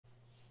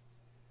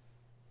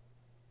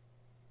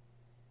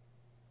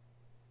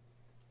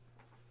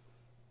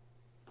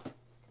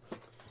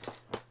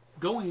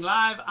Going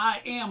live? I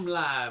am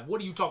live.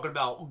 What are you talking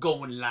about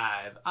going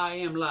live? I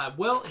am live.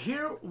 Well,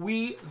 here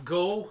we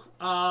go.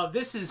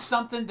 This is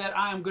something that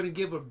I am going to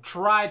give a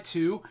try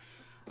to.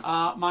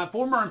 My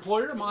former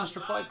employer, Monster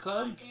Fight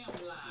Club. I am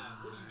live.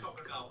 What are you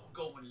talking about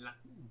going live?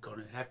 I'm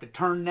going to have to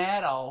turn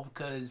that off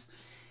because,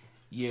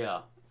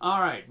 yeah.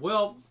 All right.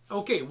 Well,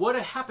 okay. What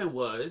had happened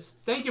was,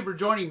 thank you for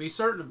joining me,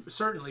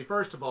 certainly,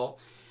 first of all.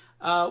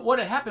 What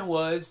had happened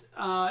was,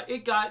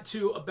 it got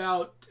to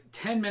about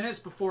 10 minutes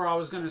before I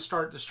was going to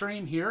start the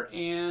stream here,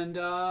 and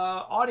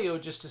audio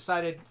just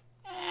decided,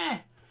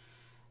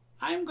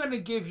 I'm going to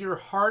give your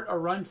heart a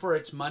run for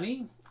its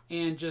money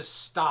and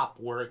just stop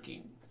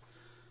working.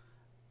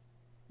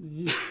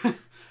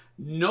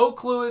 No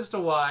clue as to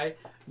why,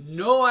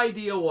 no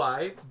idea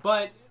why,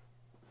 but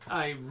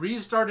I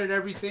restarted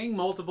everything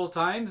multiple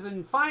times,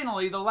 and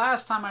finally, the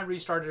last time I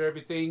restarted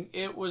everything,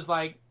 it was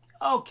like,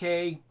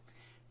 okay,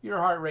 your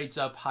heart rate's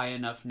up high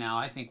enough now.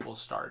 I think we'll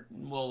start,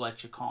 and we'll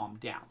let you calm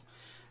down.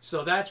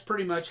 So that's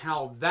pretty much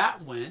how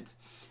that went.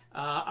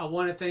 I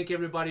want to thank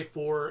everybody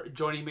for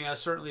joining me. I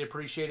certainly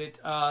appreciate it.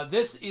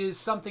 This is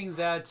something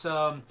that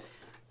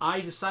I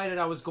decided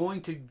I was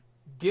going to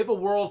give a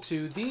whirl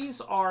to. These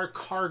are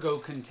cargo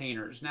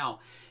containers.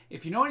 Now,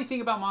 if you know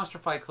anything about Monster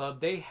Fight Club,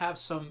 they have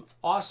some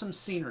awesome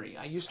scenery.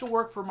 I used to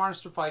work for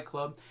Monster Fight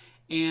Club,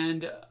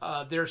 and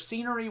their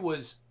scenery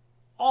was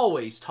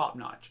always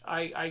top-notch.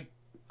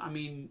 I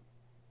mean,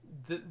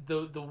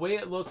 the way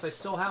it looks, I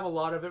still have a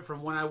lot of it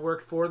from when I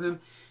worked for them,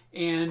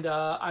 and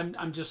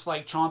I'm just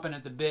like chomping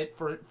at the bit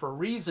for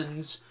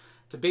reasons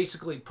to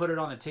basically put it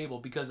on the table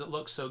because it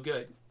looks so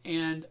good.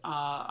 And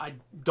I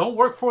don't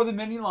work for them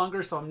any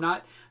longer, so I'm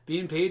not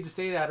being paid to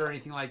say that or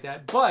anything like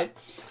that. But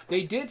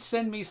they did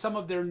send me some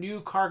of their new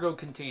cargo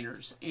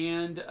containers,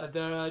 and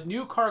the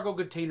new cargo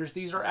containers,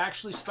 these are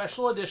actually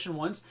special edition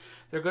ones.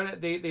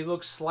 They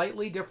look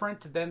slightly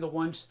different than the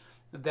ones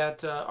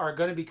that are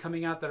going to be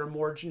coming out that are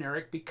more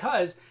generic,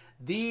 because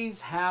these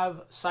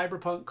have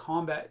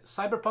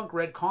Cyberpunk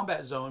Red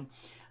Combat Zone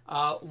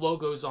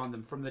logos on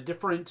them from the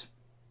different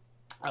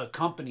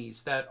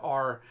companies that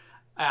are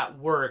at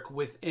work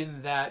within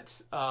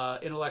that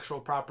intellectual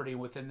property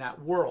within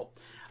that world.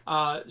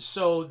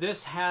 So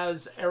this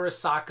has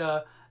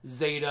Arasaka,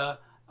 Zeta,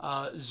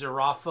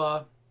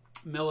 Zarafa,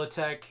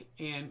 Militech,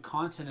 and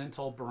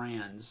Continental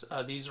brands.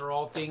 These are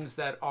all things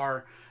that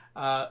are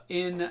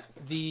in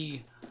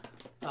the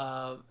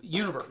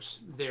universe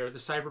there, the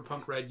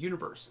Cyberpunk Red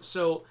universe.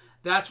 So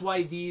that's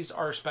why these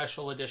are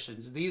special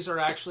editions. These are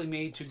actually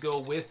made to go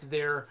with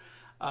their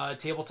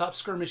tabletop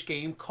skirmish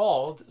game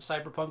called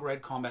Cyberpunk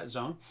Red Combat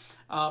Zone.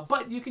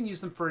 But you can use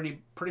them for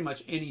pretty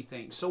much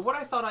anything. So what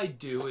I thought I'd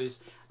do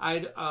is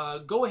I'd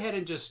go ahead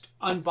and just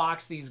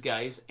unbox these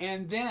guys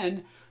and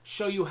then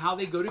show you how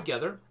they go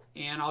together.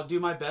 And I'll do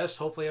my best.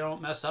 Hopefully I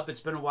don't mess up. It's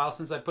been a while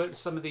since I put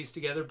some of these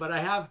together, but I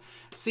have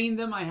seen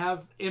them. I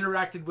have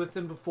interacted with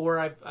them before.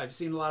 I've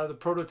seen a lot of the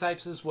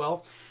prototypes as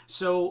well.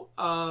 So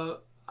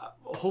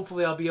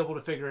hopefully I'll be able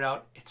to figure it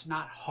out. It's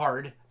not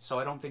hard, so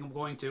I don't think I'm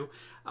going to.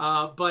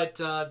 But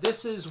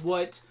this is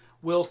what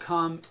will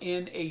come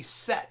in a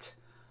set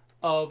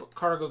of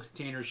cargo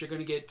containers. You're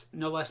going to get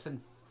no less than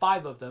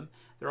 5 of them.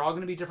 They're all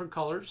going to be different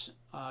colors,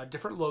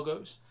 different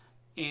logos.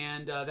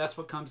 And that's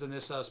what comes in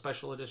this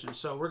special edition.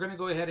 So we're going to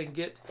go ahead and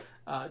get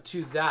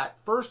to that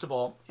first of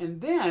all.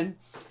 And then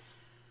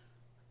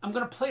I'm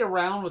going to play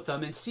around with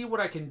them and see what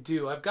I can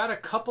do. I've got a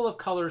couple of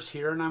colors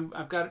here, and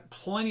I've got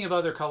plenty of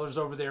other colors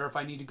over there if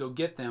I need to go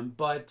get them.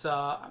 But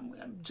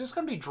I'm just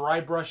going to be dry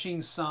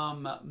brushing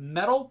some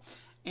metal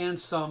and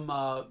some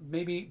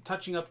maybe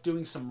touching up,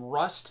 doing some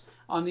rust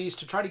on these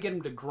to try to get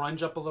them to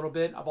grunge up a little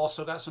bit. I've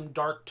also got some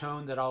dark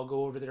tone that I'll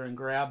go over there and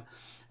grab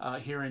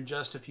here in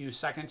just a few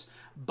seconds,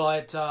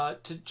 but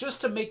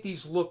just to make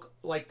these look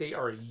like they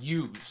are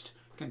used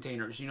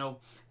containers. You know,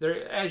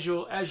 they're, as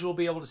you'll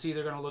be able to see,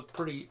 they're going to look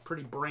pretty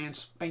brand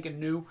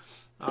spanking new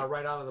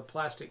right out of the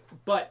plastic.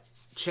 But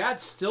Chad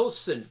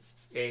Stilson,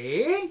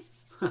 eh?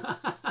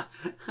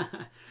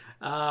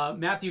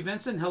 Matthew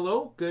Vincent,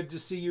 hello, good to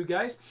see you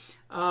guys.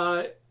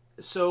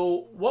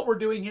 So what we're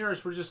doing here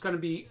is we're just going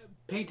to be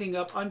painting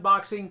up,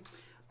 unboxing,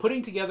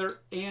 putting together,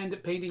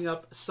 and painting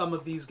up some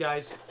of these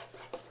guys.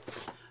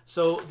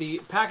 So the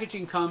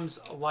packaging comes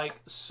like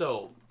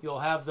so. You'll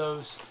have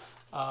those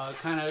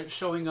kind of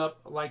showing up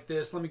like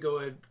this. Let me go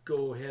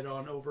ahead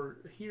on over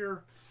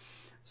here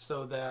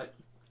so that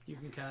you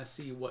can kind of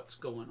see what's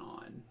going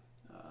on.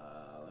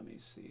 Let me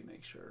see,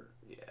 make sure.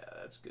 Yeah,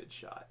 that's a good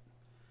shot.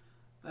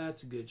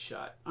 That's a good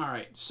shot. All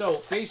right,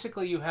 so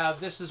basically you have,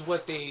 this is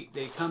what they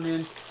come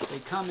in. They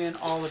come in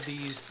all of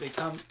these. They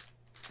come,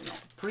 you know,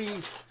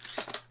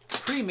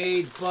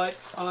 pre-made but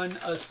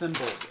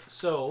unassembled.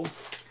 So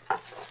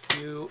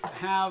you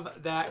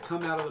have that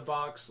come out of the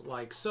box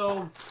like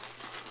so.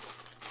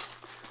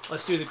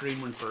 Let's do the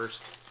green one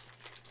first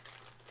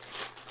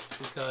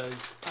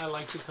because I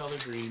like the color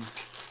green.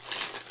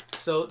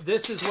 So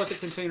this is what the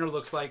container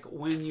looks like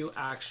when you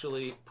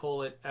actually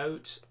pull it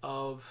out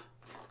of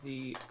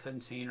the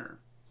container.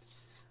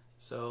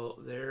 So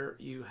there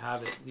you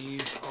have it.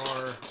 These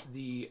are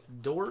the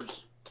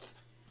doors.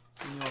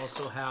 And you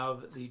also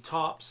have the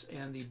tops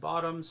and the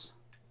bottoms.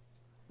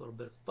 A little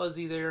bit of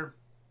fuzzy there.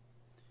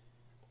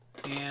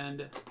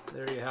 And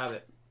there you have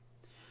it.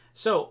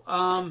 So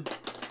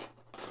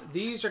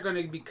these are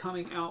going to be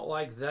coming out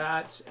like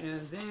that. And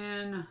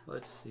then,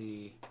 let's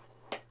see.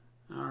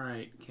 All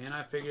right, can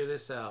I figure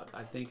this out?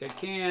 I think I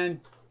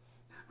can.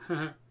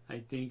 I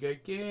think I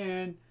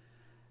can.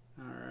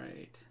 All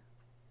right.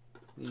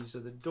 These are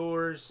the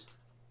doors.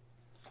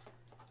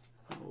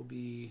 That will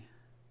be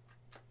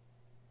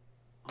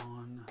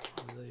on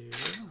there.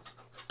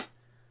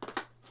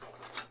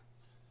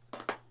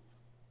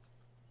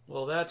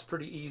 Well, that's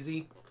pretty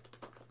easy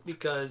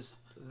because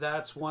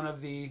that's one of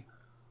the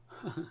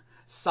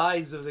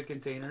sides of the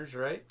containers,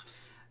 right?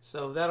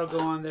 So that'll go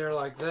on there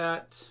like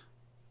that.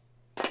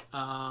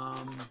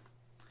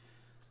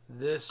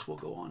 This will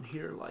go on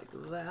here like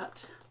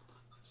that.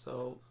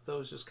 So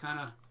those just kind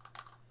of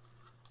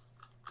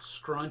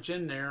scrunch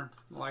in there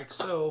like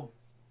so.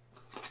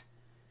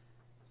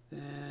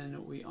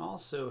 Then we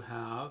also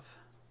have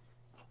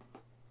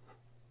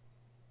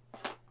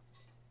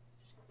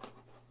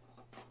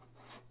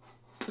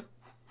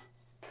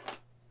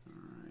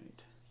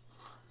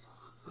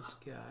this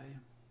guy.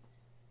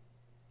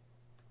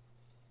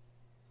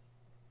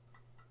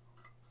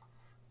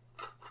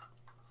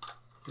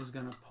 Is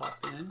going to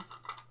pop in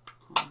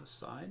on the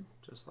side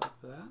just like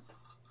that.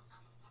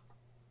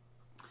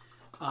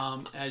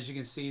 As you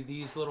can see,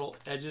 these little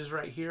edges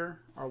right here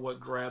are what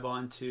grab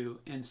onto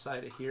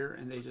inside of here,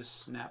 and they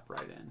just snap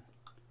right in.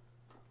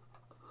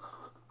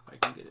 If I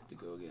can get it to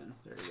go again.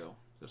 There you go.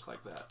 Just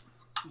like that.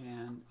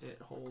 And it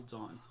holds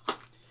on.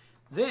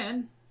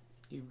 Then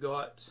you've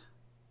got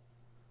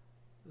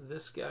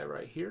this guy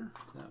right here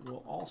that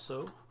will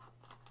also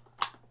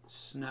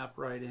snap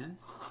right in.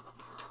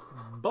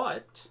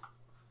 But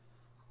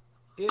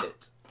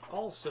it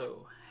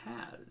also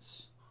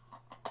has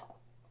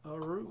a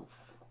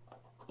roof.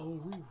 A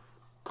roof.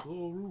 A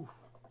roof.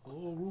 A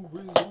roof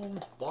is on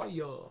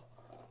fire.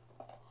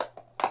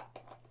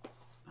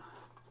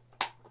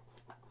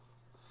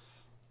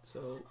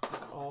 So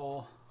that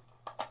all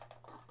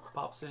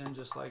pops in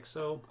just like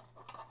so.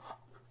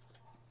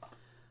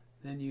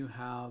 Then you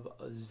have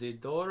the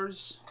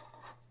doors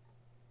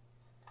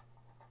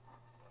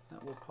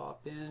that will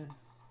pop in.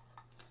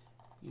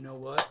 You know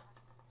what?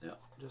 Yep,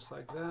 just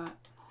like that.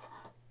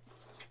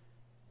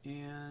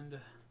 And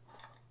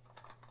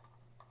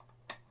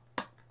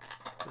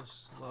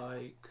just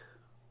like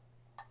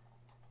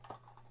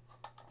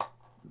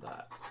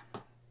that.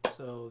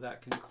 So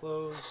that can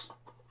close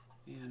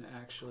and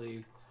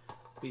actually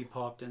be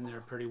popped in there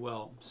pretty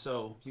well.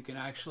 So you can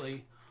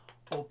actually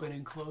open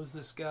and close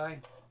this guy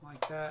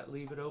like that,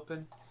 leave it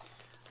open.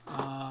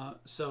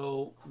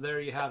 So there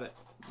you have it.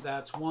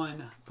 That's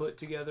one put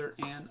together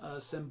and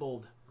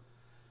assembled.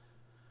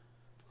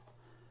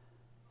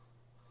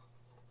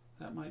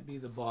 That might be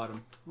the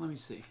bottom. Let me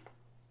see.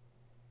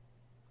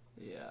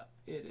 Yeah,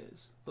 it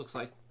is. Looks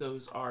like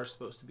those are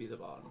supposed to be the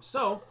bottom.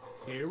 So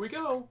here we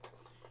go.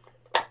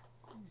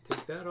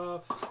 Take that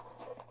off.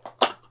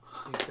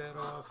 Take that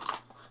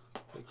off.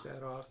 Take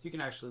that off. You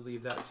can actually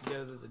leave that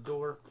together, the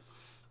door.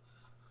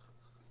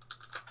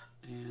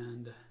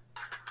 And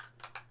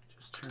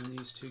just turn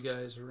these two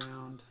guys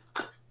around.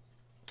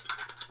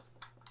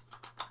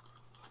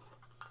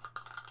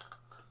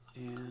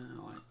 And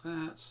like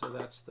that. So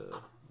that's the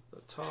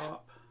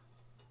top.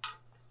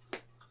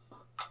 Put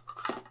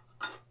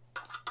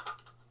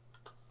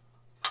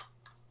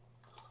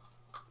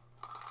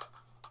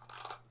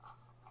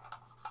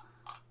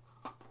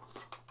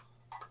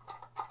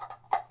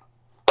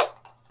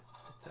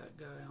that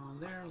guy on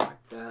there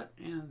like that,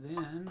 and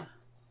then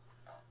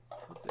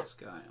put this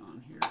guy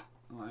on here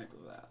like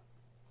that.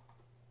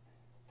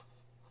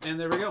 And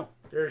there we go.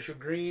 There's your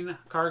green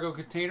cargo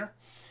container.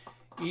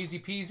 Easy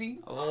peasy,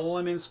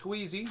 lemon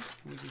squeezy.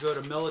 You can go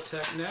to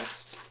Militech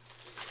next.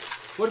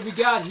 What have we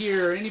got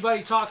here?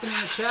 Anybody talking in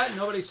the chat?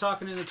 Nobody's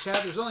talking in the chat.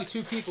 There's only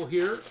two people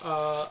here,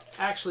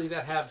 actually,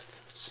 that have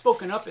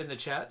spoken up in the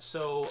chat.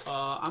 So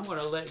I'm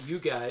going to let you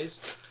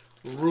guys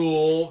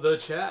rule the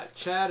chat.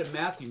 Chad and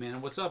Matthew,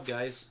 man, what's up,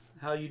 guys?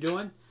 How you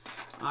doing?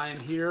 I am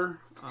here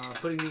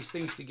putting these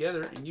things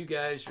together, and you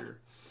guys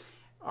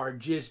are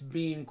just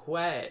being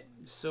quiet.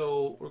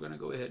 So we're going to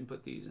go ahead and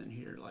put these in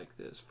here like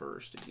this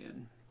first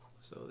again.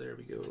 So there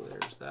we go.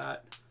 There's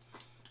that.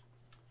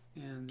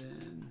 And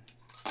then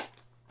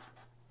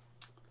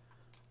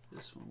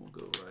this one will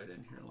go right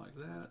in here like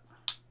that.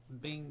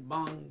 Bing,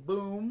 bong,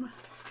 boom.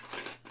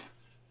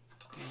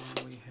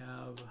 And we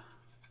have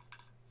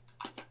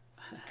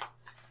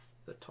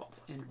the top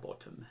and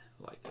bottom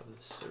like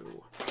so.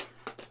 So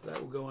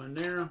that will go in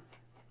there.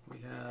 We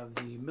have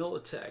the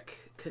Militech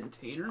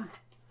container.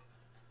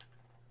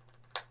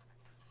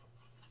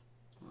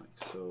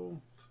 Like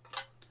so.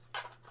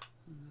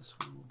 And this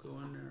one will go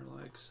in there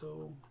like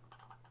so.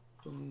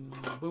 Boom,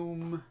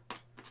 boom.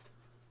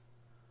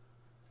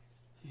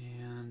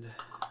 And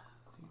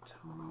the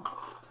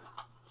top,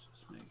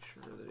 just make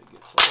sure that it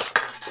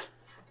gets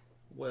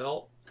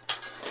Well,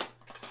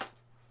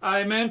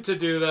 I meant to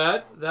do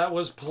that. That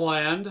was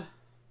planned.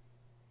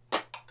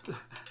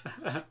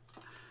 That's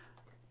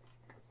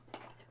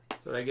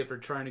what I get for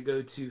trying to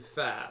go too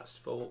fast,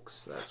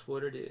 folks. That's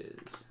what it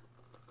is.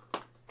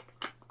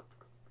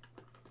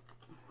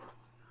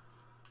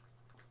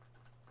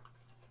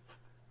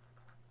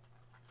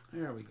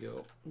 There we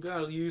go.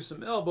 Gotta use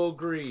some elbow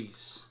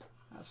grease.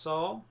 That's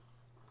all.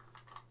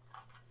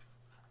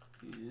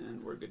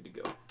 And we're good to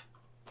go.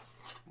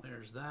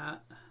 There's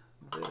that.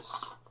 This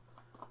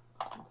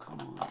will come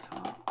on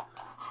top.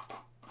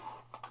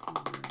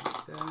 Going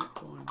like that.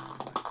 Going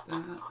like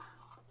that.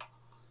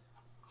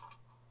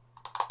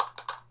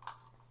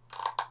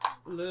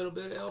 A little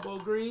bit of elbow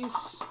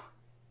grease.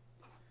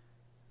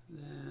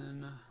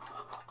 Then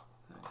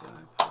that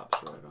guy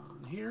pops right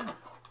on here.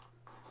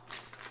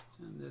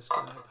 And this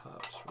guy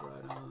pops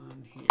right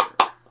on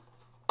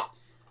here.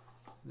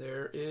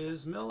 There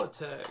is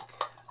Militech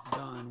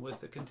done with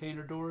the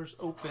container doors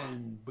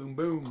open. Boom,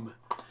 boom.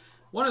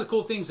 One of the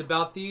cool things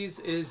about these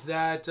is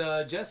that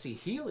Jessie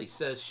Healy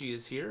says she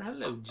is here.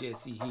 Hello,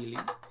 Jessie Healy.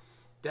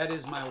 That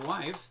is my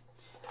wife.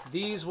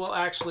 These will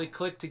actually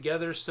click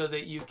together so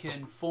that you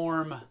can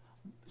form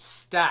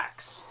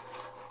stacks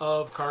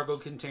of cargo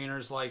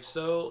containers like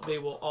so. They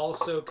will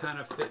also kind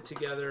of fit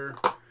together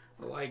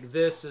like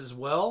this as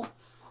well.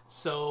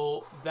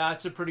 So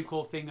that's a pretty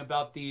cool thing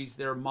about these.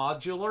 They're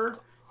modular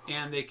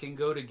and they can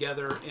go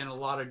together in a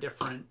lot of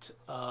different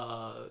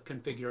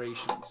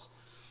configurations.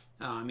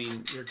 I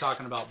mean, you're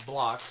talking about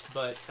blocks,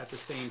 but at the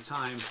same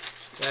time,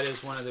 that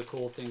is one of the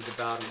cool things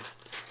about them.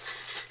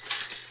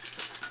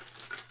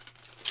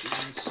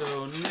 And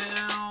so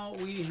now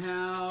we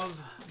have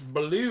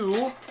blue.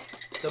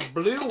 The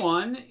blue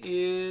one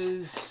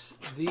is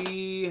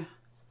the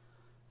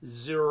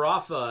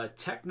Zerafa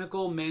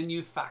Technical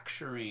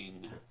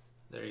Manufacturing.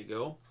 There you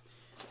go.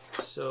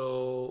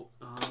 So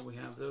we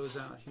have those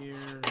out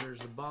here.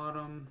 Here's the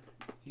bottom.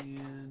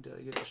 And did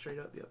I get it straight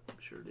up? Yep,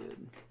 sure did.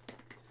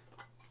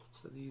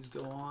 So these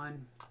go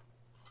on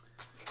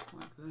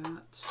like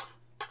that.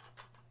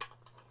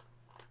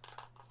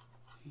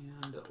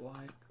 And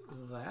like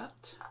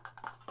that.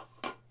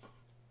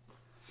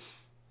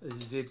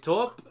 The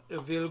top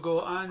will go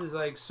on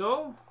like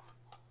so.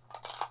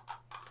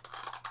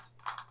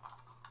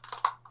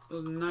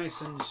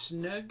 Nice and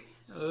snug,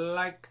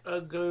 like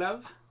a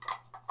glove.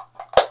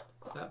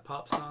 That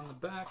pops on the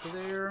back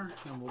there,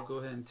 and we'll go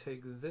ahead and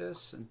take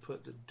this and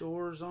put the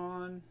doors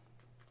on.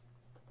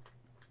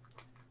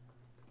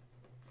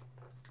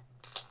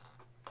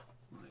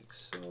 Like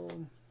so,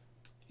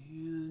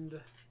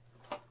 and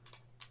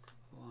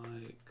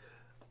like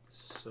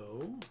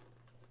so.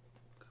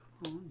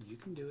 Come on, you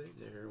can do it.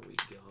 There we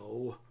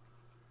go.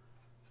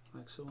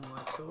 Like so and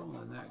like so, and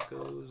then that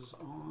goes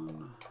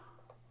on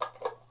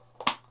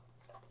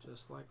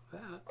just like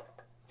that.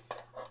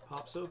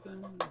 Pops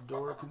open, the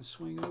door can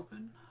swing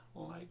open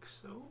like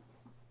so.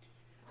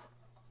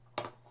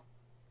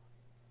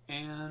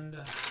 And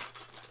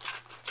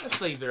let's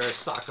leave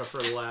Arasaka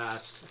for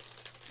last.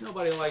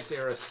 Nobody likes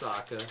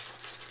Arasaka.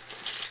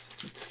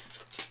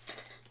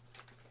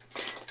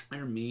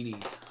 They're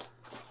meanies.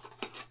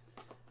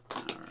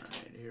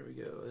 Alright, here we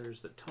go. There's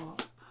the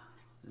top.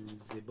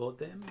 The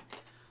bottom.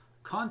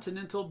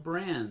 Continental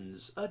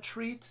Brands, a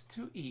treat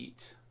to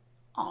eat.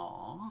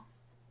 Aww.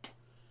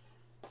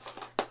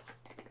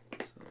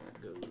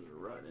 Goes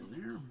right in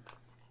there.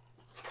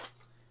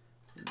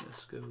 And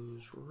this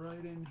goes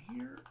right in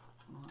here,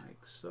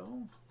 like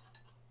so.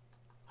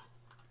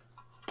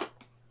 The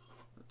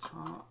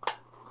top.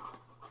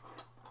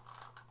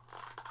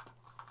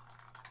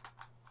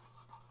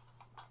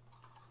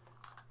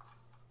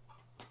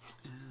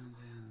 And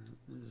then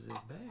the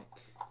back.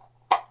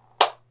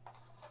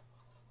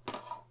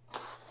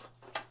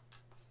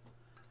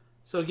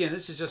 So again,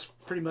 this is just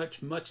pretty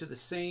much of the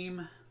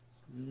same.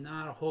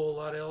 Not a whole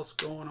lot else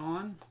going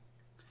on,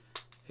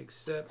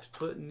 except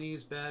putting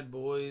these bad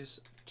boys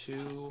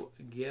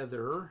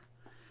together.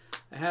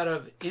 I had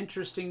an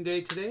interesting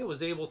day today. I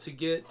was able to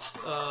get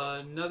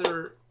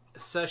another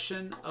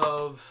session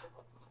of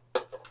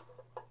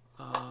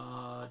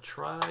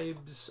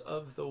Tribes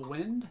of the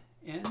Wind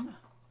in.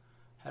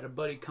 Had a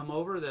buddy come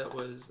over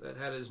that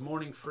had his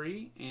morning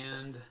free,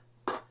 and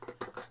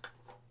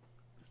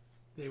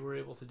they were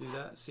able to do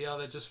that. See how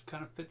that just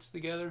kind of fits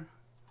together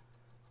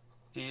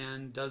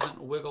and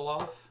doesn't wiggle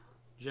off,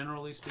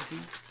 generally speaking.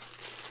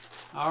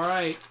 All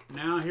right,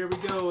 now here we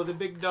go, the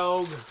big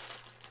dog,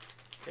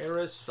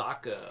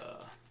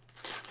 Arasaka.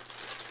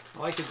 I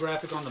like the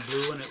graphic on the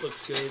blue and it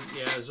looks good.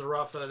 Yeah,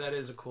 Zerafa, that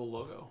is a cool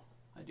logo.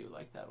 I do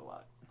like that a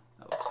lot.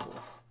 That looks cool.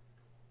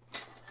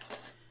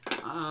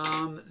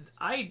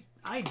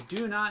 I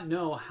do not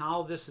know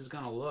how this is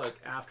going to look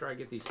after I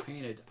get these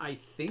painted. I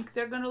think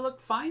they're going to look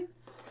fine.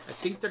 I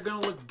think they're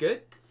going to look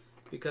good,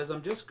 because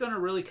I'm just going to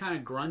really kind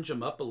of grunge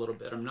them up a little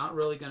bit. I'm not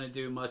really going to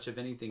do much of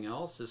anything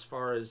else as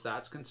far as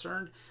that's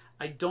concerned.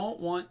 I don't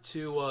want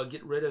to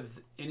get rid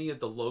of any of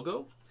the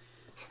logo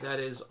that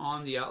is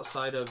on the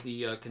outside of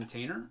the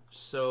container.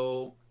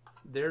 So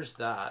there's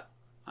that.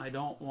 I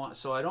don't want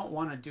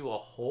to do a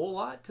whole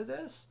lot to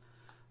this,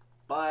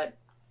 but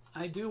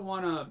I do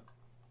want to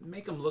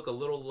make them look a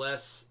little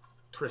less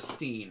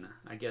pristine,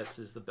 I guess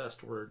is the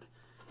best word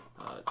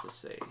to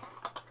say.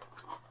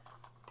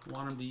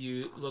 Want them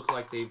to look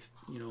like they've,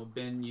 you know,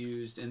 been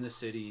used in the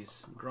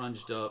cities,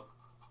 grunged up,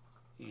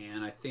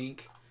 and I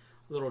think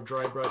a little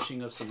dry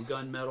brushing of some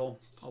gunmetal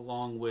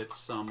along with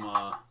some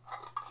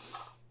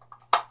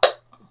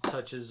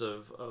touches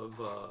of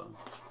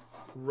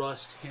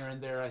rust here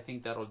and there. I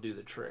think that'll do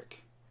the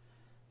trick.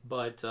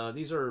 But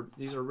these are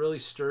really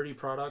sturdy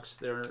products.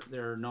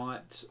 They're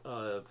not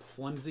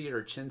flimsy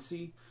or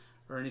chintzy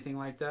or anything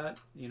like that.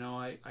 You know,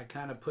 I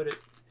kind of put it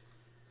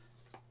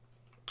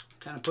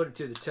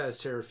to the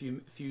test here a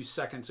few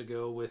seconds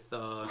ago with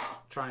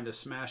trying to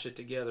smash it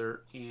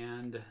together,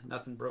 and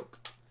nothing broke.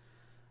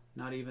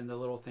 Not even the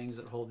little things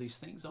that hold these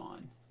things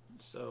on.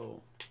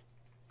 So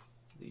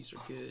these are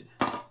good.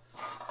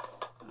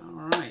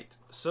 All right,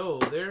 so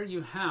there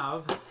you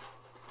have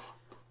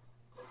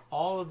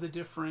all of the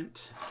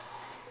different.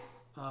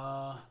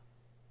 I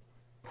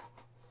guess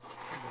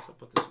I'll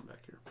put this one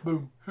back here.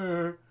 Boom.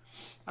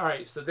 All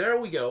right, so there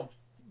we go.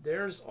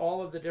 There's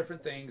all of the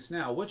different things.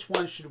 Now, which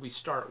one should we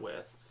start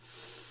with?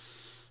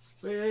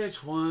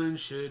 Which one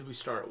should we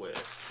start with?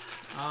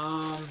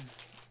 I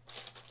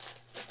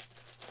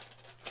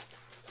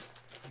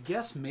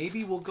guess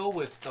maybe we'll go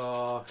with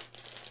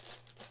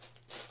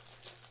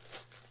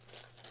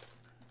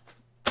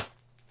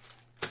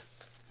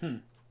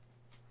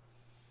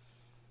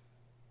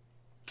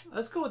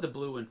let's go with the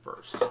blue one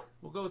first.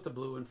 We'll go with the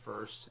blue one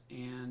first,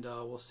 and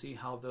we'll see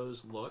how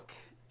those look,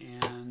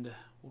 and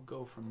we'll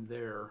go from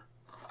there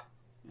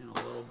in a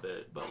little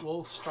bit. But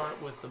we'll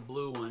start with the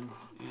blue one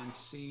and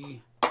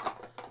see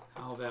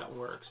how that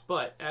works.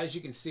 But as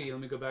you can see, let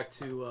me go back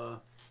to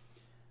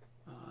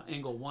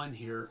angle 1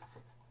 here.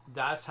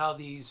 That's how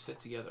these fit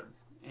together,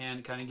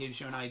 and kind of gives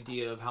you an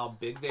idea of how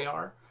big they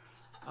are.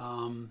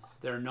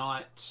 They're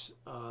not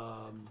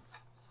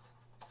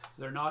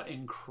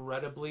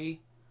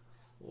incredibly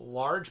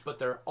large, but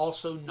they're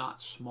also not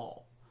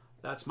small.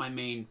 That's my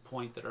main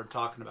point that I'm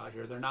talking about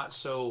here. They're not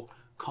so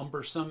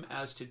cumbersome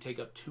as to take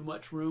up too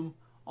much room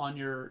on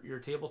your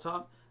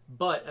tabletop,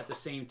 but at the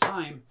same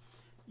time,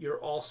 you're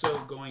also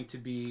going to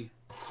be,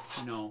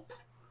 you know,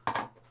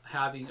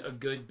 having a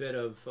good bit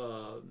of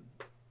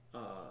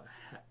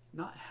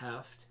not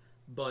heft,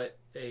 but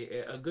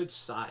a good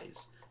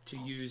size to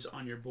use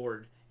on your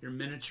board. Your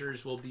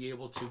miniatures will be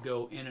able to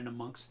go in and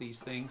amongst these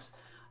things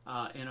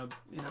in a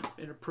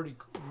pretty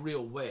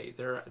real way.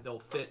 They'll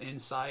fit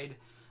inside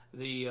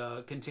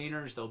the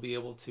containers. They'll be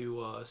able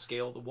to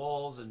scale the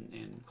walls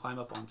and climb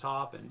up on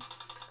top and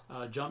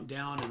jump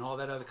down and all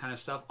that other kind of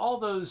stuff. All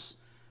those,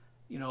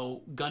 you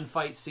know,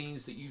 gunfight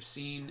scenes that you've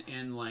seen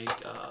in like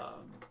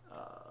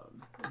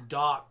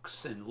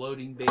docks and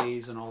loading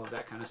bays and all of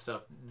that kind of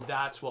stuff.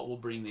 That's what will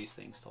bring these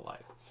things to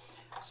life.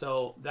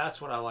 So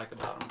that's what I like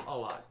about them a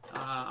lot.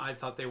 I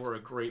thought they were a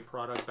great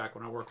product back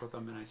when I worked with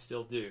them, and I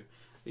still do.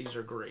 These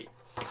are great.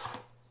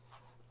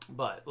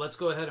 But let's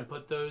go ahead and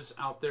put those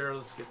out there.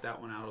 Let's get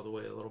that one out of the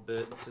way a little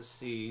bit to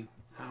see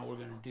how we're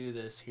going to do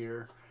this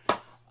here.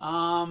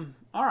 All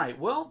right.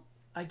 Well,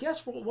 I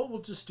guess what we'll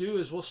just do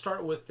is we'll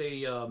start with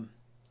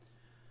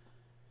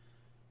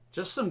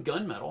just some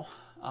gunmetal.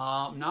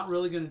 I'm not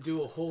really going to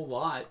do a whole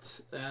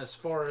lot as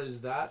far as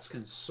that's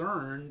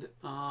concerned,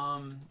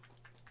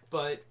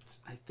 but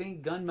I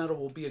think gunmetal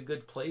will be a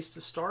good place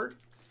to start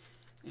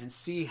and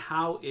see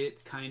how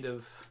it kind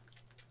of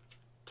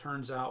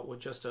turns out with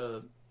just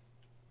a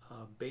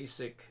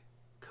basic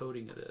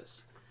coating of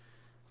this.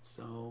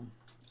 So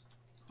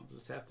I'll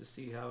just have to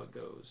see how it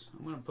goes.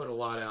 I'm going to put a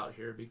lot out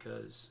here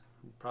because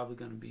I'm probably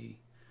going to be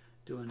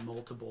doing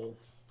multiple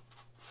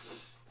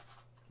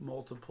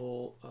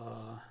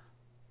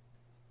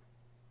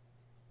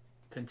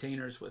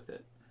containers with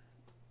it.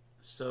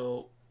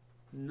 So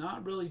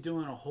not really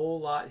doing a whole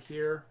lot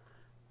here.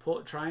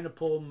 Trying to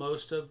pull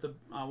most of the,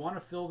 I want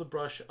to fill the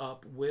brush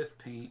up with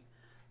paint,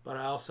 but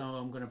I also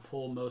am going to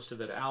pull most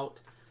of it out,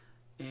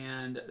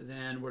 and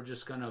then we're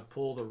just going to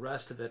pull the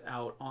rest of it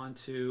out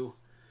onto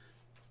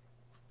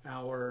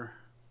our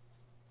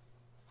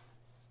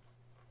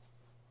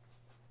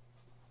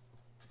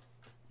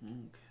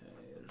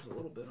there's a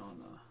little bit on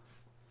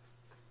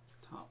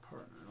the top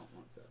part, and I don't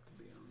want that to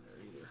be on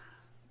there either.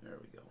 There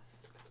we go.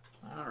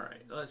 All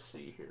right, let's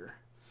see here.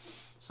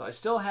 So I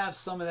still have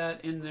some of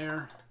that in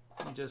there.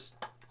 Let me just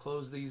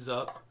close these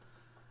up,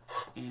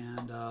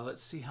 and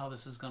let's see how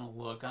this is going to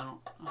look. I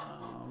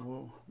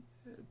don't.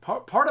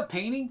 Part of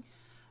painting,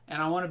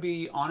 and I want to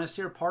be honest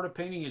here, part of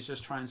painting is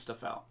just trying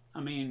stuff out.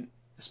 I mean,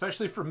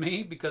 especially for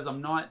me, because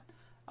I'm not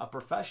a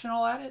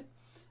professional at it.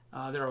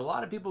 There are a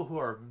lot of people who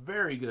are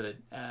very good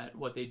at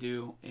what they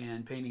do,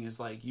 and painting is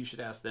like, you should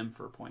ask them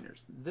for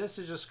pointers. This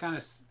is just kind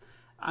of,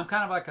 I'm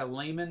kind of like a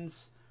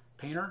layman's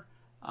painter.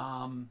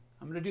 I'm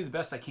going to do the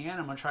best I can.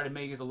 I'm going to try to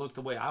make it to look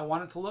the way I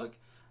want it to look.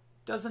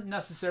 Doesn't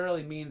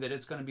necessarily mean that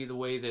it's going to be the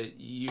way that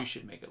you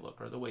should make it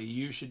look or the way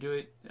you should do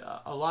it.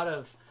 A lot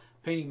of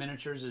painting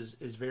miniatures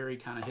is very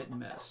kind of hit and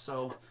miss.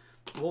 So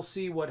we'll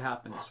see what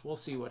happens. We'll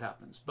see what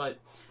happens. But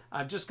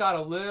I've just got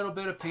a little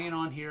bit of paint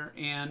on here,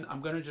 and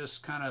I'm going to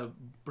just kind of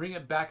bring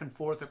it back and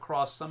forth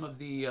across some of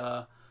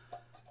the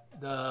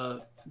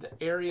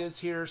areas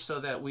here, so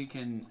that we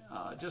can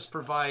just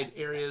provide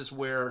areas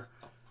where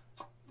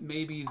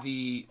maybe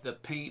the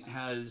paint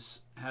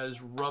has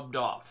rubbed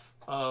off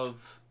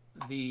of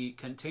the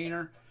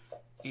container,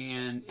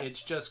 and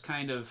it's just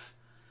kind of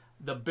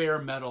the bare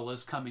metal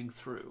is coming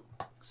through.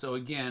 So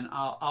again,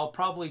 I'll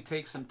probably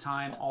take some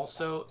time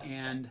also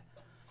and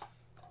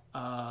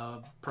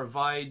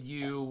provide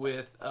you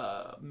with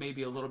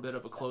maybe a little bit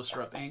of a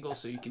closer up angle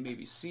so you can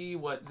maybe see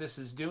what this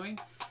is doing.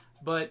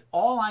 But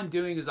all I'm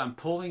doing is I'm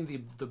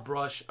pulling the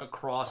brush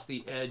across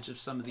the edge of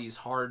some of these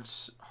hard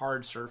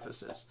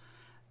surfaces.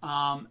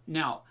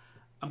 Now,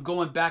 I'm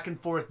going back and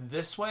forth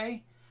this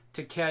way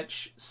to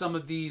catch some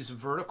of these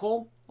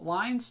vertical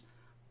lines,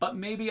 but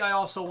maybe I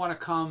also want to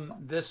come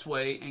this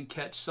way and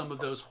catch some of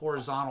those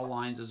horizontal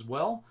lines as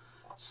well,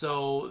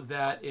 so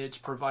that it's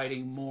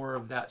providing more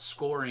of that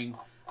scoring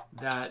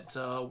that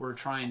we're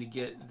trying to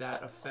get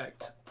that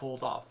effect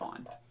pulled off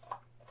on.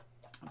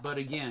 But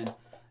again,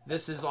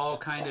 this is all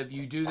kind of,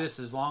 you do this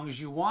as long as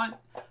you want,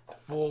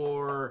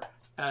 for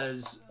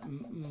as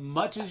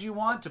much as you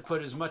want, to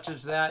put as much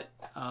of that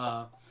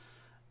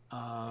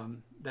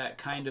that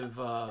kind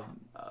of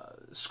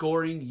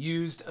scoring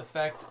used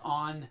effect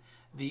on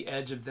the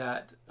edge of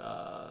that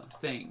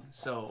thing.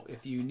 So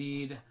if you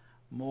need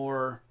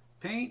more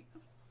paint,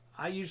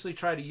 I usually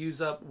try to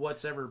use up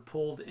what's ever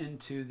pulled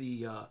into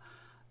the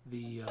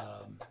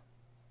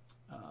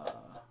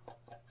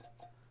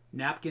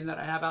napkin that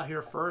I have out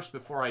here first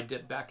before I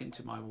dip back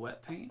into my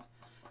wet paint.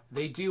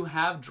 They do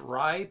have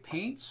dry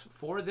paints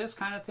for this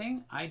kind of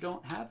thing. I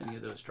don't have any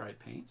of those dry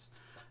paints,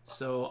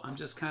 so I'm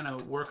just kind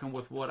of working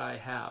with what I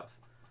have.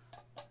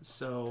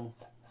 So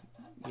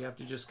you have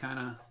to just kind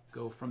of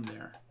go from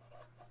there.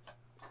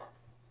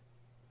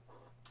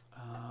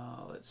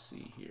 Let's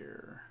see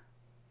here.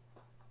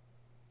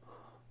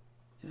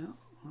 Yeah,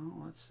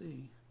 well, let's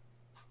see.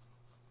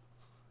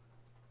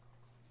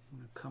 I'm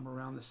going to come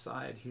around the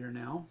side here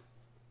now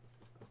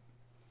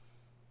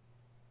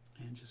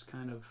and just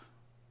kind of,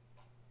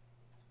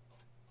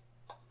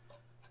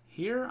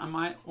 here I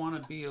might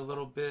want to be a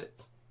little bit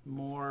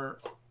more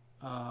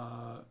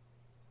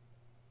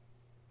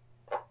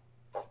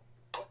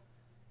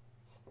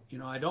you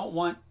know, I don't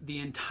want the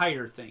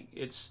entire thing.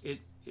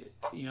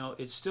 You know,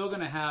 it's still going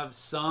to have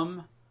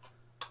some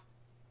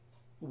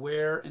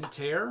wear and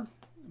tear,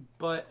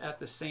 but at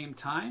the same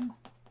time,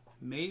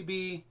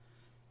 maybe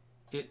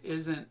it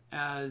isn't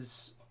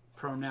as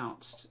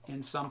pronounced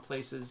in some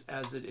places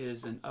as it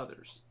is in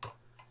others.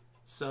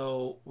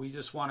 So we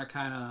just want to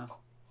kind of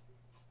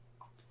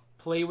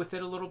play with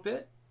it a little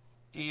bit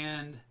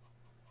and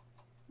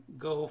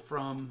go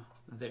from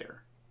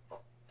there.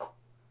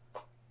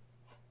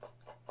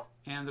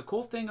 And the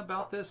cool thing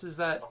about this is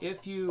that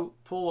if you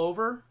pull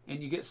over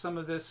and you get some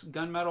of this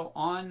gunmetal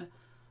on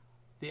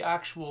the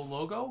actual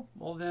logo,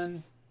 well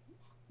then,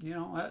 you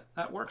know,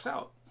 that works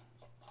out,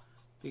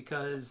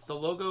 because the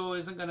logo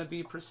isn't going to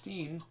be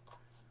pristine,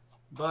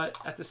 but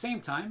at the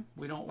same time,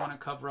 we don't want to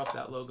cover up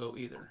that logo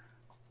either.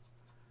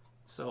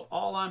 So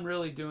all I'm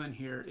really doing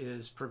here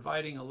is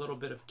providing a little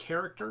bit of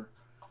character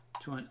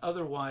to an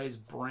otherwise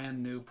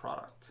brand new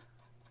product,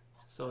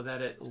 so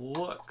that it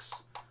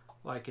looks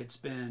like it's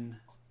been,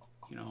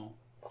 you know,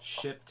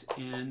 shipped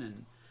in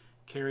and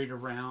carried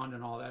around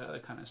and all that other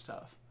kind of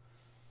stuff.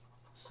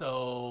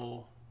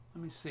 So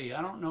let me see.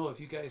 I don't know if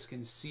you guys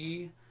can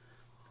see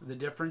the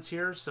difference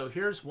here. So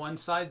here's one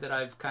side that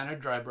I've kind of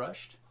dry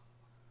brushed.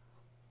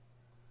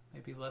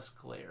 Maybe less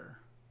glare.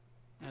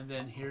 And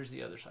then here's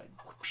the other side.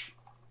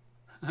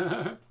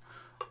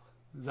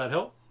 Does that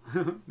help?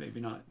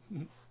 Maybe not.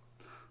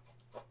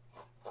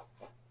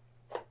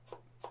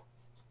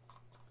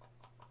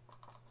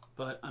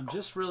 But I'm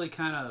just really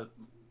kind of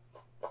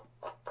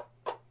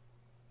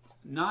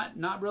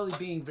not really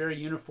being very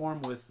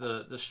uniform with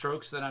the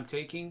strokes that I'm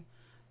taking,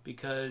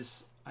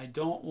 because I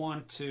don't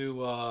want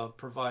to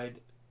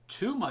provide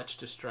too much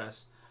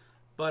distress,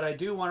 but I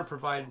do want to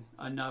provide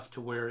enough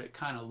to where it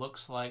kind of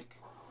looks like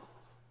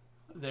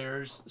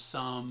there's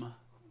some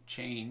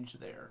change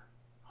there.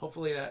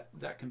 Hopefully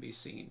that can be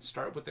seen.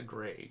 Start with the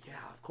gray.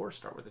 Yeah, of course,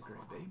 start with the gray,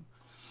 babe.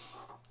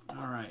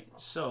 All right,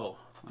 so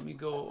let me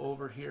go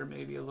over here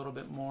maybe a little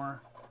bit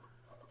more.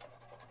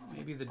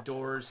 Maybe the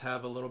doors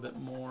have a little bit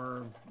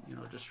more, you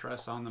know,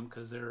 distress on them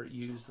because they're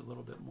used a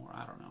little bit more.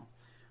 I don't know.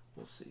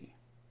 We'll see.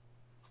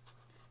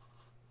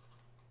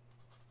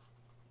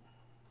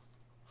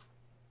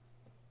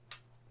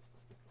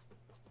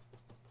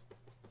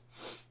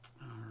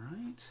 All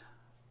right.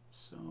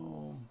 So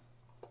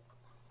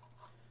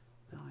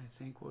now I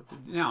think what to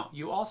do. Now,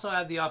 you also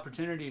have the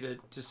opportunity to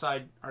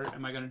decide,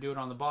 am I going to do it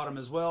on the bottom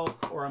as well,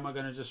 or am I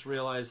going to just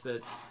realize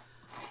that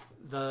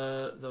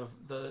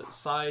the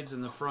sides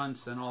and the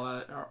fronts and all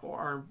that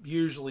are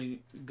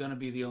usually going to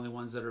be the only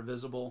ones that are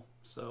visible.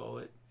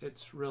 So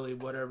it's really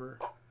whatever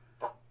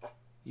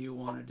you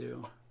want to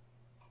do.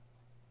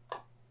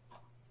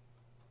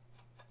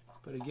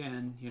 But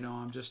again, you know,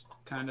 I'm just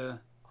kind of,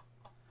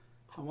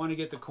 I want to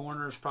get the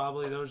corners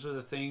probably. Those are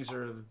the things that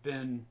have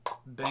been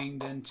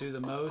banged into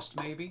the most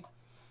maybe.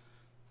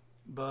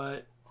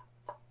 But,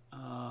 you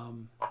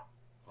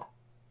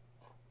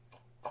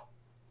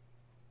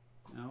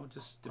know, it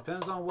just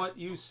depends on what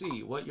you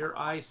see. What your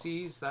eye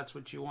sees, that's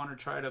what you want to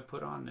try to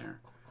put on there.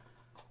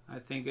 I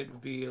think it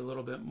would be a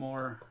little bit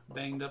more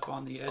banged up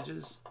on the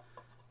edges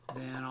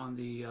than on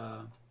the,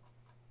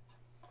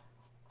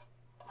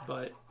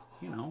 but,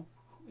 you know,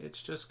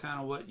 it's just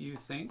kind of what you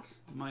think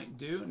might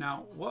do.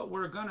 Now, what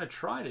we're going to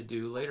try to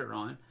do later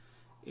on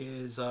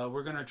is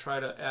we're going to try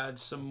to add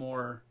some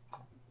more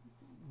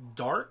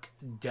dark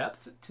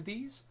depth to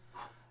these.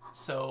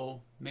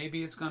 So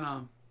maybe it's going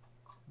to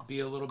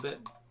be a little bit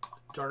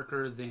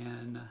darker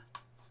than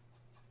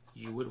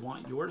you would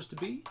want yours to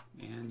be,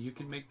 and you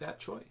can make that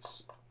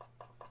choice.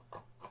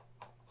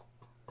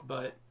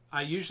 But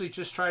I usually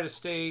just try to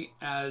stay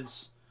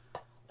as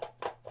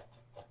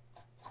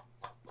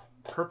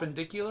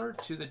perpendicular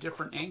to the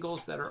different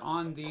angles that are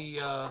on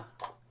the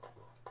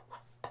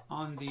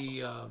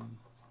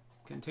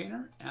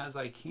container as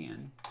I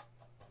can.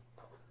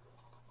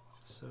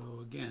 So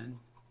again,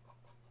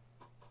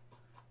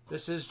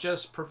 this is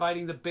just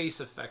providing the base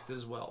effect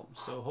as well.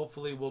 So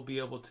hopefully we'll be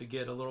able to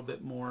get a little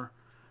bit more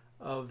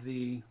of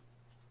the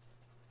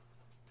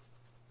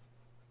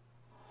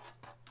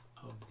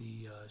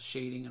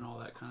shading and all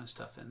that kind of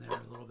stuff in there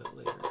a little bit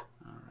later.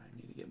 All right, I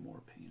need to get more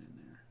paint in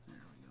there. There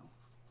we go.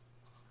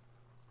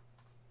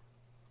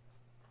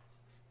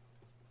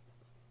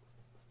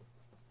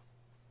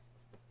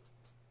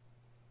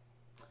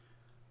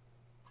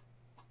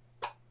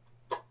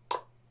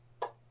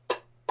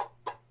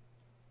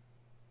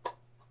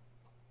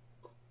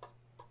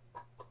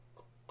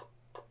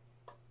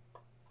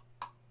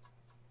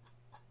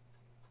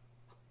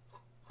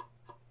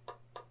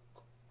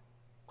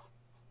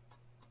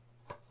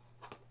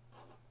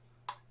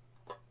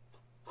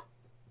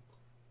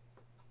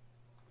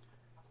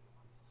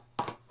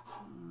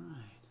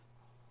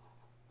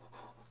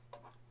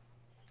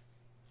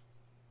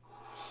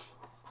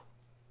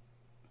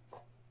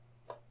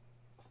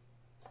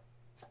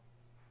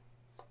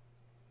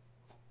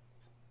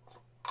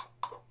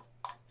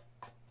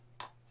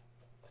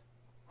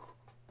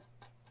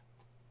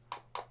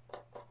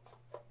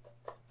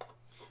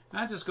 And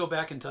I just go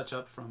back and touch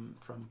up from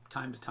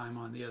time to time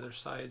on the other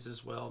sides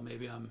as well.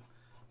 Maybe I'm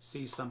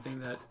see something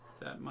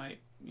that might,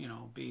 you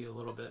know, be a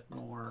little bit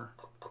more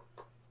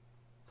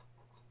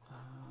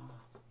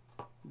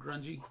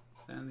grungy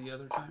than the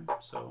other time.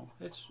 So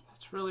it's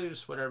really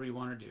just whatever you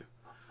want to do.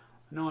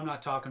 I know I'm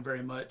not talking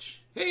very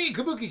much. Hey,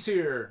 Kabuki's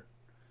here.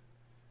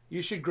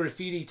 You should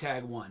graffiti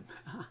tag one.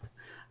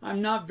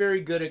 I'm not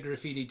very good at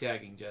graffiti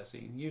tagging,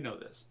 Jesse. You know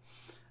this.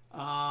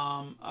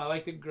 I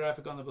like the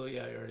graphic on the blue.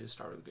 Yeah, you already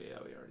started. Yeah,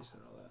 we already said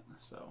all that.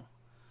 So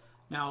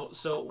now,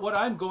 so what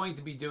I'm going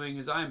to be doing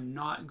is I'm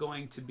not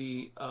going to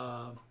be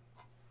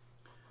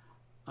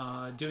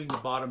doing the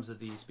bottoms of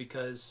these,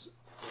 because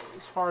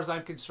as far as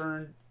I'm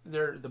concerned,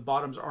 the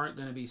bottoms aren't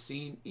going to be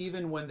seen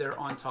even when they're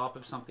on top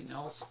of something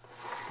else.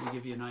 Let me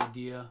give you an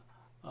idea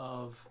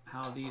of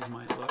how these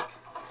might look.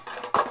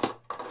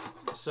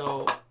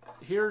 So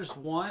here's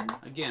one.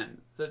 Again,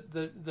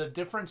 the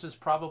difference is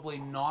probably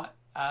not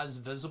as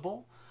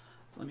visible.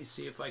 Let me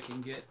see if I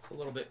can get a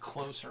little bit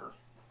closer.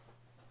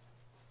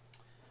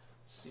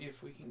 See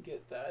if we can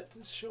get that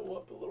to show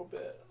up a little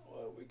bit.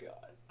 What we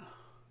got?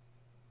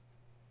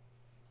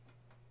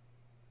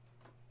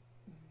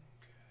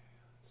 Okay,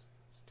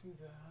 let's do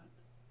that.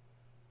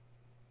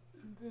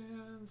 And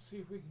then see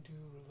if we can do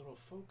a little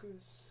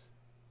focus.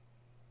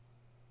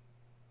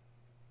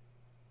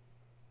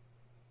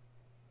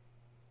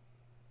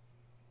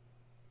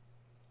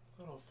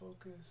 Little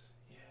focus.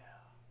 Yeah.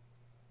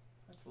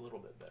 That's a little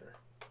bit better.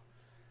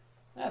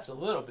 That's a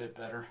little bit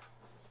better.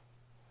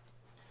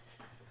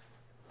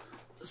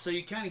 So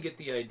you kind of get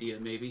the idea,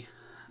 maybe,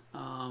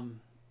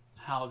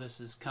 how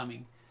this is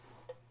coming.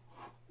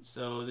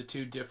 So the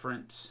two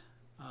different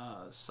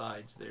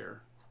sides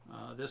there.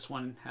 This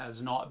one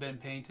has not been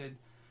painted,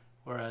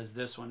 whereas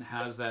this one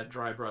has that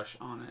dry brush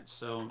on it.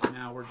 So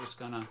now we're just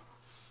gonna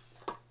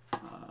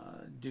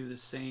do the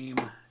same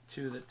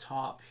to the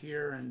top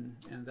here,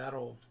 and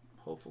that'll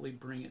hopefully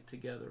bring it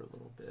together a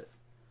little bit.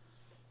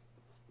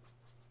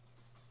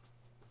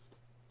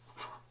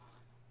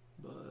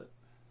 But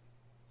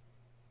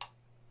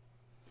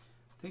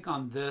I think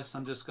on this,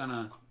 I'm just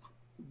gonna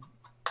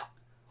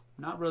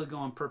not really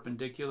going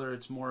perpendicular.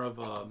 It's more of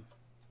a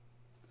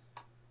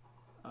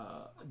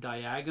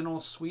diagonal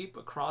sweep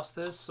across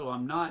this, so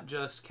I'm not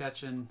just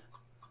catching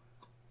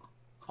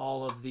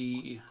all of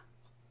the,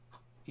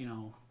 you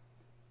know,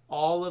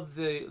 all of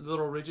the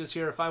little ridges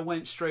here. If I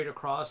went straight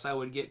across, I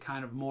would get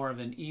kind of more of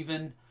an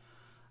even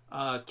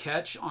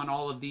catch on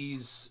all of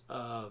these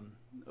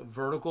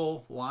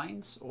vertical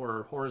lines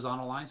or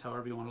horizontal lines,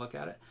 however you want to look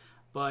at it.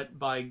 But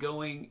by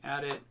going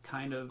at it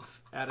kind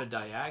of at a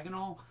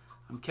diagonal,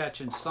 I'm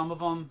catching some of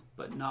them,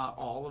 but not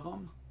all of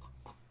them.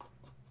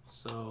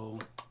 So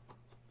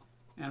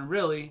And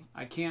really,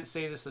 I can't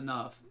say this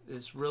enough.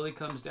 This really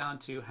comes down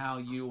to how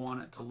you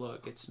want it to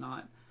look. It's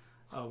not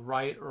a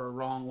right or a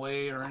wrong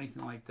way or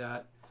anything like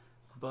that,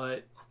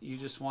 but you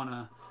just want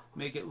to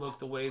make it look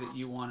the way that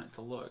you want it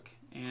to look.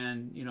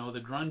 And, you know,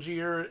 the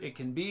grungier it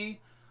can be,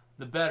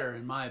 the better,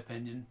 in my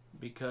opinion,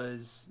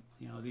 because,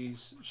 you know,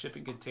 these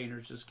shipping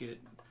containers just get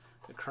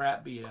the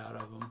crap beat out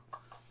of them.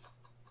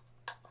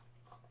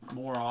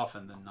 More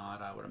often than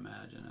not, I would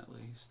imagine, at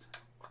least.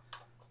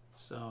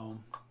 So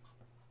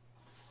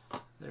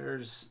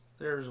there's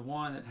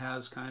one that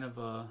has kind of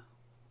a,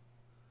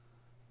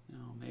 you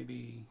know,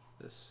 maybe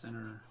this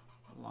center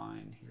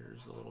line here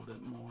is a little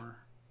bit more.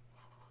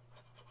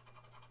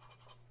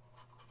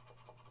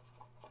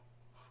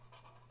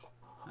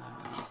 I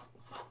don't know.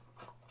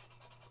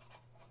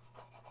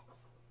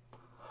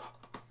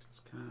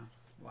 Just kind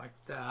of like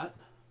that.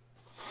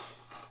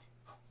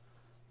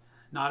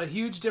 Not a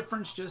huge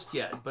difference just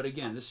yet, but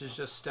again, this is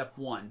just step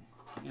one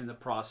in the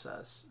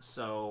process.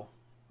 So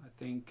I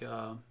think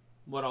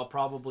what I'll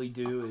probably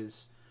do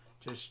is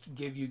just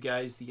give you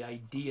guys the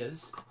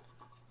ideas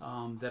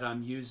that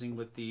I'm using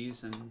with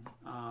these, and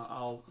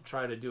I'll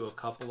try to do a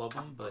couple of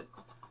them, but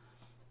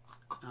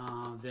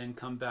then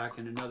come back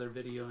in another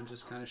video and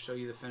just kind of show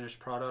you the finished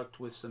product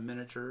with some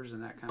miniatures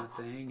and that kind of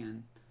thing,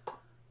 and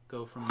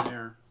go from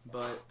there.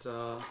 But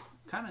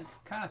kind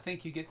of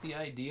think you get the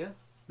idea.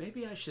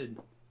 Maybe I should.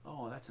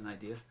 Oh, that's an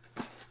idea.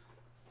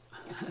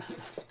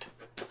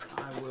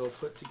 I will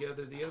put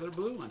together the other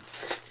blue one,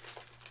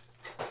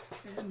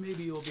 and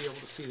maybe you'll be able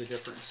to see the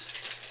difference.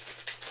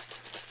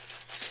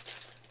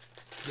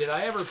 Did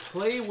I ever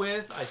play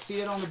with? I see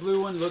it on the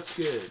blue one. Looks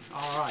good.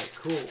 All right,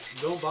 cool.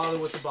 Don't bother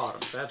with the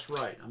bottom. That's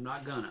right. I'm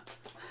not gonna.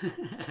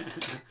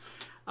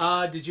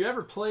 Did you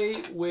ever play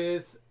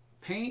with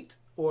paint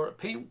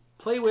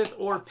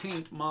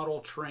model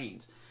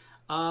trains?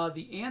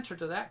 The answer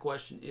to that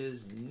question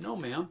is no,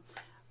 ma'am.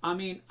 I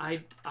mean,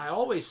 I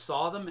always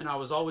saw them and I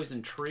was always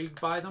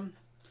intrigued by them,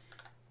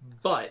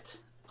 but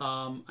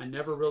I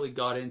never really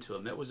got into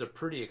them. It was a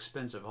pretty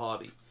expensive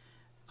hobby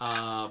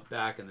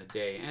back in the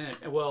day, and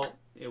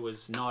it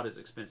was not as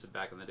expensive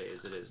back in the day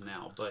as it is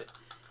now. But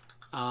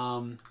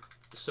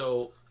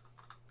so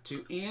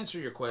to answer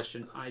your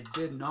question, I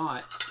did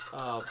not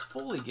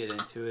fully get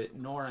into it,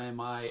 nor have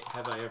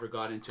I ever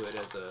got into it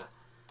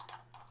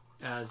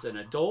as an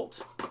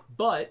adult.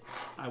 But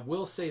I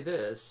will say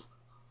this.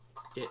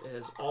 It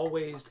has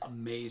always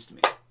amazed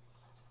me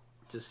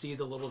to see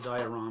the little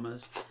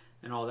dioramas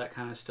and all that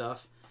kind of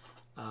stuff,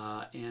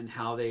 and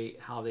how they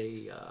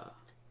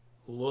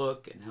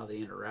look and how they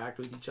interact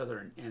with each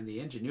other, and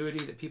the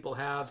ingenuity that people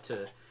have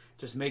to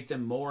just make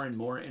them more and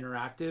more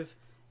interactive.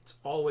 It's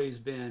always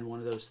been one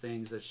of those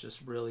things that's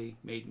just really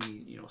made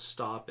me, you know,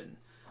 stop and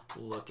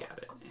look at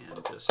it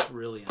and just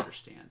really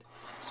understand.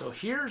 So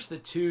here's the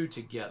two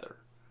together.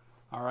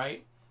 All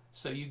right.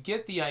 So you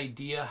get the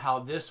idea how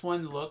this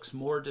one looks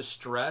more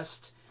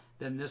distressed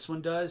than this one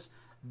does.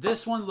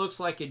 This one looks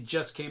like it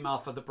just came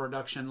off of the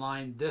production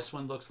line. This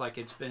one looks like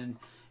it's been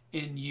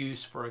in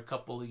use for a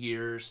couple of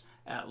years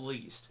at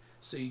least.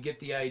 So you get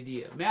the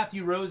idea.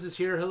 Matthew Rose is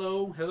here.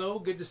 Hello, hello,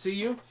 good to see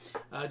you.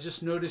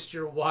 Just noticed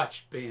your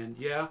watch band.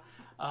 Yeah,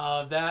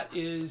 that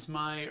is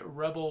my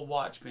Rebel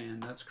watch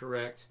band. That's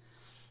correct.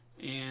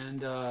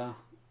 And I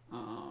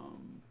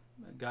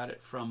got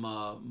it from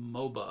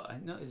MOBA. I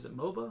know, is it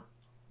MOBA?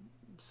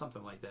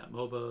 Something like that.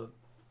 MOBA,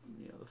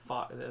 you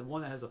know, the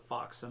one that has a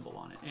fox symbol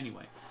on it.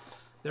 Anyway,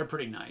 they're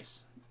pretty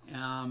nice.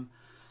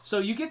 So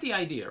you get the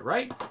idea,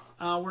 right?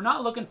 We're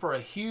not looking for a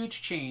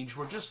huge change.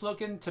 We're just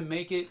looking to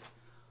make it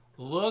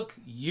look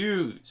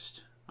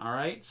used. All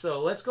right, so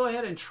let's go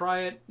ahead and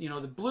try it. You know,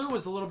 the blue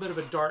was a little bit of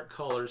a dark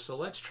color, so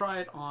let's try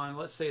it on,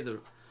 let's say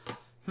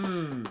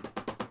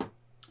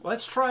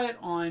let's try it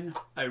on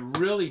a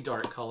really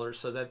dark color,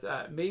 so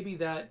that maybe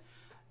that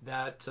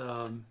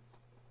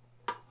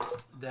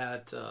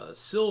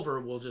silver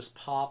will just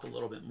pop a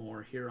little bit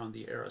more here on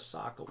the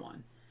Arasaka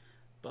one.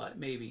 But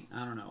maybe,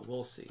 I don't know,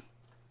 we'll see.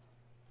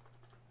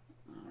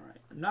 All right,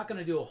 I'm not going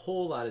to do a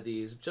whole lot of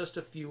these, just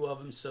a few of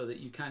them, so that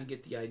you kind of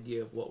get the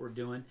idea of what we're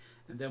doing,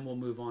 and then we'll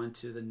move on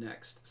to the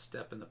next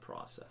step in the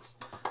process.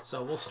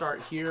 So we'll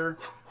start here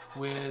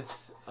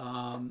with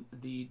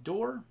the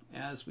door,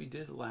 as we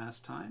did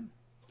last time.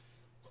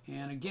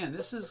 And again,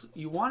 this is,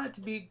 you want it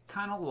to be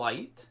kind of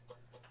light.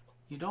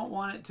 You don't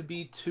want it to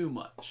be too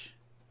much.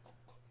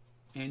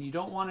 And you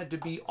don't want it to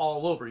be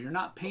all over. You're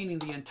not painting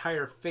the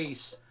entire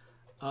face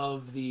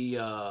of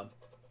the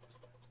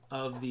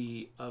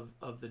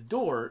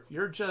door.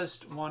 You're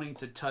just wanting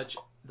to touch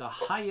the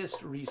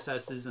highest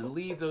recesses and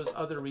leave those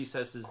other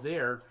recesses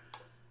there.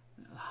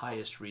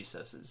 Highest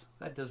recesses.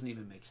 That doesn't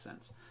even make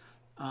sense.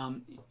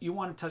 You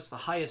want to touch the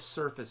highest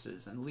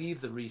surfaces and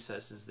leave the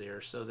recesses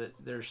there, so that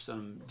there's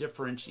some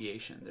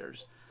differentiation.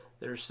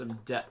 There's some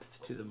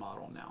depth to the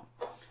model now.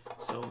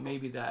 So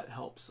maybe that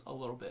helps a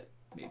little bit.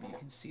 Maybe you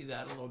can see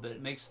that a little bit.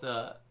 It makes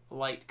the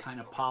light kind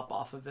of pop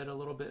off of it a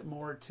little bit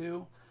more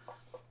too.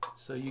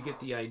 So you get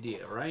the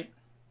idea, right?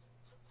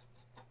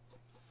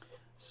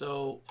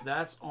 So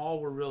that's all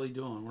we're really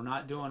doing. We're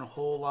not doing a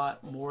whole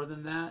lot more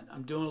than that.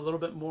 I'm doing a little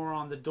bit more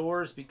on the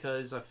doors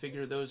because I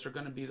figure those are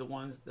going to be the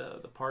ones,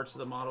 the parts of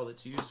the model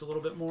that's used a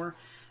little bit more.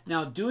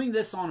 Now, doing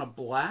this on a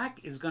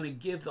black is going to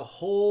give the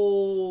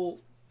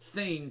whole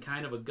thing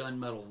kind of a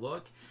gunmetal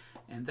look,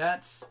 and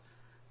that's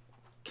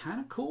kind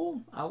of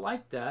cool. I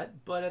like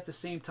that, but at the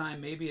same time,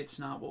 maybe it's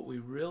not what we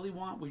really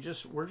want.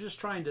 We're just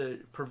trying to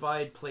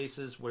provide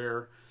places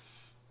where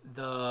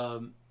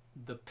the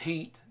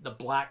paint, the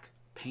black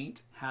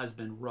paint, has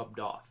been rubbed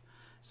off.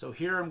 So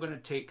here I'm going to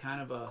take kind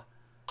of a,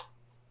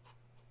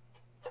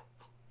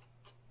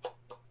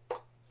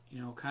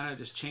 you know, kind of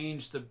just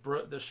change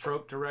the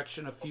stroke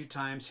direction a few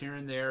times here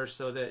and there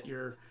so that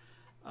you're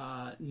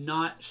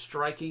not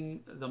striking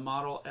the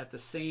model at the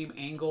same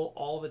angle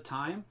all the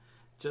time,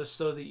 just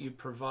so that you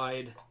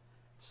provide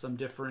some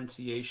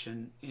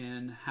differentiation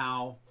in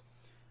how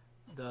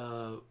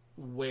the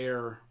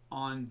wear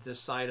on the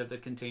side of the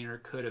container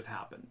could have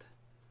happened.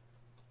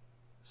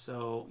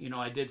 So, you know,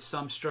 I did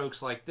some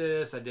strokes like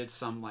this, I did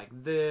some like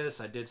this,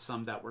 I did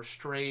some that were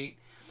straight.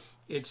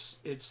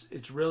 It's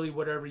really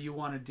whatever you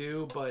want to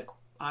do, but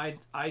I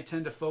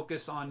tend to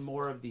focus on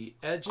more of the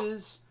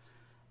edges,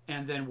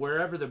 and then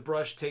wherever the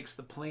brush takes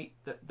the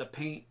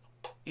paint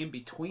in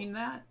between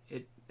that,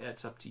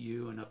 that's up to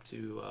you and up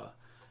to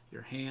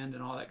your hand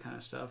and all that kind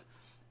of stuff.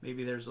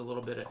 Maybe there's a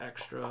little bit of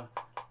extra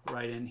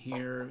right in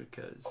here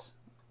because,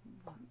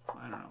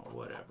 I don't know,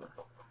 whatever.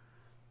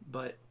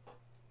 But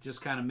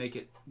just kind of make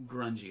it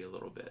grungy a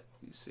little bit,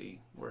 you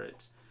see, where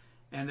it's...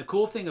 And the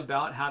cool thing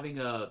about having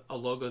a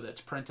logo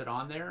that's printed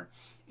on there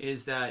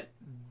is that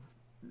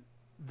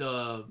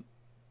the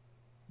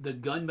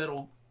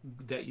gunmetal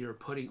that you're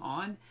putting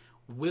on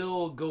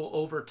will go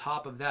over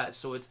top of that,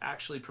 so it's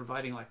actually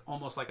providing like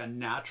almost like a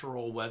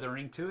natural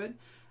weathering to it,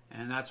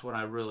 and that's what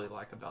I really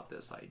like about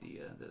this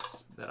idea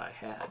that I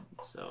had.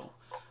 So,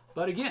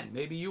 but again,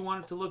 maybe you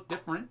want it to look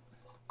different,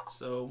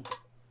 so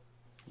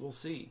we'll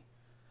see.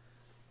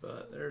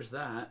 But there's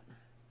that.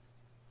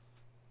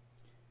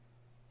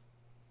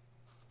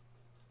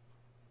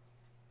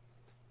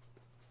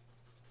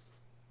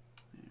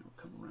 And we'll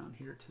come around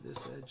here to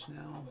this edge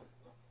now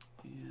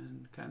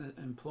and kind of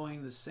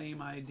employing the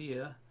same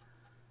idea,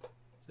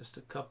 just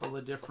a couple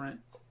of different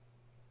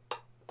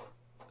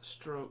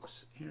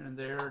strokes here and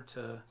there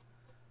to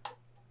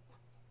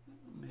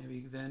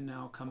maybe then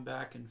now come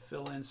back and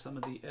fill in some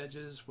of the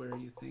edges where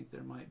you think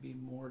there might be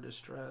more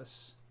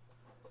distress.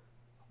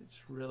 It's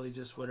really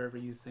just whatever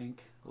you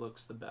think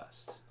looks the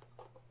best.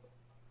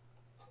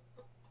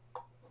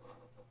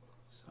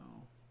 So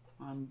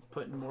I'm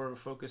putting more of a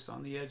focus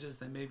on the edges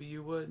than maybe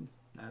you would.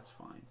 That's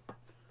fine.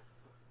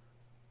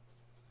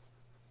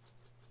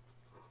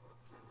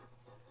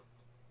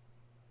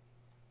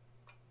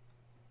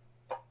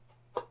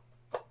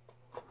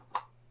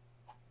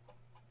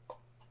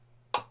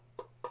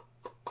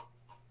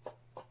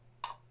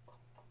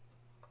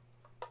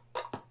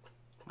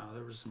 Wow,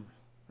 there were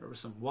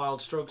some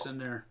wild strokes in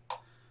there.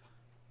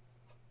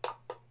 I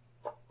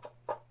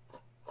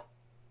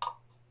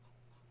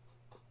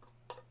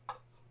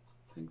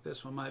think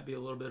this one might be a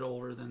little bit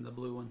older than the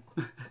blue one.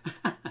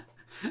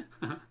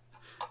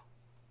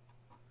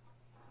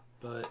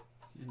 But,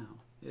 you know,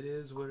 it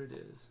is what it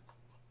is.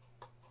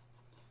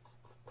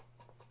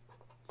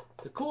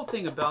 The cool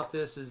thing about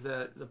this is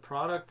that the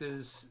product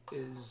is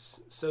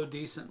so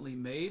decently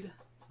made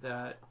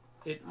that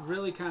it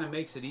really kind of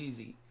makes it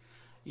easy.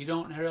 You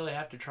don't really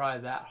have to try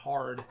that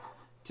hard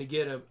to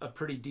get a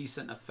pretty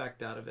decent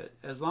effect out of it.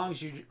 As long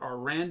as you are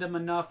random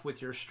enough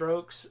with your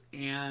strokes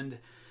and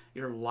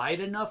you're light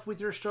enough with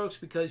your strokes,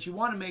 because you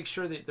want to make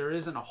sure that there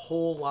isn't a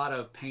whole lot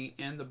of paint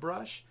in the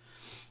brush.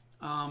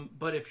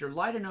 But if you're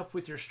light enough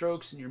with your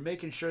strokes and you're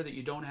making sure that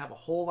you don't have a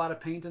whole lot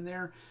of paint in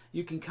there,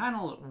 you can kind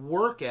of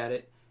work at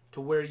it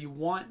to where you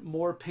want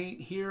more paint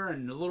here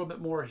and a little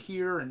bit more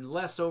here and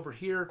less over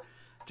here,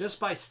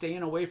 just by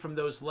staying away from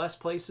those less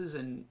places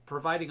and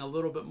providing a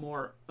little bit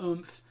more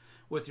oomph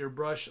with your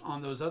brush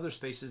on those other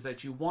spaces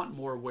that you want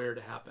more wear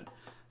to happen.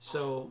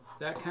 So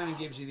that kind of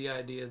gives you the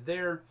idea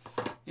there.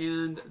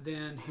 And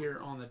then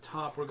here on the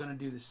top, we're going to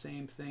do the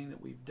same thing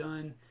that we've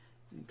done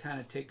and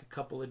kind of take a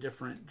couple of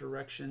different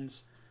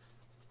directions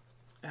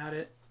at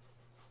it,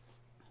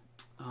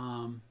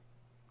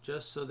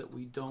 just so that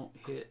we don't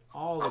hit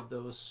all of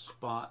those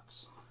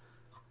spots.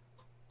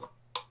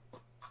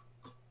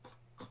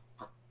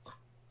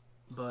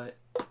 But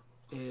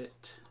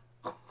it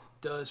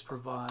does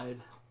provide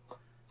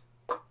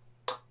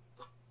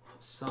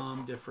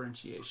some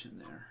differentiation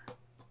there.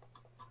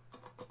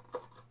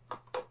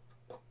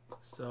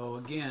 So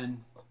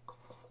again,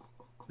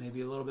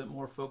 maybe a little bit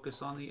more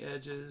focus on the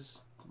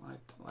edges,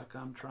 like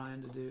I'm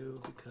trying to do,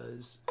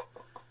 because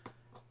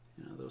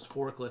you know those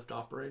forklift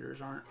operators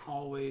aren't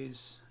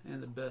always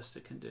in the best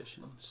of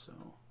conditions. So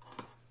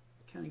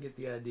kind of get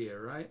the idea,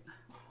 right?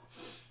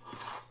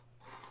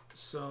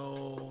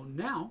 So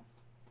now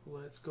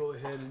let's go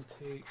ahead and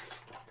take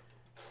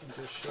and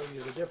just show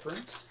you the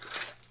difference.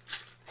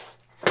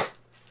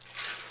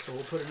 So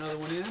we'll put another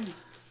one in.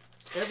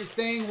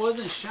 everything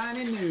wasn't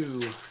shiny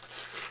new.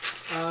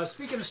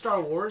 Speaking of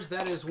Star Wars,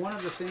 that is one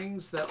of the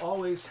things that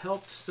always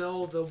helped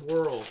sell the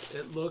world.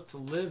 It looked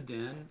lived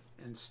in,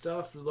 and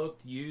stuff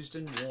looked used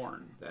and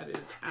worn. That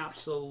is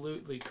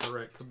absolutely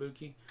correct,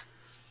 Kabuki.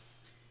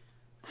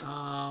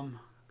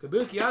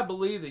 Kabuki, I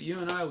believe that you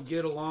and I would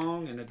get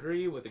along and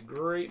agree with a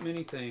great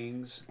many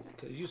things,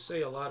 because you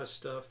say a lot of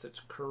stuff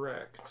that's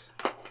correct.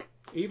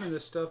 Even the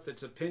stuff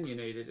that's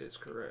opinionated is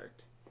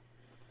correct.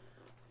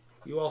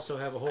 You also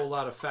have a whole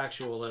lot of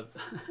factual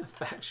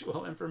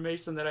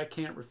information that I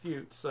can't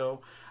refute,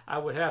 so I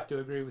would have to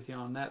agree with you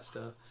on that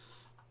stuff.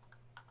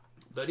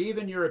 But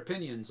even your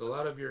opinions, a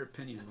lot of your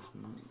opinions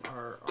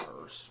are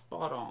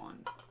spot on.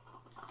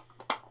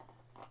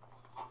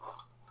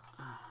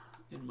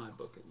 In my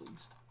book, at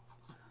least.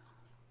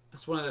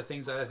 That's one of the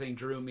things that I think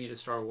drew me to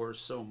Star Wars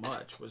so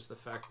much, was the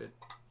fact that,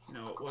 you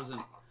know, it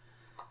wasn't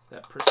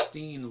that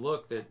pristine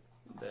look that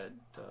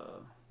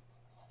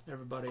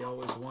everybody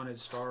always wanted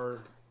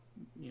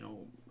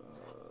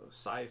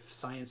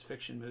science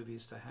fiction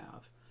movies to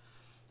have.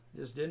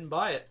 Just didn't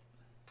buy it.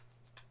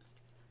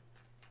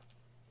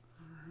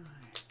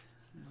 Alright,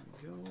 there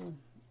we go.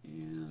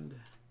 And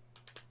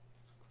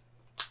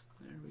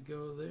there we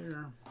go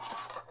there.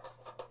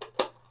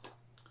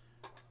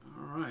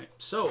 Alright,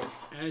 so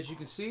as you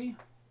can see,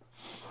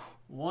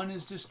 one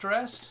is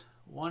distressed,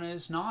 one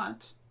is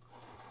not.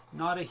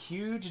 Not a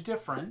huge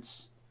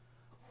difference,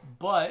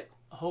 but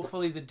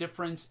hopefully the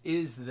difference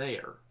is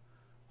there.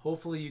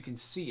 Hopefully you can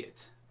see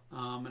it,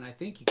 and I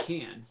think you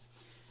can.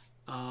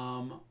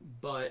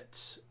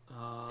 But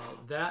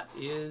that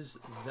is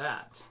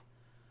that.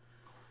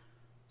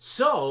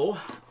 So,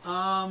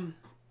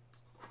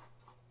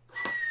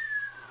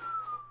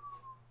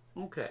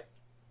 okay.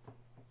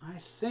 I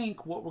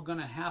think what we're going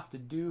to have to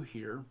do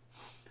here.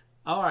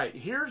 All right,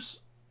 here's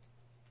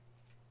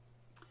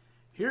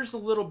a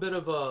little bit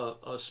of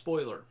a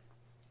spoiler,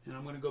 and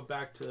I'm going to go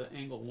back to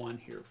angle 1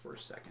 here for a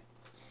second.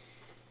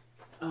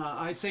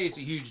 I'd say it's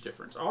a huge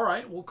difference. All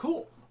right, well,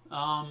 cool.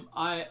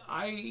 I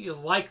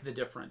like the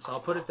difference. I'll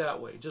put it that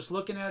way. Just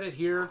looking at it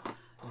here,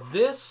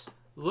 this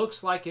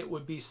looks like it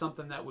would be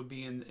something that would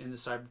be in the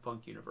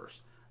Cyberpunk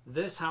universe.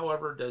 This,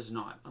 however, does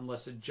not,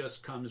 unless it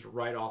just comes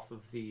right off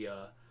of the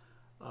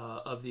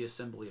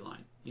assembly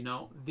line. You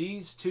know,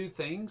 these two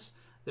things,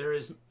 there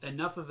is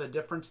enough of a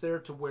difference there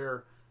to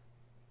where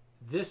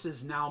this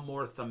is now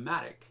more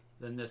thematic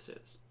than this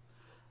is.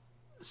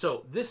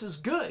 So this is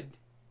good.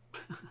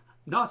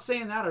 Not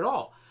saying that at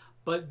all,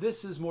 but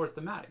this is more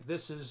thematic.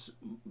 This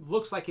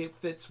looks like it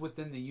fits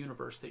within the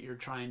universe that you're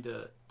trying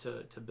to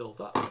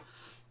build up.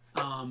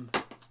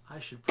 I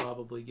should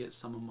probably get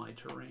some of my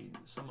terrain,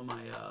 some of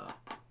my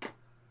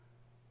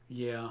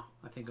yeah,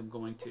 I think I'm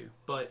going to,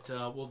 but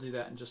we'll do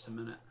that in just a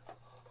minute.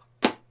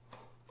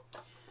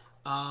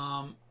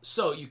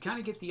 So you kind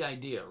of get the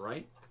idea,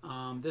 right?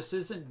 This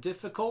isn't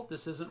difficult.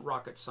 This isn't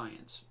rocket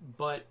science,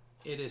 but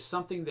it is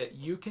something that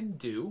you can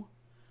do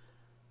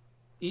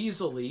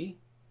easily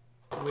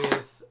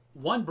with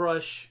one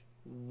brush,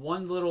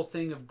 one little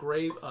thing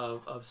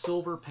of of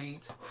silver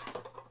paint,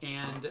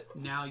 and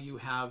now you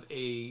have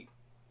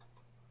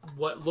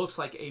what looks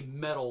like a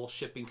metal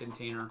shipping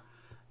container,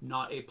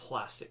 not a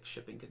plastic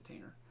shipping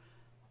container.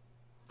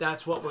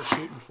 That's what we're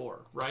shooting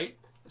for, right?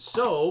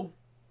 So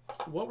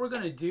what we're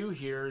going to do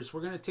here is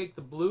we're going to take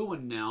the blue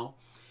one now,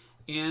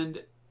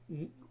 and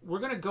we're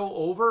going to go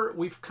over,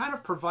 we've kind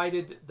of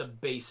provided the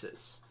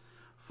basis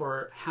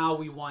for how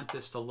we want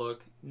this to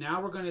look.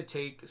 Now we're going to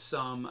take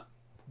some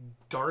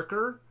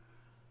darker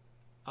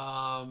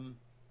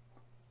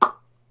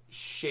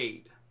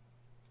shade,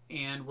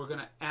 and we're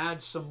going to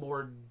add some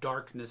more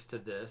darkness to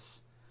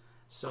this.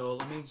 So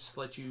let me just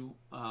let you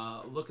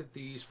look at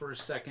these for a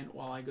second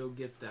while I go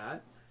get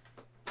that.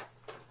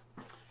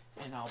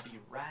 And I'll be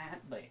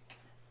right back.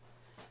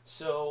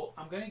 So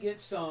I'm going to get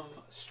some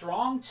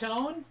strong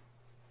tone,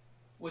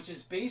 which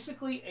is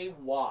basically a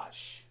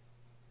wash.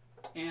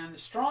 And the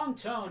strong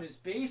tone is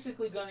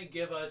basically going to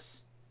give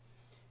us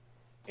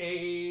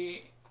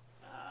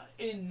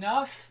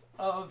enough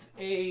of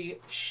a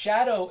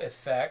shadow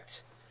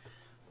effect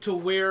to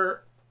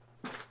where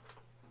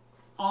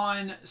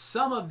on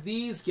some of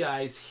these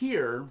guys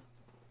here,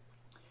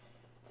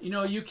 you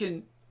know,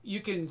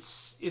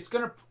 it's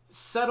going to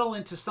settle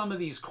into some of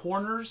these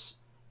corners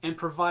and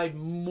provide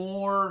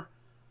more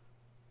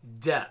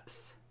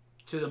depth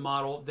to the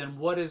model than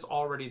what is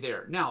already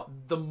there. Now,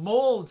 the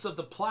molds of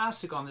the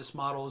plastic on this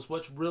model is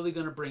what's really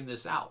going to bring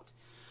this out.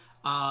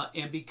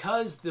 And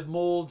because the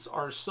molds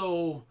are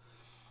so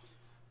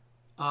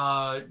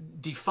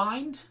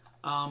defined,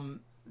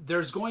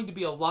 there's going to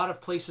be a lot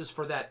of places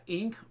for that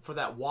ink, for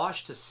that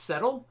wash to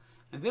settle.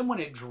 And then when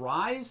it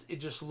dries, it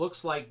just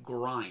looks like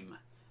grime.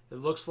 It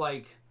looks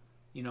like,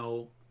 you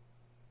know,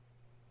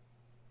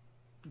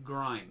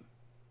 grime.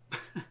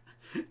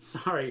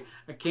 Sorry,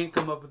 I can't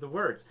come up with the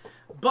words.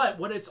 But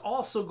what it's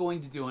also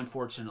going to do,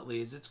 unfortunately,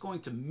 is it's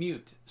going to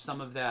mute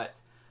some of that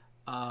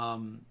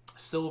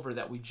silver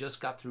that we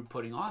just got through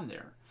putting on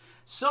there.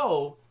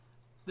 So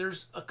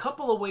there's a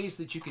couple of ways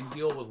that you can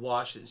deal with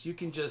washes. You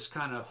can just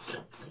kind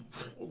of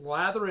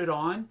lather it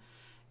on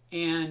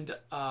and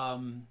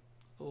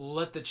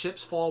let the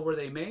chips fall where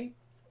they may,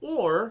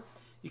 or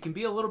you can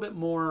be a little bit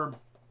more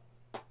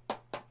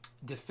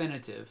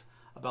definitive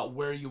about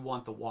where you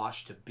want the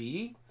wash to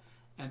be,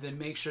 and then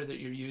make sure that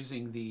you're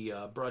using the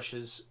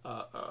brushes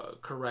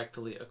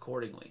correctly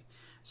accordingly.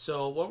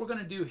 So what we're going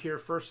to do here,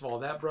 first of all,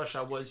 that brush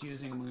I was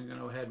using, I'm going to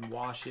go ahead and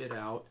wash it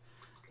out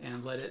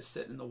and let it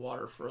sit in the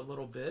water for a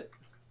little bit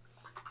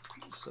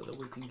so that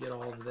we can get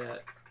all of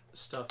that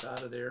stuff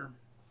out of there.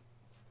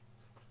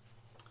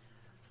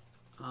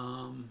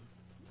 And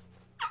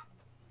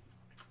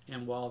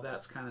while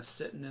that's kind of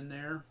sitting in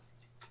there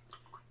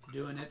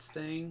doing its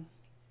thing,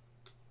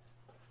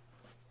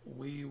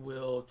 we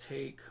will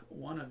take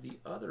one of the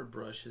other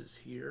brushes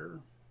here.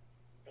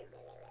 I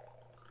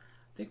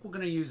think we're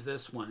going to use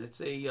this one.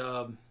 It's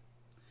a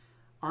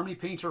Army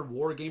Painter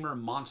Wargamer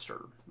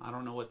Monster. I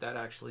don't know what that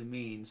actually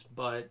means,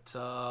 but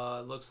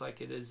it looks like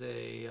it is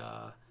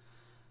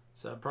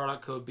it's a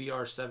product code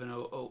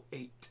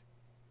BR7008.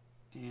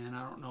 And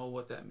I don't know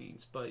what that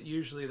means, but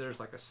usually there's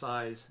like a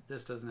size.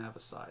 This doesn't have a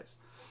size.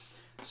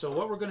 So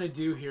what we're going to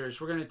do here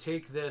is we're going to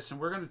take this and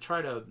we're going to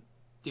try to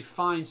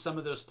define some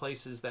of those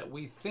places that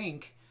we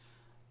think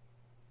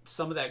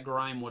some of that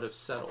grime would have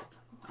settled.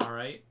 All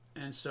right.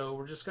 And so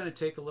we're just going to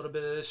take a little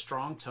bit of this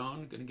strong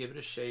tone, going to give it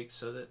a shake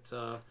so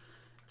that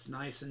it's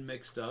nice and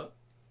mixed up.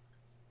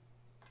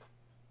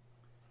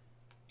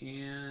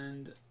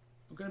 And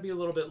I'm going to be a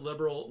little bit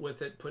liberal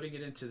with it, putting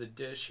it into the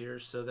dish here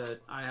so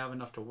that I have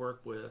enough to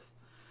work with.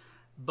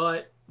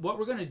 But what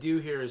we're going to do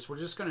here is we're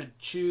just going to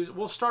choose,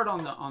 we'll start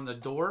on the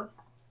door,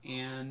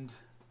 and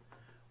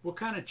we'll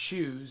kind of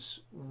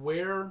choose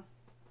where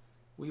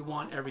we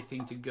want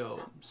everything to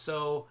go.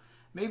 So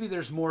maybe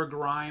there's more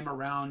grime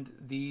around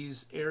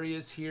these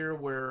areas here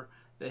where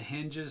the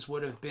hinges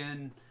would have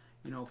been,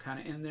 you know, kind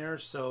of in there.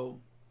 So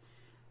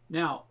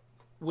now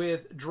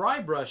with dry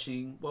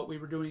brushing, what we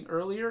were doing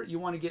earlier, you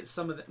want to get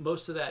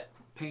most of that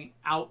paint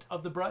out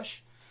of the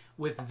brush.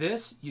 With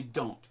this, you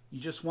don't. You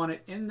just want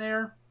it in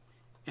there,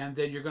 and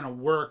then you're going to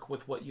work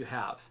with what you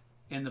have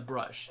in the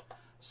brush.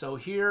 So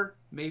here,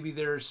 maybe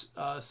there's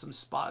some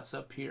spots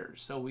up here.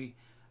 So we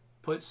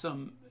put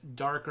some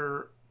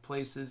darker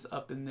places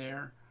up in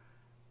there,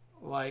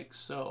 like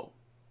so.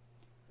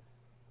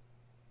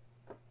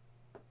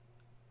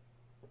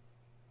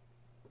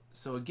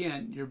 So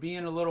again, you're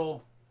being a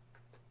little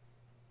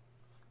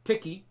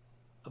picky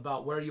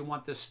about where you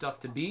want this stuff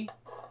to be.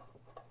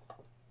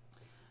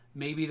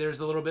 Maybe there's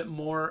a little bit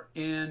more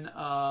in,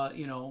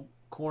 you know,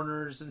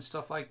 corners and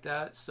stuff like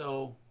that.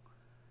 So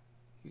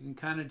you can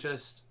kind of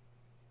just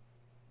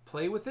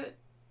play with it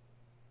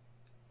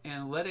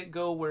and let it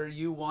go where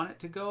you want it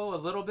to go a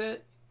little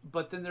bit.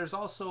 But then there's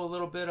also a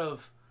little bit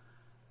of,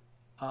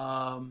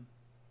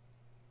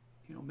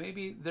 you know,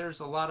 maybe there's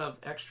a lot of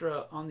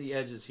extra on the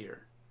edges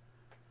here.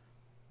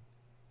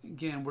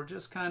 Again, we're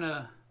just kind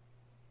of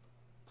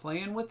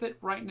playing with it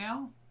right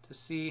now to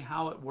see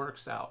how it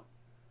works out.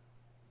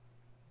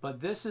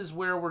 But this is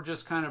where we're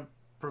just kind of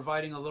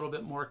providing a little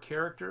bit more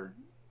character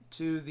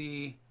to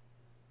the, you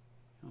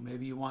know,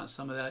 maybe you want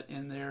some of that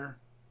in there.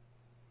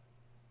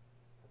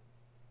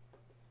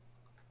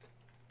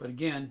 But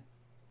again,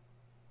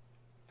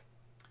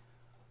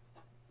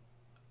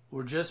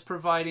 we're just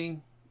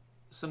providing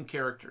some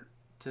character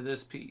to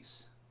this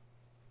piece.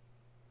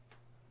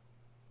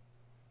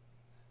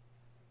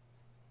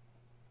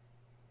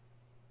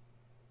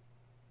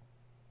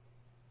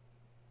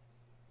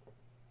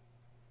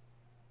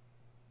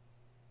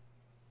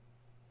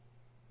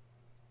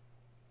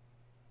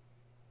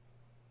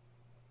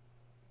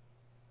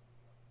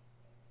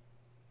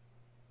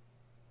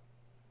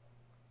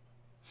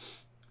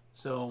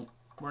 So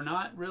we're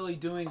not really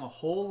doing a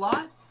whole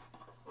lot,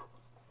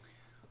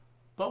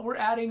 but we're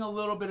adding a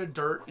little bit of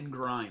dirt and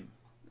grime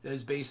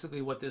is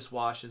basically what this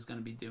wash is going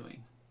to be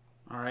doing.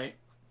 All right.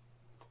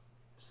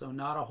 So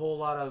not a whole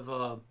lot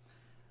of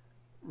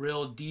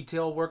real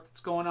detail work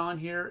that's going on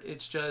here.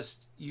 It's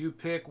just you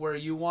pick where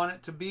you want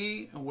it to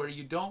be and where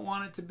you don't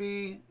want it to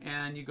be,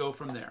 and you go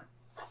from there.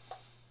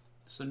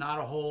 So not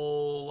a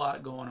whole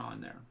lot going on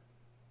there.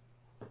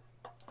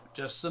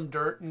 Just some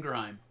dirt and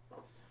grime,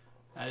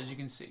 as you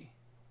can see.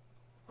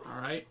 All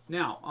right,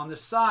 now on the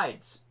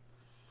sides,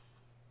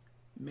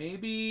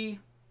 maybe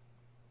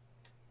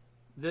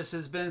this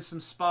has been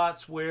some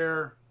spots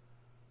where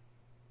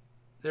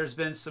there's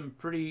been some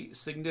pretty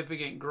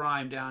significant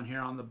grime down here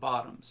on the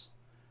bottoms.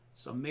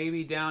 So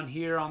maybe down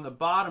here on the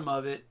bottom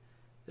of it,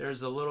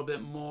 there's a little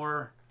bit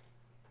more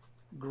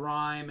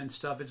grime and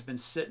stuff. It's been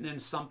sitting in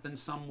something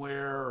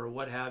somewhere or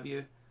what have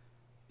you.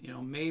 You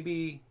know,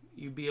 maybe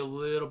you be a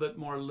little bit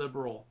more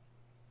liberal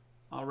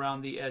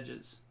around the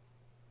edges.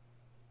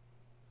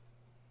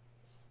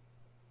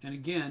 And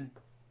again,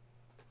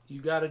 you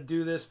got to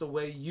do this the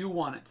way you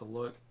want it to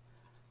look.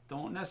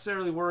 Don't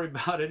necessarily worry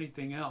about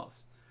anything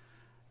else.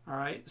 All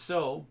right,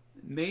 so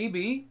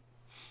maybe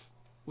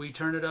we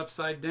turn it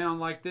upside down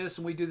like this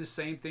and we do the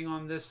same thing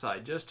on this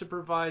side, just to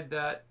provide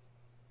that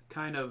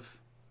kind of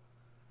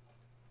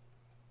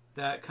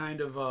that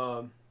kind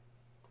of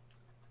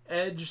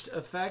edged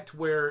effect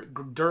where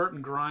dirt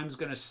and grime's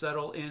going to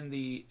settle in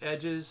the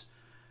edges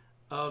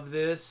of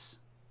this,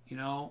 you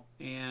know,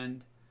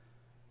 and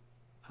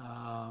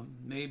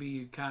maybe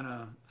you kind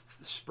of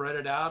spread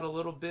it out a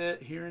little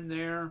bit here and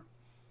there.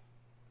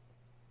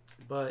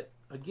 But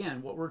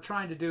again, what we're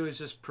trying to do is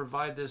just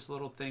provide this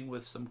little thing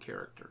with some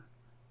character.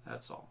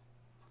 That's all.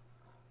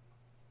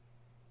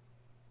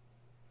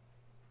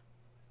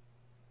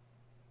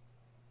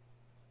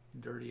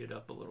 Dirty it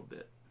up a little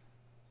bit.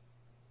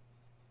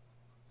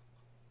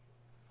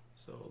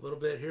 So a little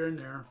bit here and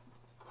there.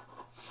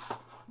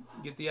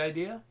 Get the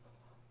idea?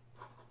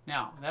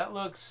 Now, that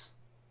looks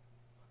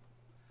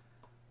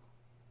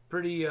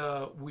pretty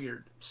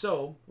weird.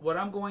 So what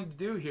I'm going to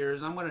do here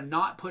is I'm going to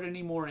not put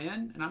any more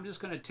in, and I'm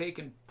just going to take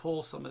and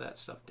pull some of that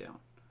stuff down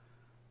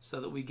so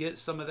that we get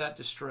some of that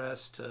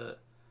distress to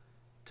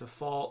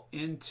fall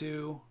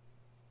into,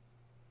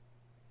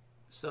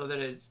 so that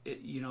it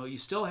you know, you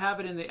still have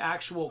it in the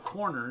actual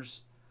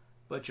corners,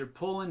 but you're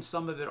pulling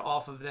some of it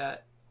off of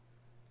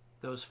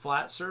those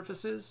flat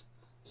surfaces,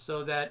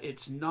 so that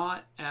it's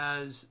not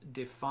as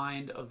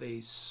defined of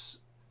a,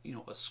 you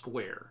know, a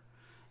square.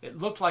 It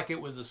looked like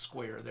it was a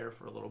square there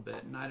for a little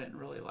bit, and I didn't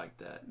really like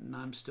that. And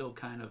I'm still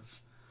kind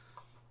of,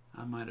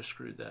 I might have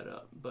screwed that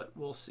up, but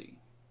we'll see.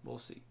 We'll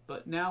see.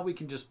 But now we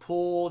can just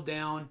pull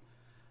down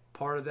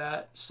part of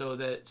that so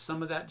that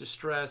some of that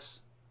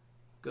distress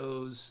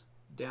goes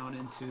down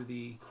into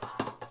the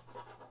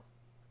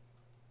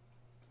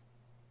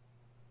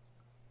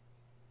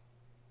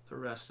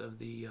rest of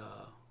the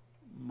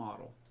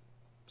model.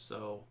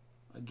 So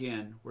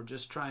again, we're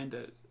just trying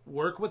to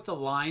work with the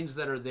lines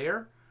that are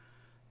there.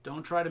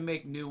 Don't try to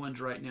make new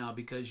ones right now,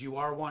 because you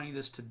are wanting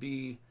this to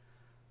be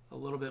a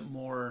little bit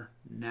more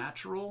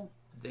natural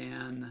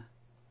than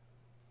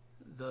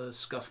the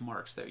scuff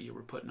marks that you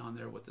were putting on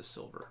there with the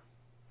silver.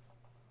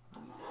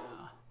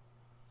 Yeah.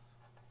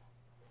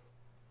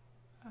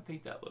 I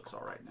think that looks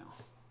all right now.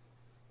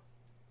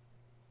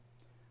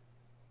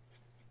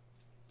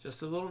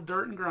 Just a little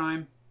dirt and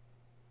grime.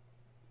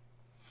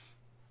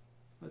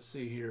 Let's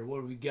see here.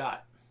 What do we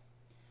got?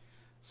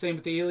 Same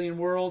with the alien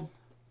world.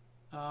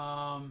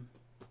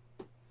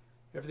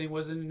 Everything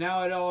wasn't.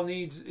 Now it all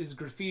needs is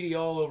graffiti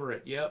all over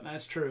it. Yep,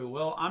 that's true.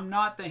 Well, I'm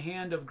not the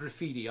hand of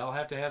graffiti. I'll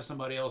have to have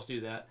somebody else do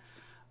that.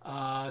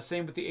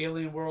 Same with the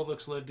alien world.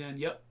 Looks lived in.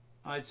 Yep,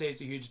 I'd say it's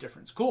a huge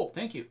difference. Cool.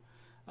 Thank you.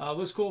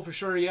 Looks cool for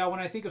sure. Yeah,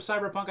 when I think of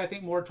Cyberpunk, I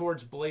think more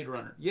towards Blade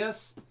Runner.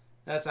 Yes,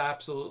 that's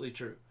absolutely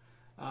true.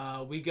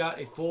 We got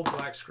a full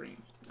black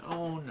screen.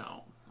 Oh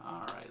no.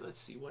 All right, let's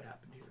see what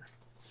happened here.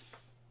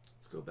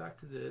 Let's go back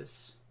to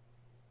this.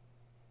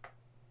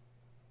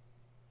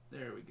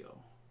 There we go.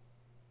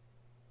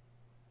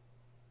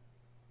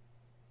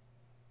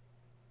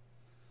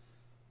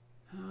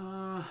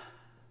 Let's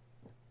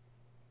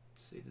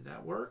see, did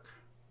that work?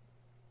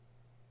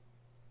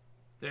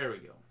 There we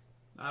go.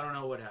 I don't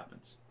know what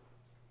happens.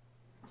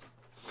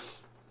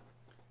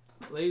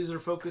 Laser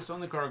focus on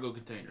the cargo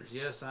containers.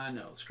 Yes, I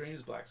know. Screen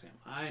is black, Sam.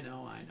 I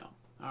know, I know.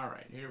 All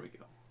right, here we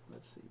go.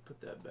 Let's see, put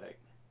that back.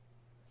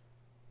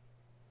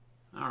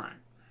 All right.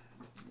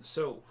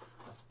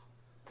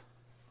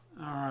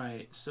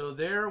 So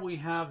there we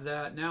have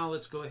that. Now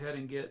let's go ahead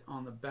and get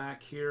on the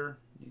back here.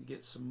 Need to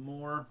get some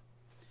more.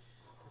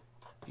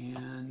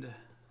 And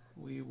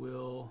we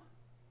will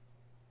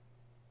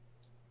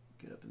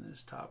get up in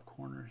this top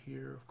corner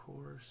here, of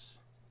course.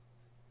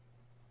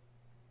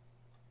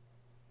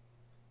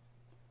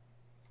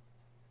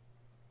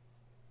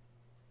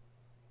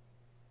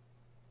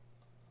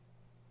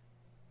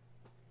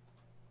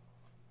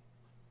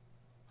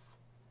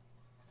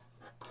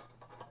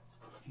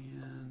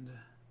 And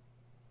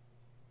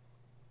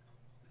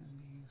in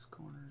these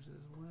corners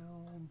as well.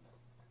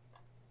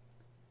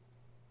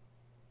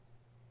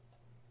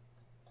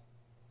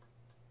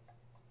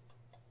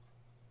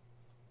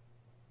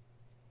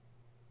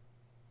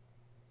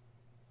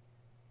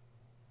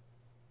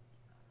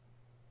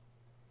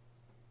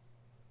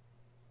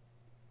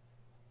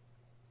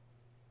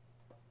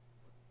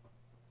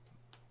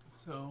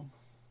 So,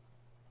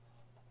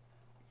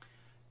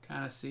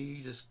 kind of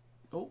see, just,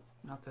 oh,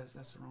 not that,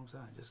 that's the wrong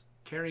side. Just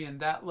carrying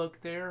that look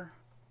there.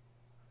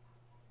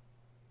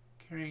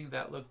 Carrying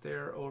that look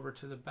there over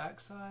to the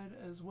back side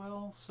as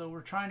well. So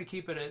we're trying to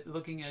keep it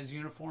looking as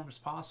uniform as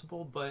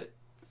possible, but,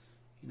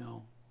 you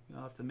know,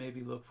 you'll have to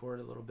maybe look for it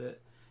a little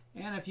bit.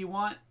 And if you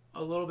want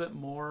a little bit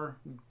more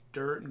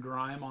dirt and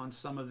grime on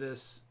some of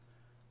this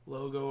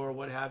logo or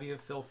what have you,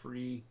 feel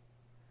free.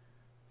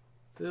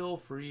 Feel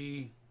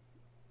free.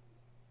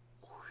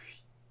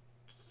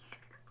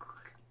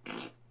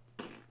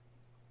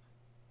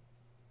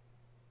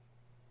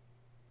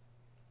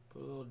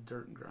 Put a little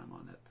dirt and grime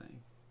on that thing.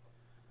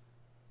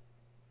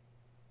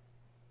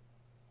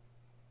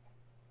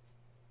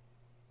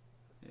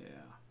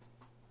 Yeah,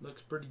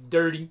 looks pretty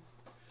dirty.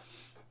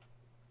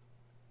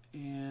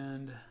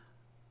 And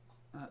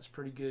that's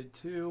pretty good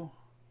too.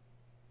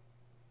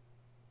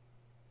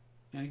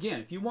 And again,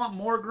 if you want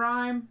more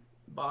grime,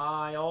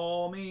 by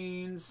all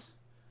means,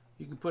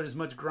 You can put as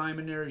much grime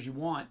in there as you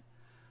want.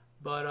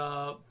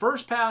 But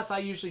first pass, I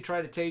usually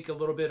try to take a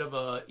little bit of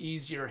a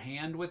easier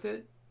hand with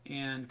it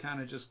and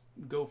kind of just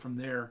go from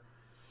there.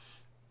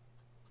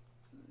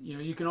 You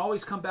know, you can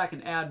always come back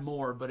and add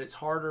more, but it's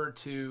harder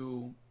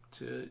to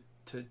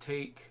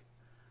take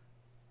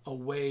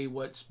away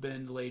what's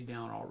been laid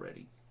down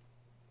already.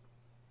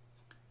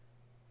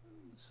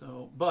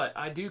 So, but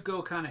I do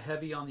go kind of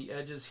heavy on the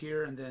edges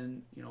here, and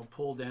then, you know,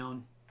 pull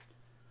down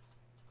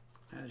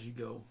as you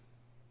go.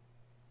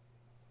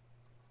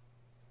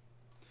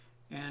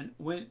 And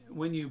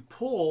when you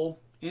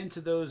pull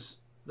into those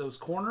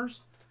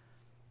corners,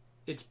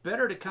 it's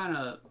better to kind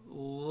of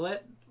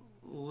let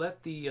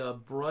the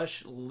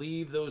brush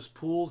leave those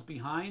pools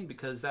behind,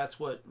 because that's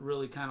what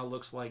really kind of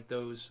looks like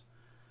those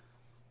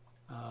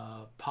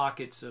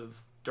pockets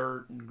of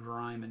dirt and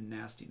grime and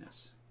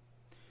nastiness.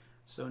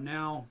 So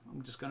now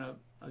I'm just going to,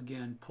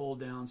 again, pull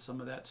down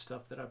some of that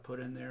stuff that I put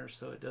in there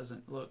so it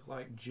doesn't look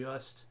like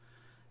just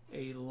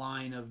a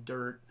line of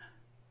dirt.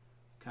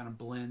 Kind of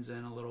blends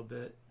in a little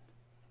bit.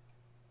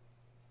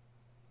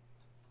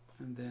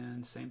 And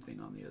then same thing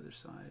on the other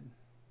side.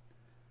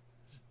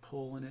 Just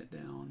pulling it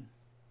down.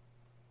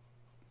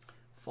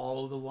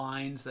 Follow the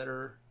lines that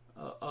are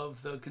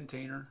of the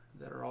container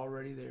that are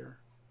already there.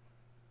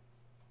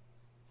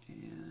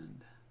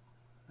 And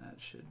that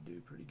should do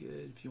pretty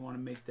good. If you want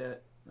to make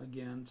that,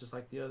 again, just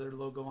like the other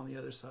logo on the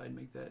other side,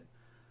 make that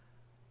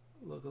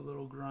look a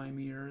little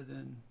grimier,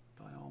 then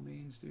by all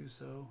means do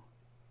so.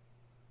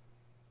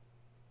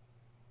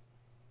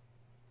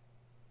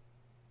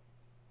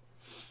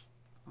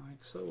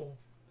 Like so.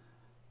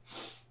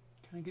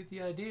 Kind of get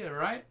the idea,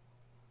 right?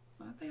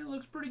 I think it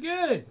looks pretty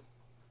good.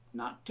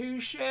 Not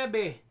too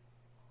shabby.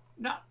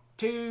 Not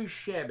too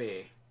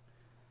shabby.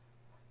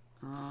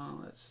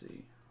 Let's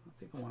see. I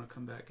think I want to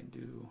come back and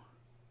do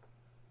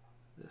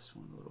this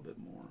one a little bit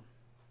more.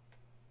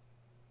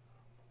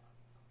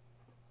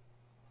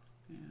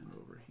 And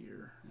over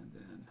here, and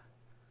then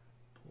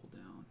pull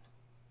down.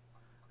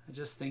 I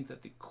just think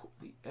that the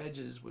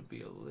edges would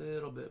be a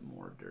little bit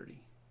more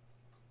dirty.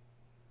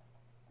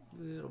 A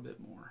little bit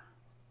more.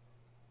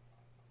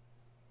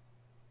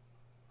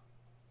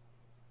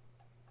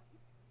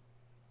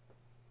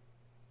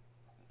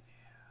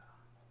 Yeah,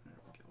 there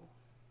we go.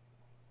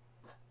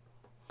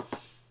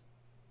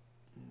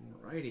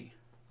 Alrighty.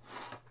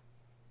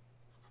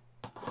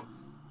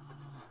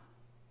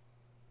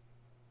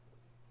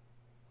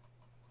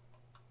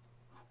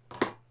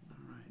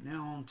 Alright,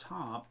 now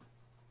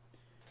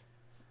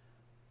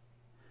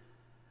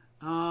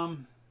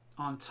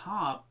on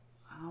top,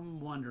 I'm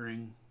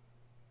wondering,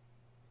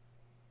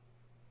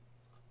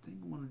 I think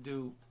I want to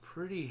do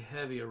pretty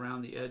heavy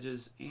around the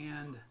edges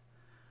and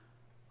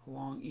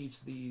along each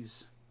of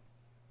these,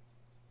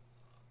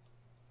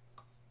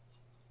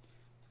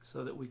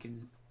 so that we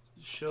can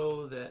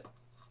show that,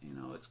 you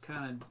know, it's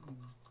kind of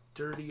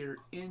dirtier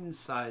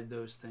inside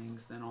those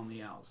things than on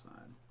the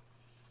outside.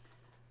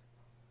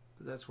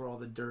 Because that's where all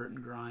the dirt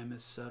and grime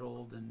is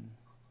settled and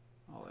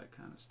all that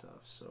kind of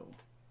stuff. So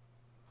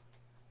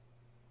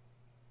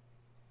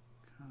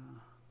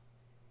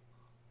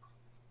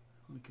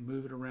we can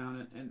move it around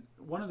it. And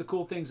one of the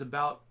cool things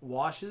about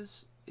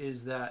washes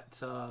is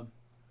that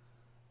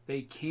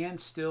they can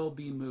still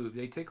be moved.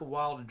 They take a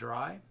while to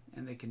dry,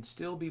 and they can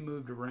still be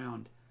moved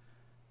around,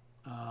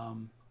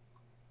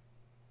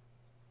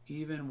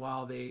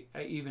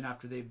 even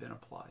after they've been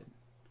applied.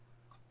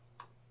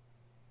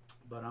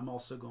 But I'm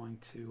also going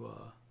to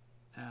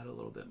add a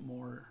little bit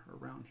more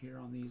around here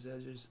on these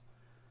edges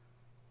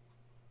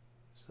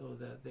so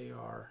that they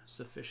are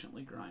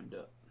sufficiently grimed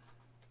up,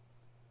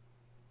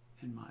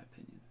 in my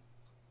opinion.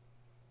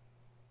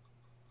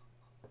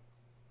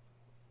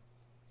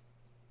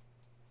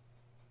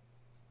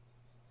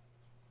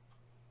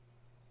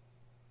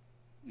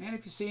 And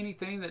if you see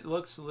anything that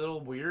looks a little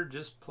weird,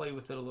 just play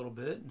with it a little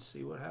bit and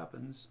see what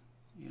happens.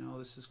 You know,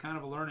 this is kind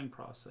of a learning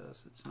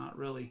process. It's not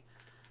really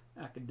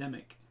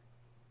academic.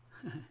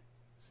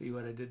 See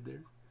what I did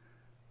there?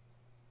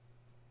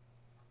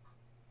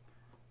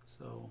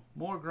 So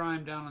more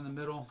grime down in the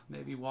middle.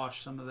 Maybe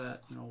wash some of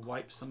that, you know,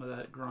 wipe some of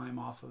that grime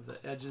off of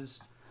the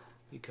edges,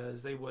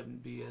 because they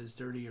wouldn't be as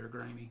dirty or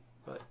grimy.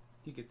 But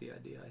you get the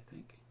idea, I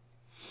think.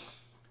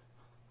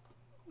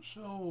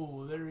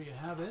 So there you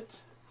have it.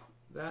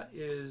 That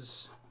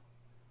is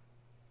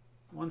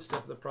one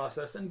step of the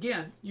process. And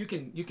again, you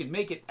can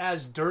make it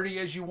as dirty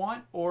as you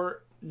want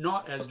or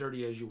not as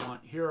dirty as you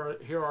want.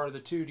 Here are the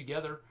two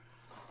together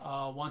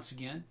once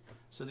again,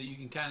 so that you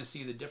can kind of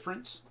see the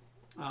difference.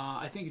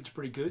 I think it's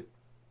pretty good.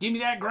 Give me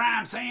that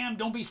grime, Sam.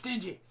 Don't be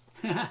stingy.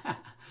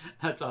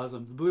 That's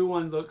awesome. The blue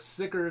one looks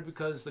sicker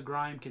because the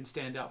grime can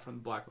stand out from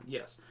the black one.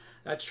 Yes,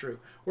 that's true.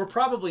 We're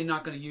probably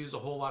not going to use a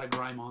whole lot of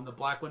grime on the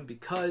black one,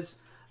 because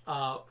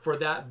for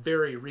that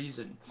very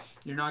reason,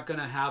 you're not going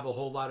to have a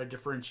whole lot of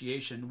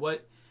differentiation.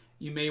 What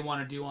you may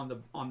want to do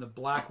on the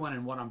black one,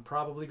 and what I'm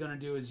probably going to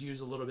do, is use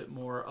a little bit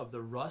more of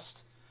the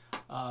rust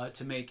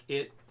to make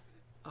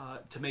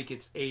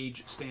its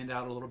age stand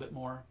out a little bit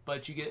more.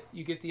 But you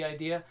get the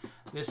idea.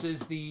 This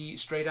is the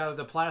straight out of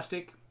the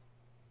plastic.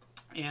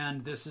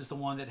 And this is the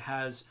one that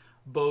has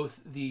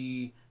both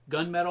the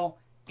gunmetal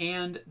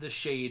and the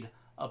shade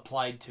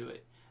applied to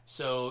it.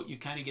 So you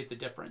kind of get the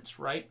difference,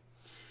 right?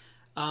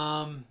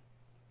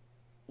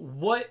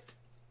 What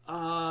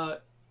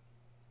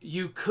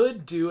you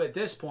could do at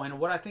this point,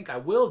 and what I think I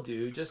will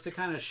do, just to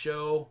kind of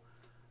show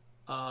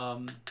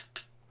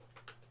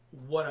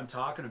what I'm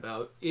talking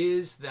about,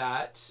 is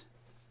that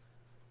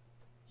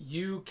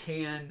you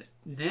can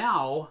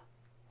now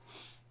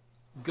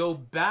go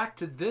back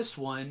to this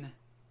one,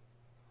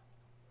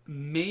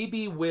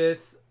 maybe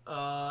with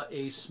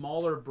a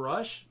smaller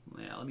brush.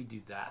 Yeah, let me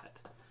do that.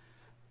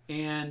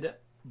 And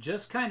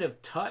just kind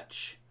of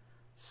touch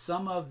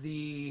some of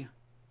the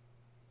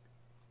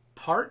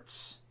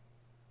parts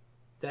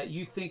that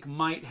you think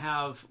might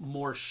have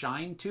more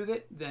shine to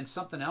it than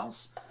something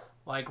else.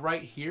 Like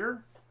right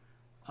here,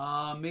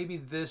 maybe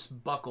this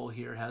buckle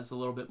here has a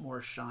little bit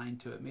more shine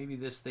to it. Maybe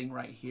this thing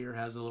right here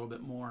has a little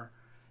bit more,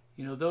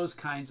 you know, those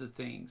kinds of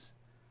things.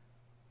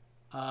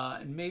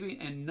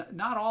 And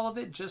not all of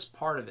it, just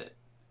part of it.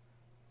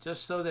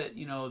 Just so that,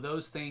 you know,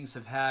 those things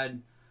have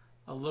had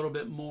a little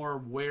bit more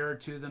wear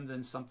to them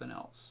than something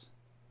else.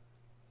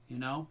 You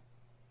know?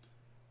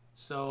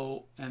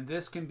 So, and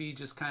this can be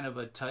just kind of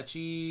a touch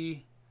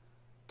and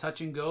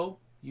go.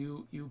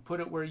 You put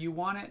it where you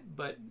want it,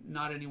 but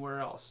not anywhere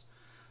else.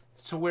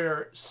 To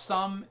where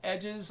some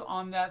edges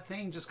on that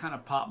thing just kind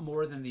of pop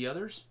more than the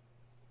others.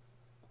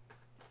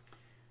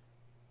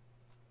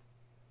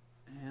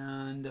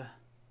 And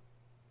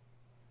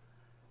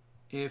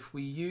if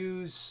we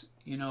use,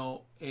 you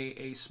know,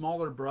 a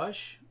smaller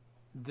brush,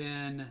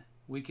 then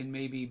we can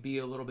maybe be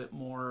a little bit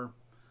more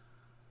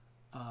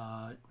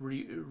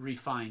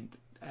refined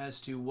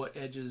as to what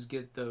edges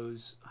get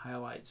those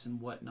highlights and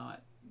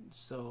whatnot.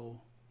 So,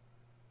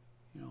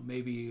 you know,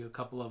 maybe a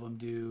couple of them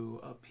do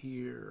up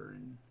here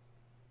and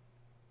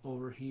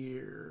over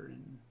here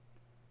and,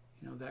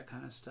 you know, that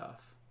kind of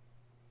stuff.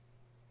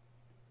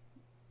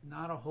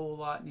 Not a whole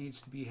lot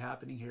needs to be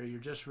happening here. You're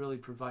just really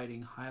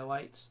providing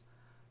highlights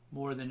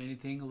more than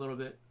anything. A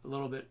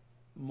little bit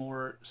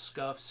more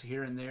scuffs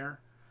here and there.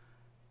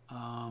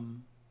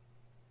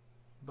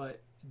 But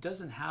it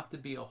doesn't have to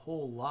be a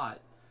whole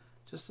lot.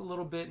 Just a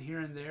little bit here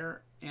and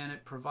there, and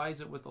it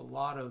provides it with a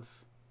lot of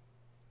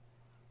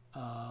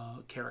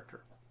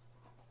character.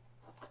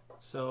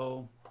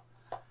 So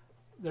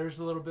there's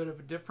a little bit of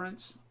a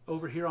difference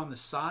over here on the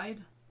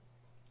side.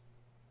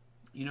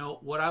 You know,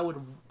 what I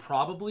would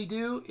probably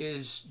do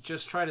is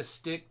just try to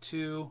stick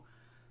to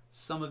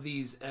some of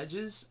these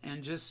edges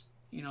and just,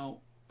 you know,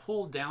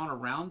 pull down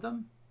around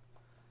them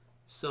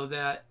so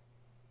that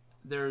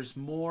there's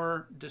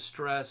more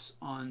distress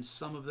on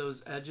some of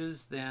those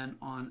edges than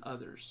on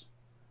others.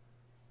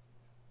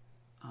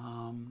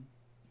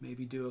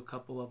 Maybe do a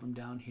couple of them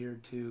down here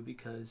too,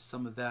 because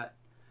some of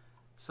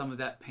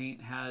that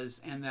paint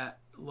has, and that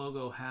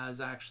logo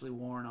has actually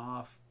worn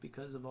off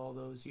because of all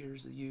those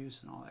years of use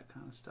and all that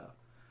kind of stuff.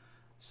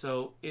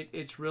 So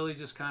it's really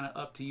just kind of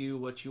up to you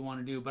what you want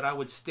to do. But I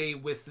would stay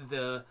with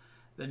the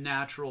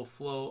natural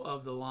flow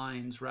of the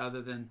lines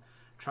rather than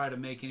try to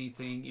make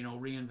anything, you know,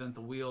 reinvent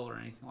the wheel or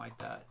anything like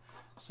that.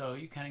 So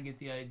you kind of get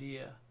the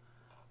idea,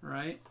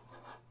 right?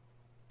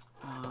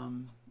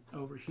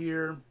 Over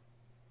here,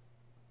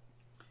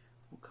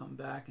 we'll come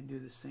back and do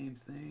the same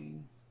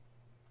thing.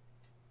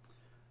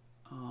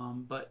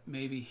 But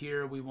maybe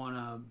here we want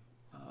to,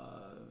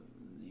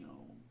 you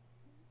know,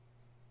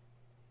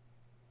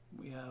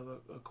 we have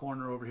a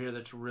corner over here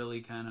that's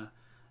really kind of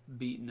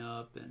beaten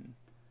up, and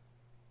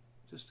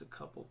just a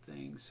couple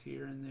things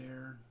here and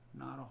there,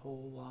 not a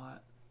whole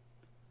lot.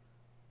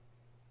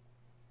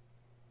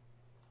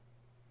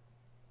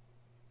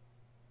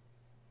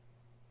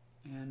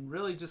 And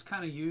really just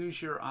kind of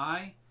use your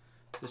eye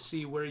to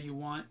see where you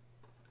want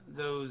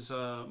those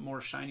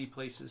more shiny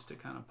places to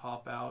kind of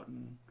pop out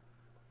and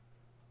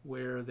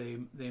where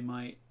they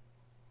might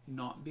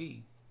not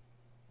be.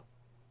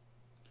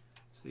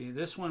 See,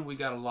 this one we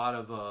got a lot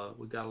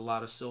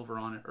of silver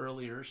on it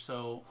earlier,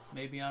 so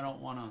maybe I don't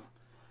want to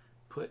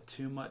put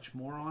too much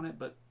more on it,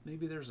 but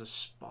maybe there's a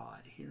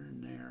spot here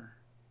and there,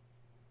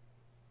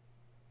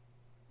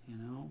 you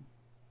know.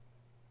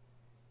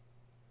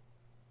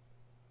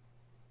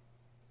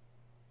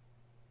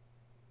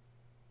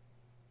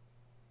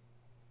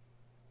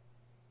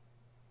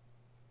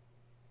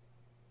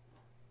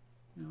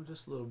 You know,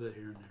 just a little bit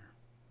here and there.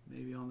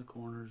 Maybe on the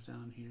corners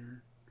down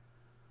here,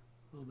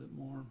 a little bit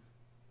more.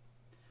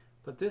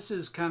 But this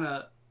is kind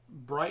of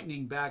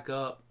brightening back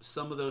up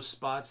some of those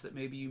spots that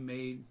maybe you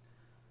made.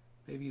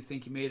 Maybe you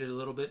think you made it a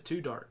little bit too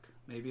dark.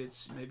 Maybe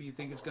you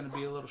think it's going to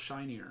be a little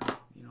shinier.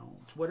 You know,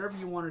 it's whatever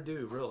you want to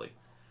do, really.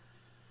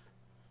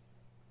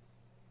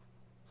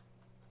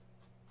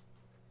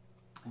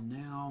 And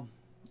now,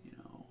 you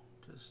know,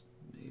 just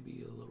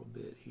maybe a little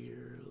bit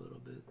here, a little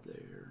bit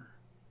there.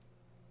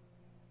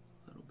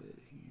 Bit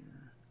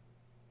here.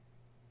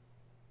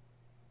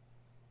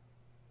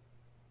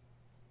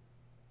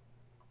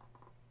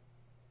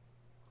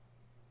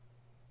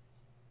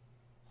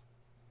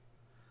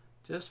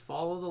 Just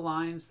follow the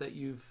lines that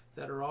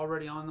are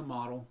already on the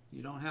model.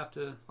 You don't have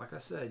to, like I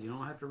said, you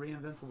don't have to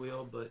reinvent the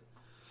wheel, but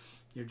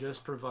you're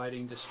just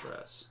providing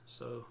distress.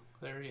 So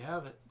there you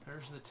have it.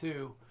 There's the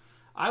two.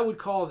 I would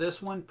call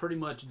this one pretty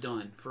much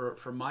done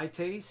for my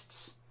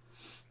tastes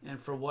and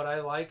for what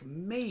I like.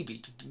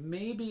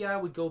 Maybe I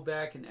would go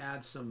back and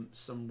add some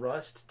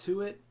rust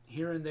to it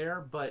here and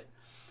there, but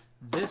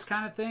this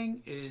kind of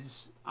thing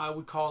is, I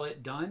would call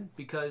it done,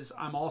 because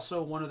I'm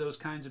also one of those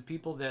kinds of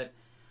people that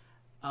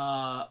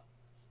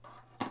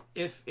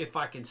if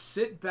I can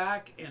sit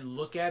back and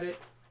look at it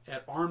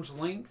at arm's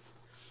length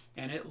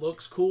and it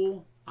looks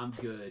cool, I'm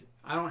good.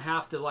 I don't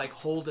have to like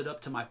hold it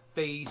up to my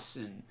face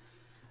and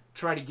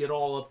try to get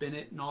all up in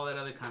it and all that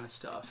other kind of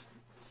stuff.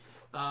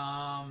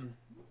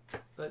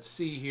 Let's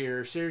see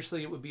here.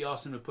 Seriously, it would be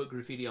awesome to put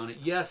graffiti on it.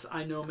 Yes,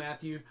 I know,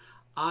 Matthew.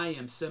 I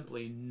am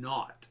simply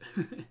not,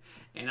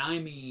 and I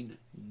mean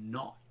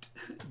not,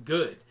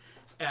 good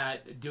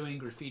at doing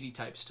graffiti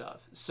type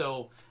stuff.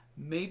 So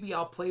maybe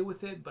I'll play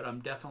with it, but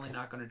I'm definitely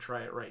not going to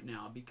try it right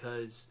now,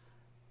 because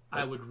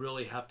I would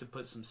really have to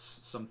put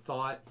some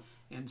thought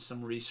and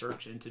some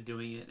research into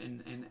doing it,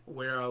 and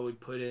where I would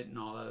put it and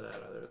all of that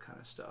other kind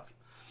of stuff.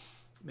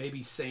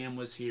 Maybe Sam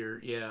was here,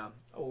 yeah,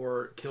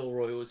 or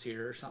Kilroy was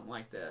here, or something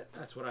like that.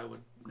 That's what I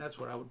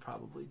would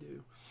probably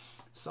do,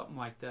 something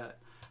like that.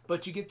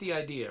 But you get the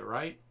idea,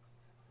 right?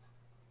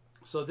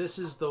 So this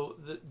is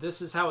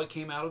this is how it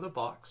came out of the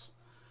box,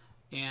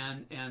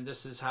 and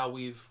this is how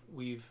we've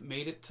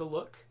made it to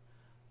look.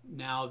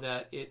 Now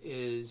that it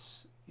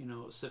is, you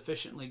know,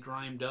 sufficiently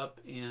grimed up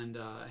and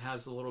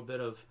has a little bit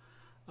of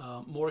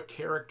more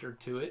character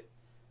to it,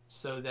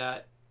 so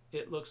that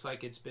it looks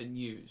like it's been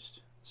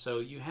used. So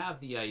you have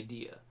the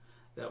idea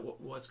that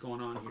what's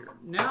going on here.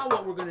 Now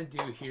what we're going to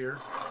do here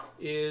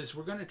is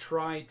we're going to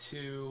try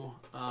to,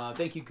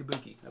 thank you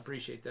Kabuki, I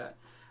appreciate that.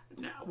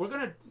 Now we're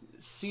going to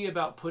see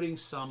about putting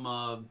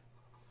some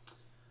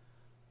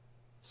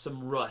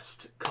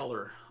rust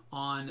color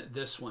on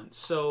this one.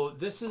 So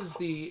this is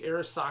the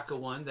Arasaka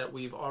one that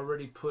we've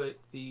already put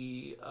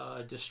the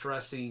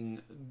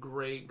distressing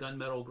gray,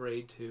 gunmetal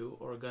gray to,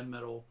 or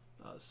gunmetal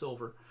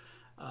silver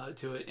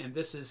to it, and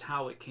this is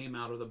how it came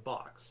out of the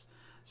box.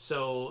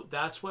 So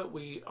that's what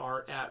we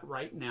are at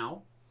right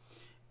now.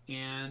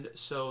 And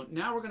so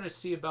now we're going to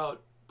see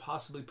about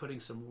possibly putting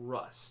some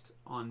rust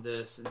on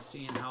this and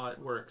seeing how it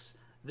works.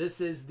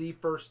 This is the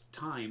first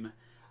time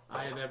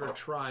I have ever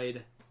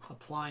tried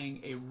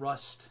applying a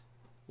rust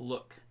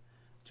look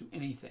to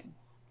anything.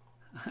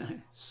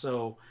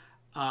 So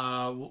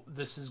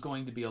this is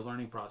going to be a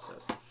learning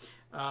process.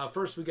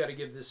 First we got to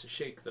give this a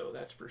shake though,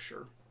 that's for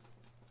sure.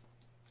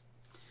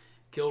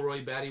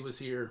 Kilroy Batty was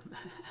here.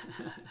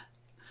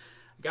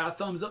 Got a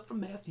thumbs up from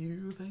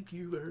Matthew. Thank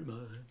you very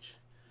much.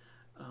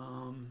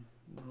 I'm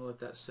going to let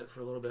that sit for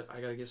a little bit. I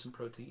got to get some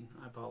protein.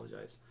 I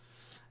apologize.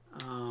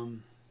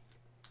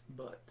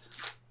 But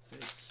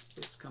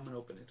it's coming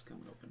open. It's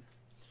coming open.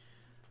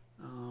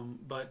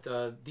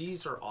 But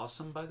these are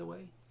awesome, by the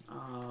way.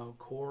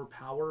 Core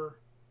Power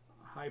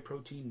High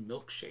Protein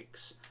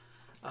Milkshakes.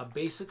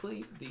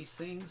 Basically, these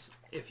things,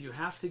 if you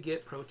have to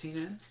get protein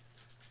in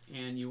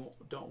and you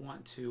don't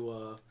want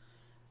to,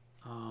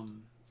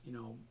 you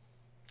know,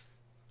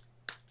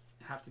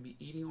 have to be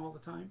eating all the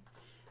time,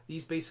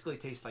 these basically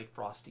taste like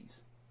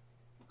Frosties.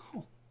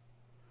 Oh.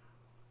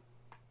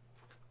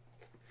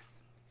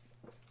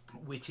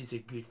 Which is a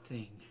good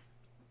thing.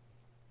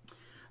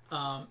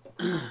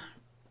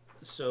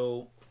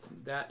 So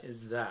that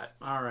is that.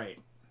 All right.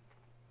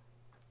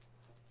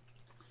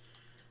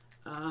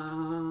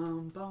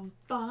 Bum, bum,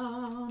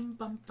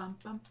 bum, bum,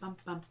 bum, bum,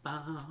 bum,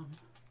 bum.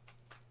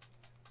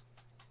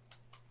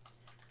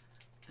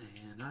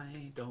 And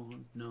I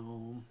don't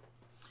know.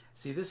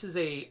 See, this is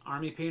a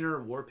Army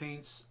Painter War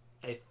Paints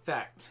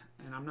effect,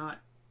 and I'm not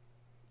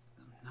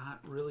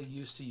really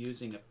used to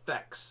using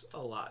effects a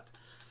lot.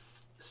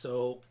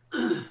 So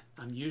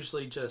I'm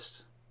usually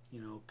just,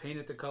 you know, paint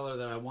it the color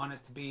that I want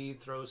it to be,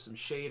 throw some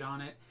shade on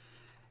it,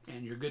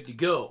 and you're good to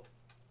go.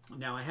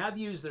 Now, I have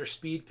used their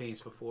speed paints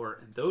before,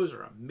 and those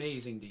are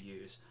amazing to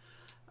use.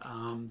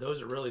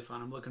 Those are really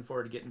fun. I'm looking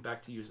forward to getting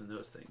back to using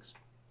those things.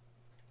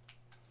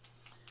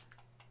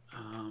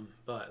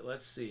 But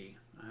let's see.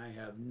 I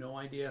have no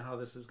idea how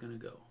this is going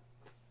to go.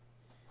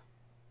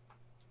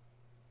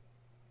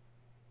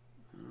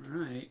 All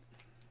right.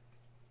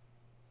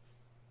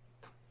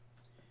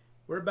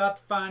 We're about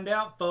to find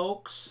out,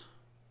 folks.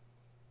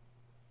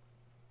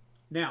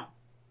 Now,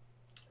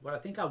 what I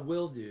think I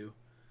will do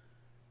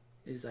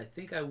is I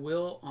think I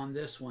will, on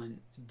this one,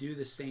 do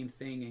the same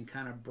thing and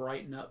kind of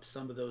brighten up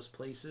some of those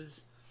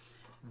places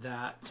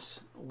that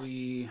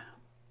we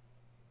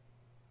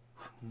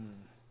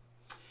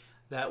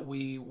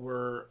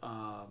were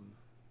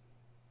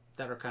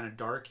that are kind of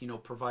dark, you know,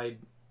 provide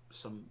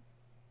some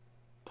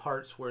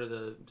parts where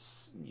the,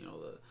 you know,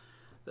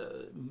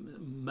 the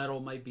metal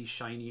might be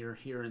shinier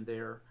here and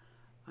there.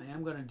 I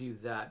am going to do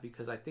that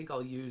because I think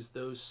I'll use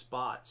those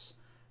spots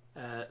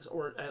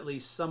or at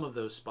least some of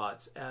those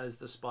spots, as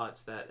the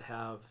spots that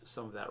have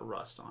some of that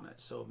rust on it.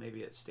 So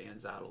maybe it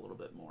stands out a little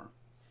bit more.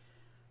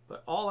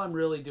 But all I'm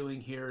really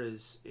doing here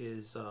is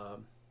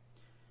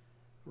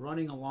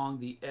running along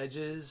the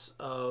edges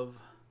of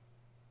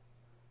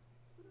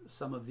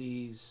some of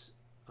these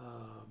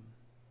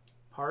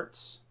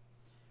parts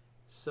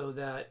so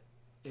that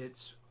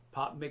it's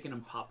making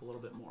them pop a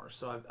little bit more.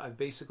 So I've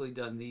basically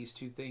done these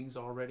two things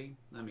already.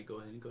 Let me go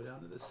ahead and go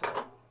down to this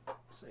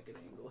second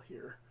angle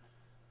here.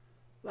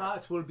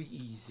 That will be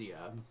easier.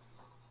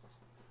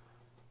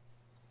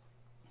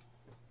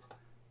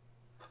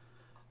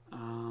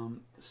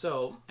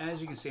 So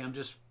as you can see, I'm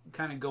just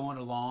kind of going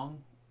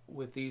along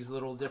with these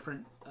little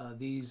different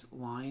these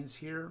lines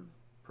here,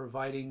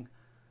 providing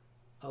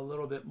a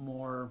little bit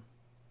more,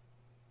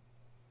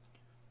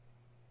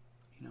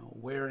 you know,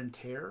 wear and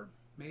tear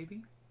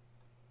maybe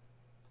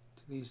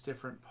to these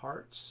different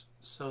parts,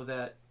 so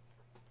that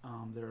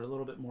they're a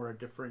little bit more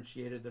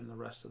differentiated than the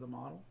rest of the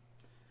model.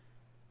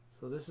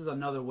 So this is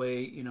another way,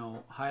 you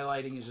know,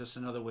 highlighting is just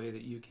another way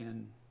that you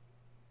can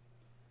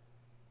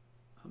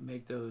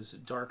make those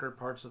darker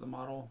parts of the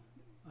model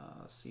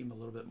seem a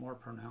little bit more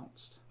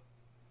pronounced.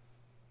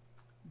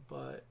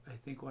 But I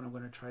think what I'm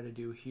going to try to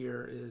do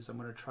here is I'm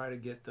going to try to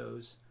get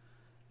those,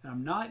 and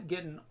I'm not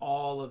getting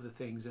all of the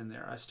things in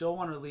there. I still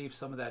want to leave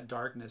some of that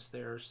darkness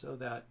there so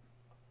that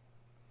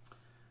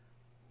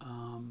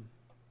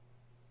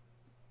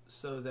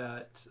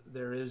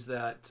there is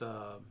that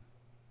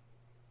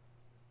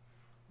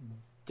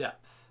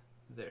depth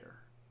there.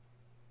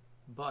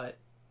 But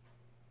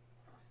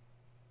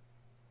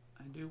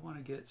I do want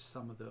to get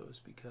some of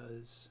those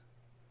because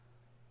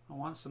I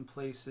want some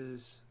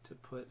places to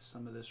put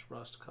some of this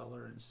rust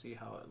color and see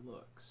how it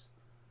looks.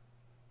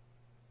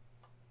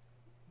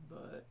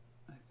 But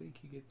I think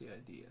you get the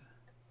idea.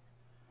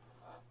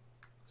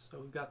 So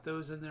we've got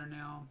those in there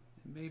now,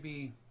 and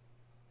maybe,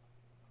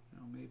 you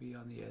know, maybe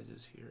on the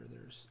edges here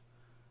there's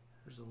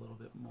a little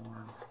bit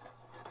more.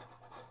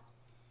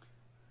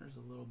 There's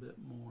a little bit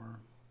more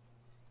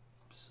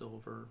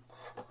silver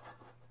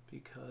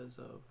because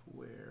of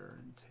wear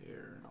and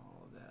tear and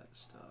all of that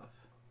stuff.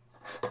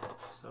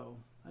 So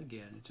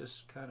again, it's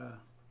just kind of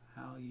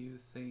how you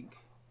think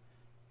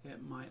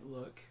it might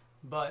look,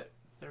 but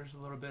there's a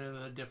little bit of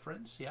a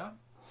difference, yeah.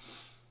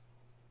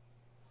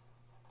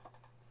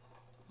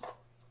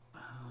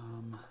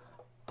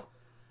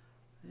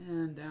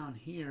 And down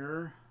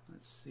here,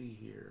 let's see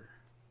here.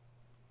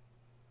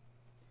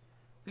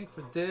 I think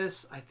for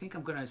this, I think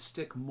I'm going to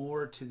stick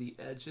more to the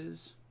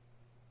edges.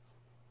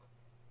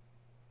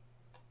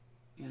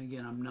 And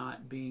again, I'm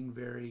not being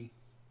very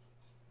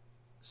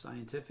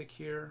scientific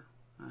here.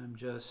 I'm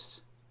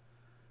just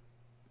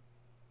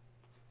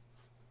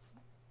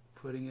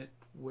putting it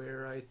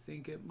where I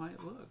think it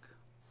might look.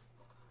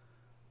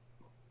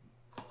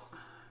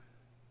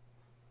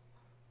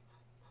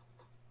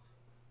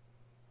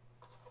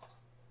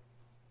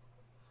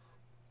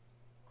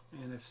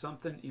 And if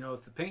something, you know,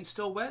 if the paint's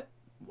still wet,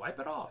 wipe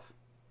it off.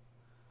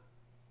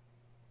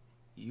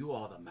 You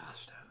are the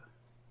master.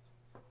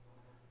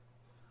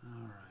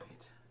 All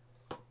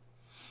right.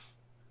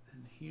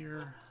 And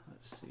here,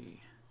 let's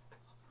see.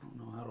 I don't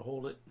know how to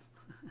hold it.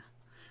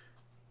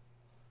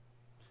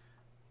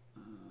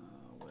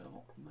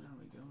 Well, there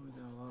we go. We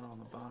got a lot on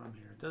the bottom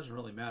here. It doesn't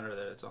really matter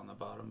that it's on the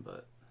bottom,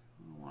 but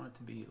I don't want it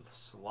to be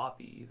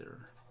sloppy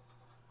either.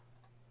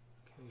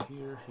 Okay,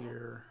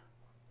 here.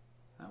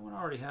 That one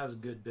already has a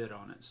good bit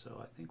on it, so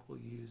I think we'll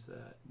use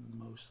that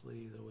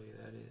mostly the way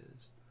that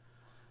is.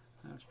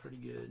 That's pretty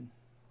good.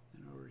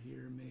 And over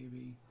here,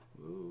 maybe.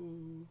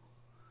 Ooh.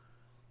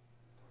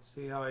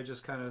 See how I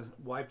just kind of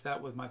wiped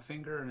that with my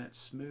finger and it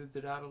smoothed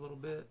it out a little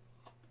bit?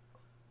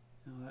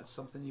 You know, that's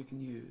something you can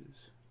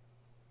use.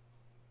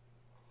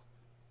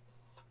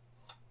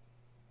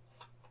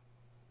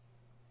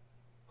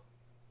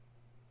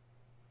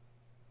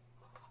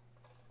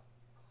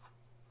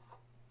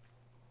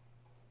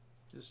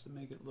 Just to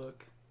make it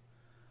look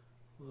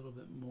a little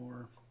bit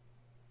more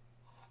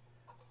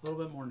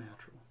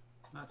natural.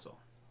 That's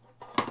all.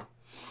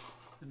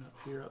 And up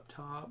here up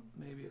top,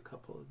 maybe a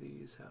couple of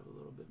these have a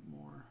little bit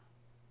more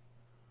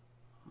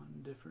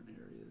on different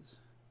areas.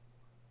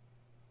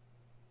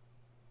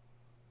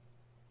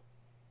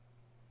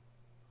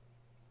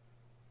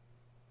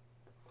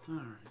 All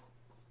right.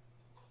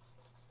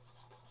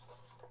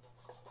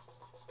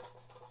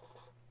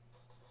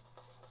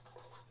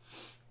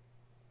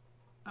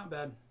 Not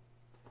bad.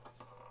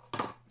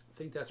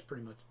 I think that's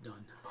pretty much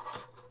done.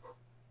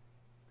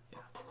 Yeah,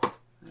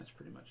 that's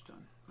pretty much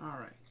done. All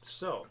right,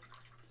 so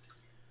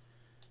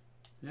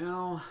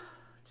now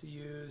to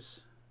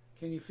use,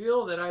 can you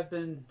feel that I've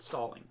been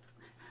stalling?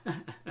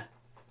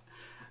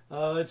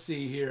 Let's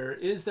see here.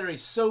 Is there a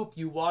soap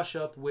you wash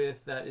up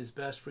with that is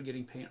best for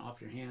getting paint off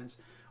your hands,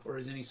 or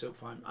is any soap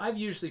fine? I've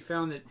usually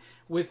found that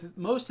with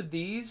most of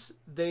these,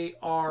 they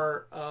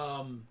are,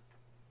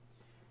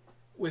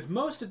 with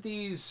most of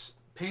these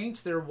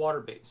paints, they're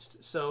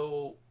water-based.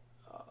 So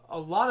a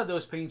lot of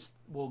those paints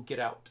will get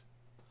out.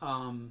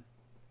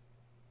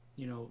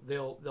 you know,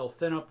 they'll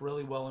thin up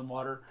really well in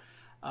water.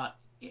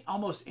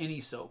 Almost any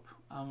soap.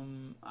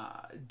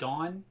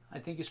 Dawn, I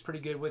think, is pretty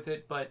good with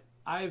it, but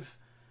I've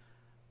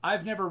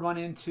never run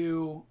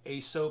into a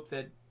soap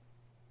that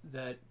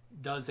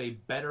does a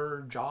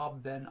better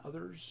job than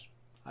others.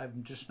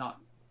 I've just not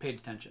paid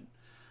attention.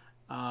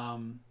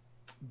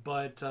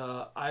 But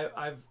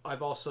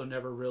I've also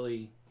never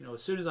really, you know,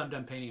 as soon as I'm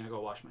done painting, I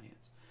go wash my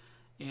hands,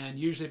 and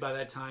usually by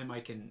that time I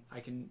can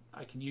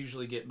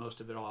usually get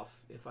most of it off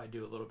if I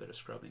do a little bit of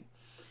scrubbing.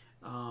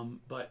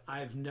 But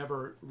I've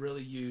never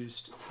really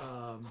used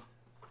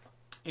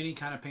any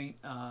kind of paint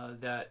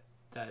that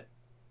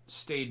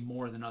stayed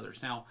more than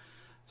others. Now,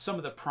 some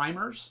of the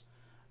primers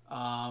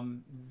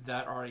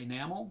that are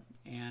enamel,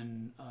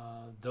 and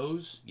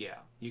those, yeah,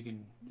 you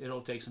can.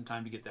 It'll take some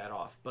time to get that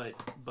off. But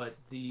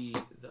the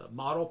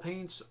model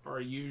paints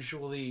are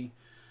usually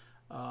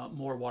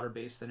more water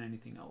based than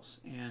anything else,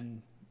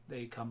 and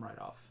they come right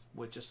off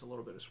with just a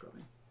little bit of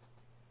scrubbing.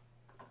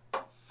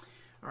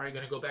 All right,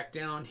 going to go back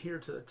down here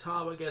to the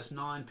top. I guess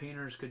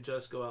non-painters could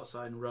just go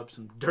outside and rub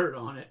some dirt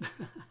on it.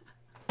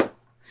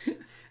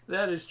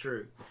 That is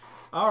true.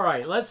 All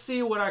right, let's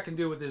see what I can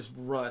do with this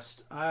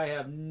rust. I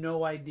have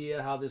no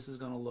idea how this is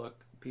going to look,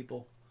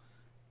 people.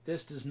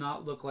 This does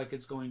not look like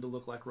it's going to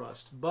look like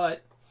rust.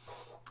 But,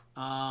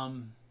 who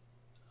am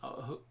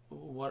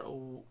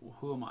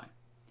I?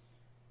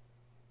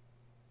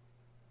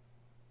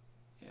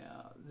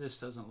 Yeah, this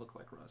doesn't look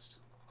like rust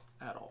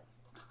at all.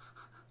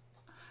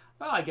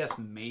 Well, I guess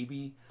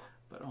maybe,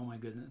 but oh my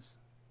goodness.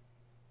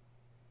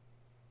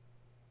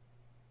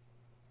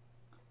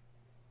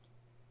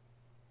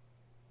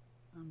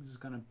 I'm just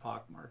going to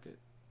pockmark it,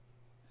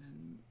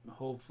 and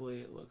hopefully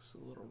it looks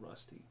a little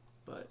rusty,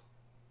 but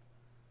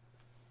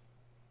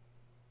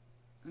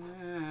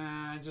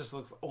it just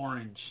looks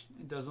orange.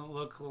 It doesn't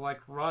look like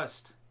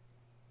rust.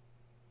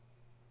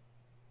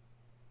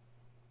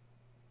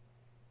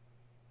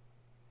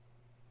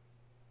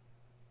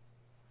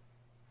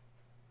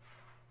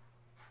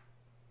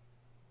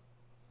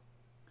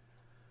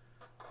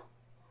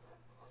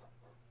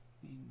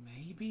 I mean,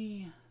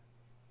 maybe,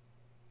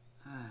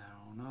 I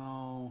don't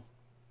know.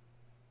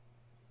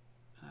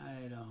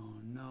 I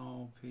don't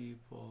know,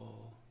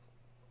 people.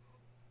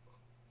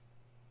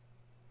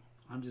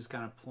 I'm just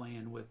kind of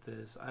playing with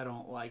this. I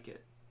don't like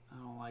it. I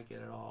don't like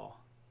it at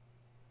all.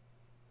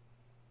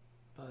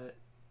 But,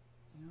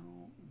 you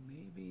know,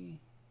 maybe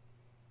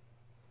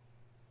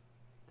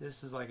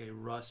this is like a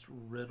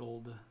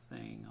rust-riddled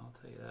thing, I'll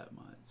tell you that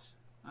much.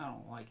 I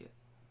don't like it.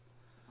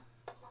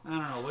 I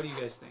don't know. What do you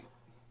guys think?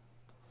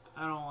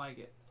 I don't like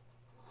it.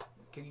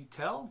 Can you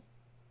tell?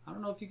 I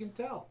don't know if you can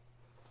tell.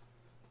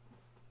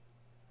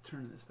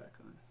 Turn this back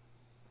on.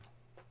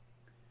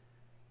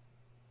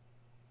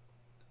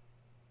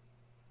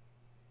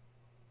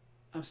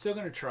 I'm still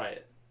going to try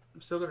it.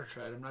 I'm still going to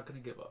try it. I'm not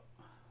going to give up.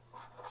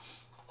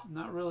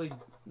 Not really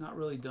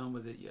done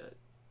with it yet.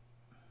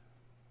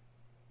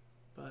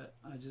 But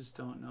I just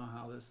don't know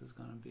how this is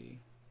going to be.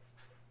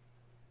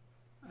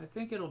 I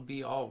think it'll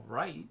be all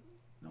right.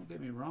 Don't get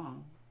me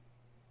wrong.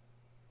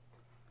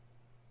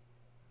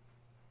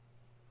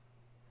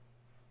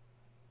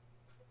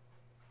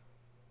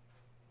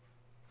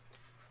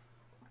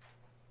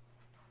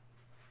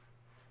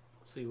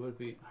 See, would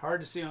be hard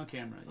to see on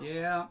camera.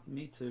 Yeah,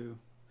 me too.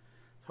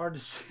 It's hard to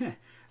see.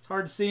 It's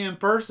hard to see in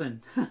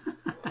person.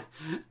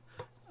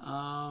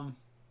 And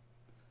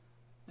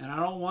I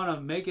don't want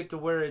to make it to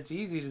where it's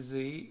easy to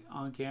see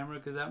on camera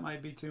because that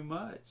might be too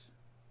much.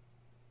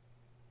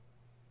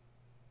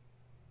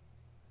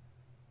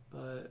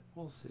 But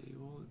we'll see.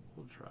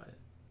 We'll try it.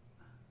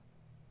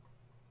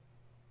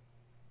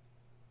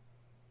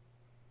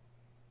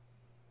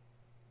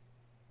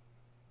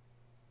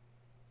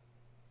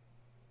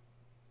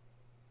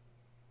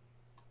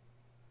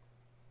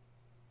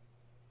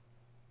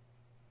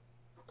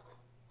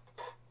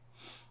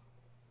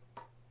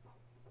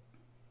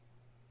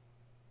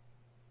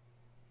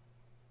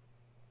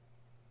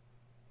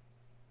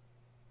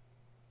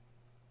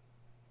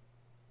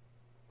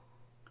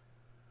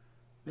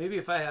 Maybe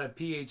if I had a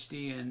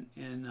PhD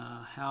in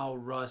how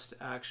rust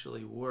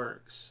actually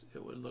works,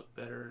 it would look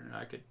better, and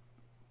I could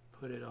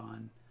put it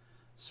on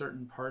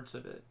certain parts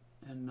of it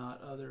and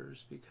not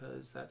others,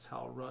 because that's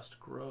how rust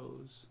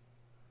grows.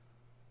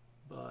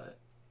 But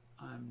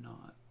I'm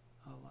not,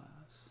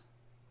 alas.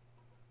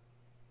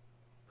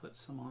 Put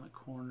some on the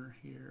corner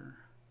here.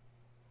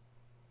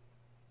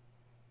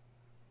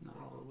 Not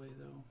all the way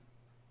though.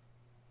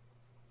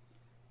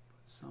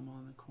 Put some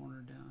on the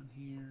corner down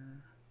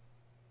here.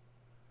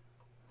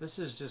 This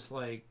is just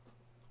like,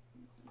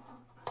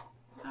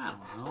 I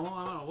don't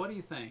know. What do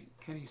you think?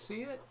 Can you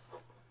see it?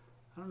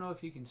 I don't know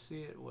if you can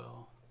see it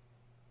well.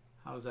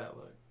 How does that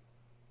look?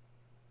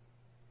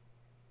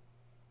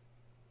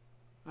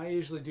 I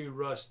usually do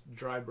rust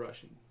dry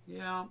brushing.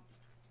 Yeah.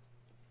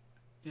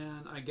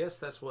 And I guess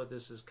that's what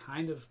this is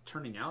kind of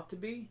turning out to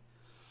be.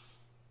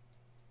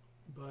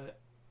 But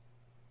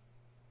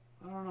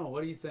I don't know.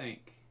 What do you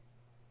think?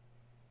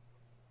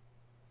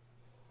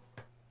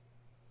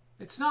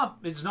 It's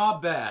not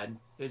bad.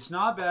 It's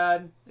not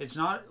bad. It's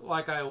not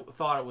like I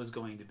thought it was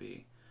going to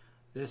be.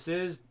 This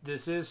is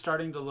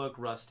starting to look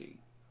rusty.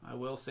 I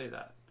will say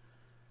that.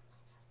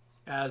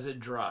 As it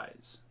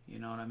dries, you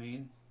know what I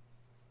mean?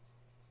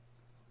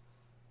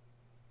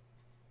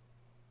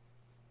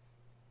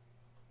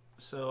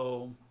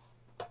 So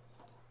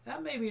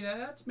that's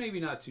maybe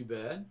not too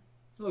bad.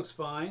 It looks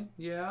fine.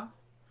 Yeah.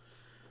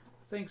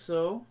 I think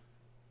so.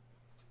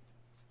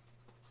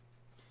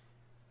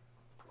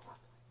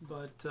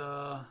 But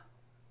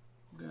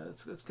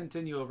let's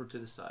continue over to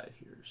the side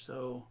here.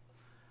 So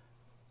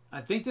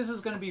I think this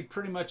is going to be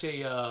pretty much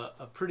a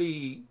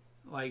pretty,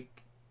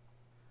 like,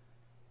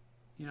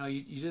 you know,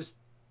 you just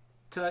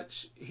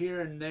touch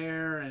here and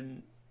there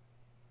and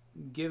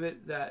give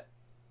it that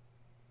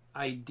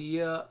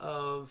idea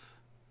of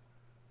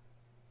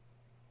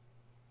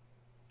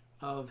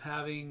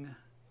having,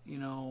 you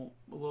know,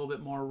 a little bit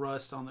more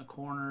rust on the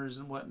corners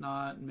and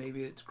whatnot, and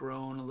maybe it's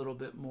grown a little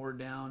bit more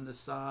down the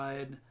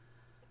side,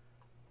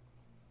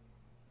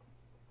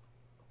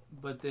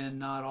 but then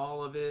not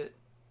all of it.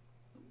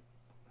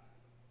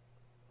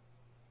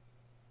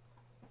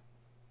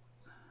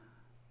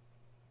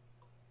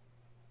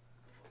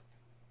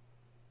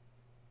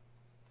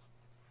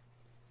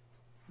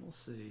 We'll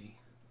see.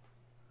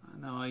 I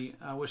know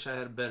I wish I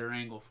had a better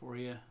angle for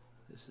you.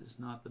 This is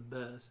not the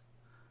best.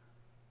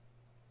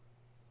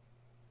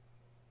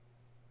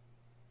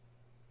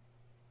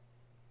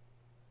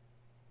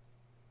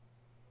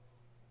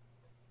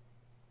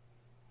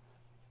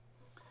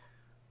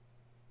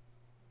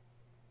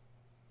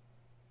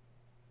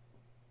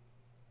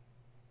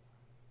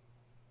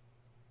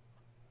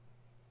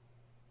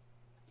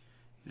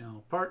 You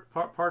know,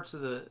 parts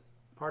of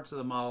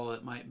the model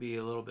that might be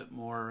a little bit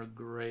more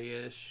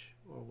grayish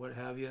or what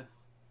have you,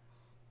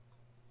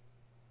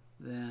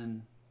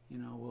 then, you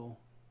know, we'll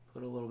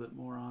put a little bit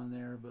more on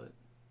there. But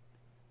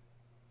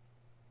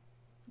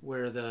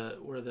where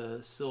the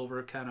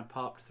silver kind of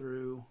popped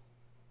through,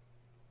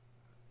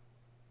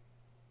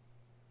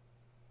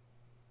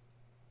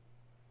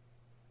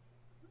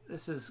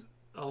 this is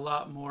a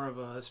lot more of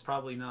a, it's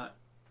probably not,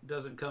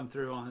 doesn't come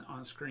through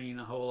on screen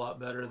a whole lot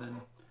better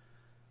than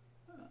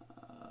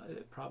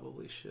it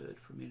probably should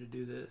for me to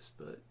do this,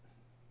 but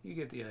you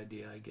get the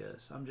idea, I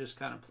guess. I'm just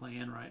kind of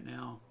playing right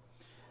now,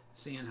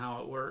 seeing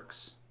how it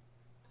works.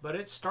 But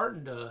it's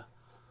starting to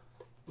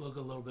look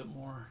a little bit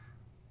more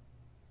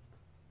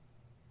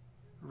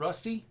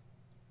rusty.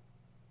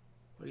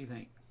 What do you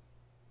think?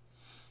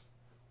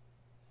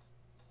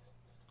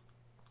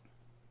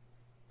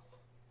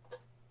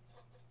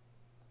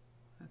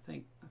 I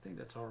think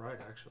that's all right,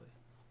 actually.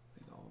 I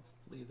think I'll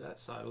leave that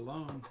side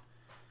alone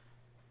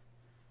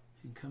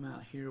and come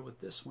out here with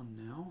this one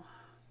now.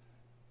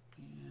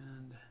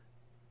 And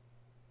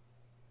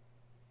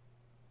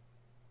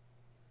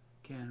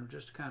again, we're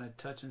just kind of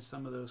touching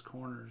some of those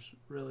corners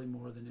really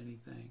more than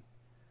anything,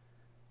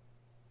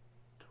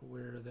 to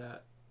where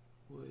that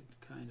would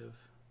kind of,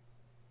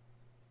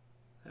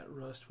 that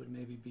rust would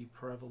maybe be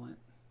prevalent.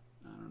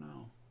 I don't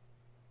know.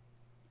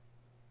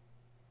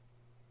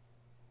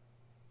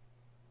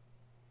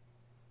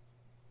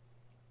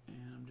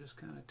 And I'm just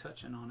kind of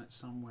touching on it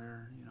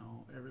somewhere, you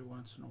know, every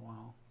once in a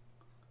while.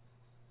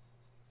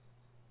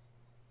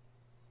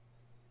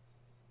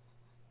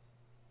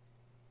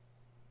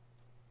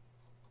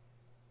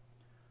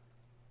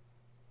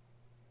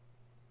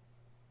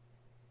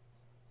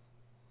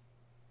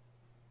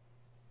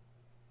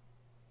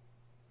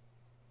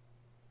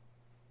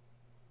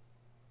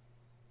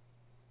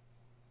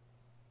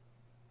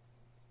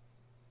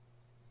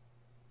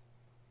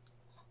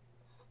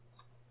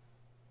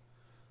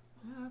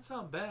 Yeah, that's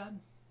not bad.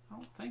 I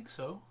don't think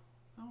so.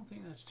 I don't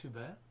think that's too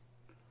bad.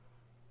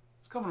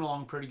 It's coming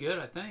along pretty good,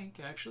 I think,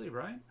 actually,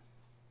 right?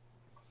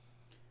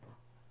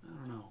 I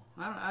don't know.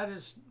 I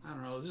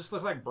don't know. It just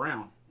looks like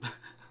brown.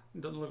 It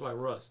doesn't look like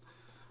rust.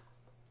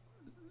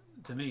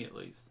 To me, at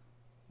least.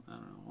 I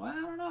don't know. Well,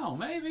 I don't know.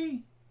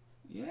 Maybe.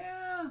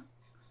 Yeah.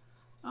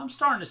 I'm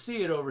starting to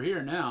see it over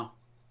here now.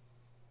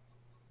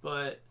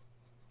 But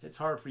it's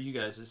hard for you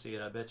guys to see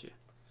it, I bet you.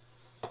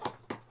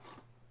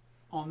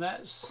 On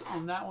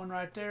that one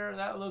right there,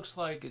 that looks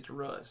like it's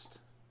rust.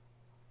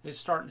 It's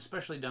starting,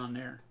 especially down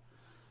there.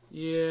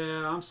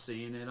 Yeah, I'm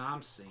seeing it,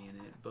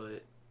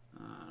 but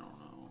I don't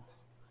know.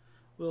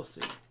 We'll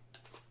see.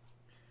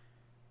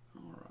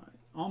 Alright,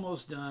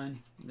 almost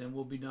done. Then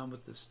we'll be done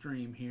with the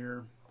stream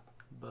here.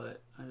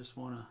 But I just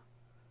want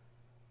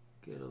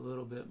to get a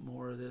little bit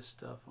more of this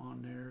stuff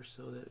on there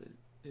so that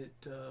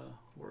it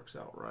works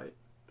out right.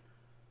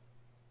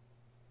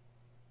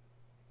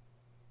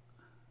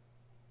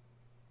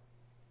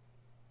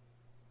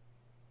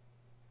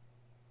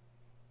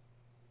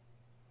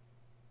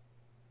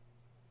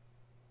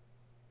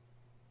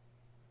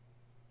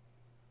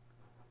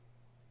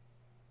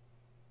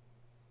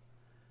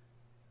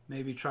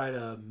 Maybe try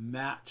to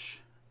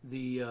match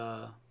the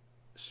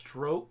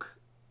stroke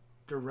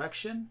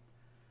direction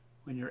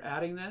when you're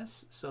adding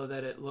this, so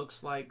that it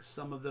looks like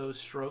some of those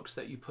strokes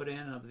that you put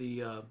in of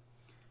the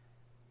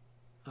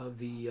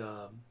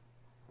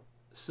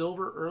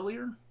silver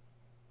earlier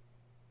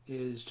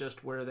is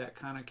just where that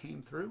kind of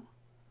came through.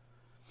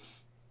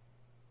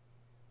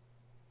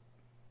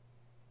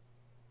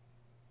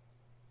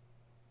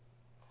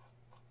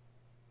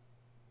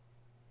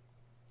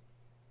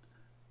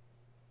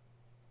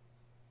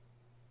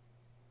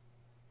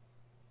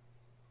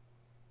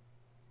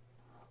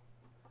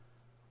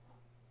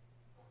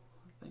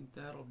 I think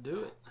that'll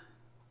do it.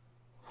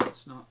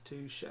 It's not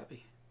too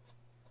shabby.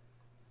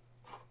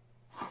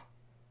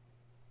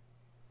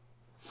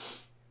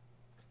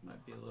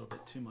 Might be a little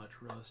bit too much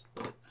rust,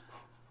 but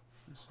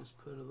let's just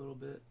put a little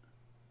bit,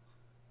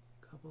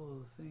 a couple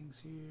of things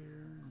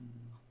here. And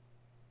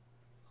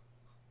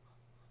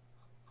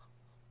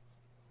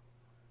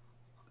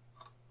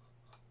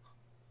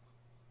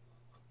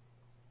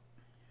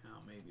yeah,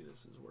 maybe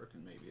this is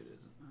working, maybe it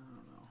isn't. I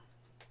don't know.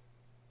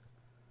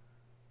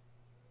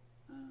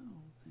 I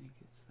don't think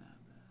it's that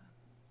bad.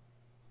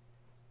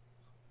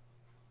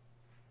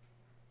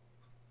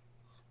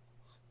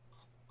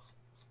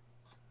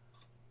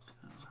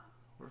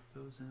 Work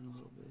those in a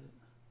little bit.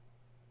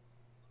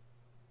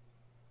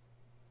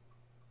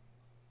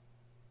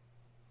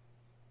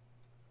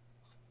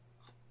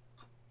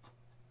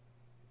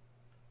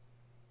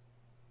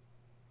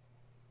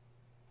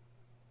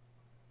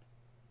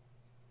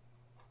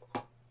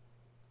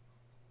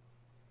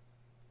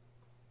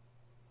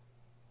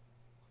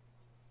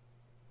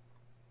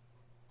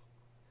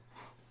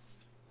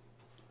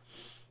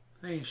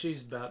 I think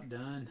she's about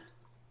done.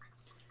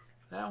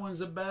 That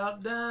one's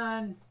about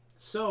done.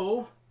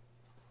 So,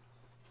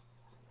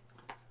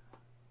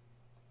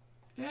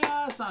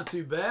 yeah, it's not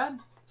too bad.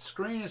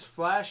 Screen is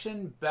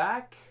flashing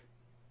back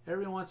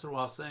every once in a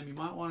while. Sam, you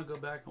might want to go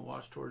back and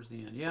watch towards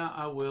the end. Yeah,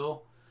 I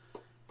will.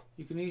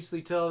 You can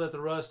easily tell that the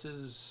rust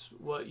is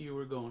what you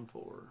were going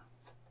for.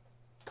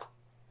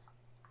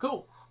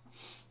 Cool.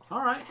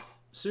 All right.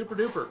 Super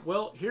duper.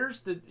 Well, here's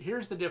the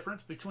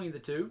difference between the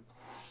two.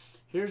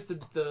 Here's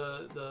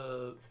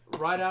the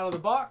right out of the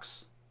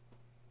box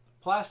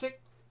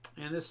plastic,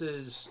 and this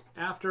is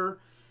after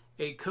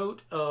a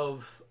coat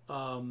of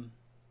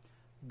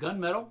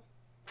gunmetal,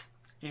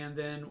 and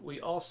then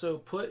we also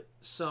put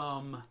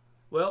some,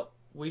 well,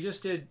 we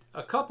just did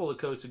a couple of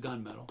coats of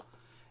gunmetal,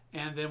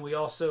 and then we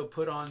also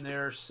put on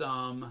there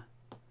some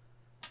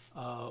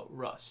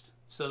rust.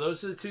 So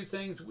those are the two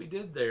things we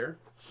did there.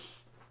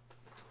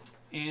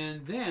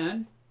 And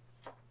then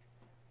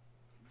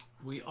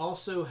we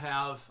also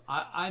have,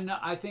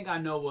 I think I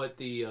know what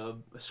the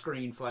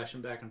screen flashing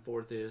back and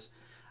forth is.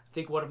 I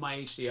think one of my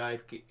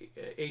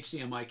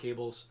HDMI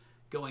cables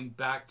going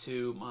back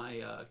to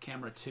my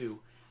camera 2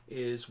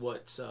 is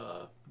what's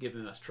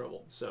giving us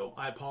trouble. So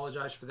I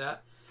apologize for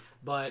that.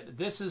 But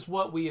this is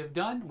what we have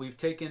done. We've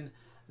taken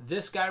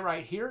this guy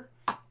right here,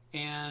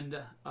 and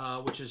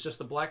which is just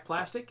the black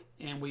plastic,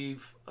 and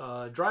we've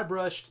dry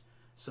brushed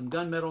some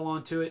gunmetal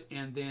onto it,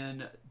 and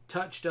then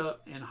touched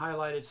up and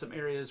highlighted some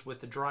areas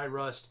with the dry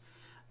rust,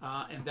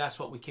 and that's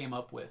what we came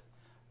up with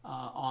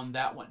on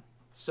that one.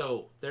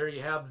 So there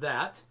you have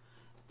that.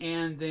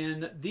 And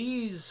then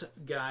these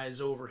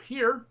guys over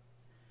here,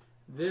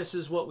 this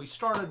is what we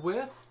started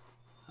with,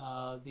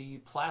 the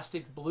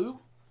plastic blue,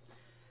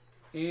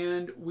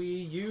 and we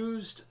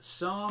used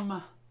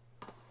some,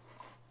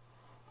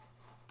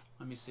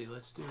 let me see,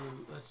 let's do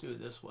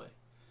it this way.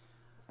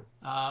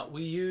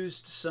 We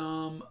used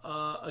some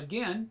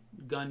again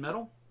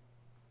gunmetal,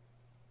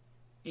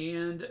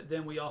 and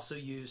then we also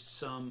used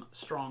some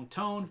strong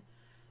tone.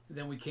 And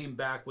then we came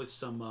back with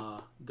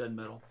some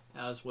gunmetal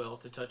as well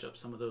to touch up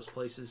some of those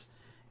places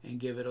and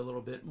give it a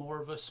little bit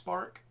more of a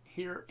spark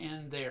here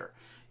and there.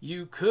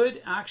 You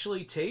could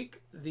actually take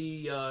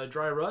the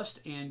dry rust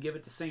and give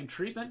it the same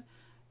treatment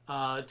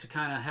to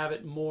kind of have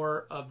it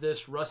more of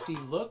this rusty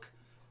look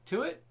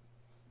to it.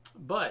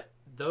 But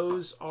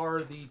those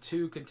are the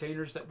two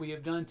containers that we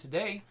have done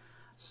today.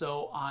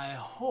 So I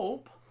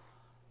hope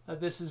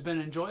that this has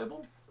been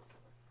enjoyable,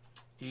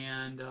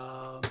 and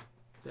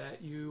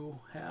that you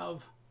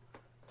have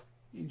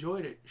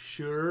enjoyed it.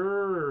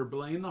 Sure,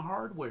 blame the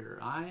hardware.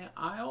 I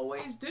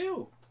always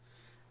do.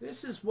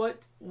 This is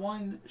what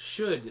one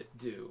should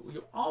do.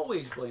 You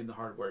always blame the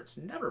hardware. It's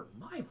never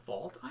my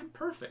fault. I'm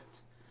perfect.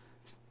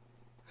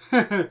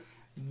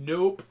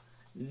 Nope,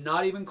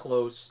 not even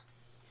close.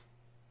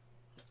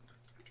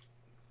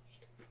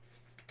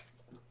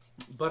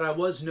 But I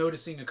was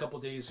noticing a couple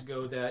days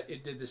ago that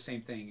it did the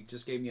same thing. It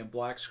just gave me a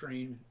black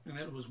screen. And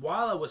it was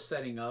while I was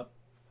setting up.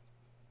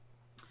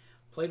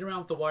 Played around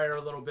with the wire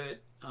a little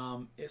bit.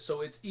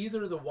 So it's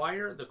either the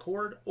wire, the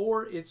cord,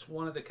 or it's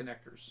one of the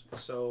connectors.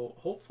 So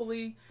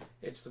hopefully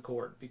it's the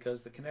cord,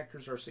 because the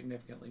connectors are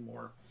significantly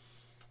more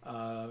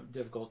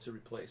difficult to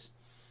replace.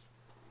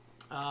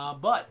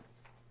 But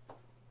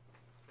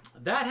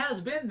that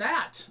has been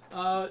that.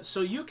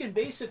 So you can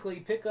basically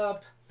pick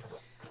up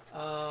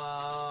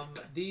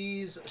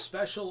these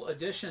special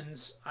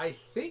editions. I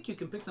think you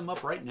can pick them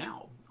up right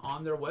now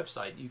on their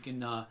website. You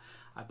can,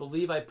 I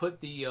believe I put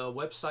the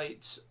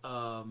website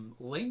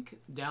link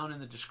down in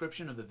the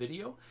description of the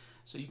video.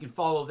 So you can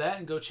follow that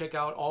and go check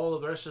out all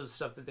of the rest of the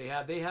stuff that they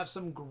have. They have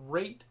some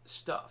great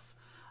stuff.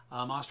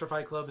 Monster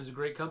Fight Club is a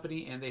great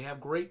company, and they have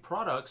great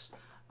products,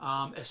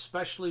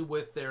 especially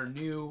with their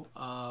new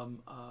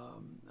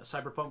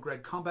Cyberpunk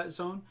Red Combat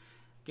Zone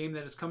game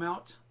that has come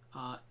out.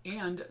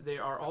 And they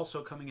are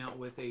also coming out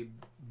with a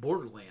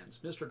Borderlands,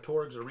 Mr.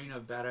 Torg's Arena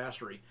of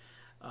Badassery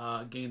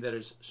game that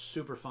is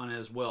super fun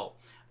as well.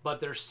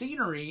 But their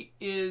scenery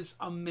is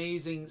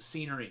amazing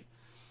scenery.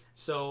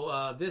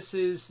 So this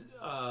is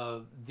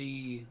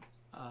the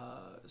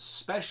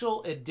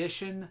special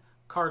edition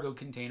cargo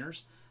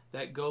containers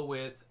that go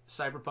with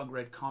Cyberpunk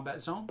Red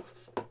Combat Zone.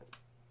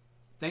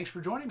 Thanks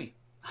for joining me.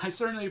 I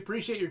certainly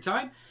appreciate your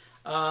time.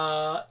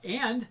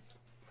 And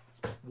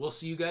we'll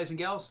see you guys and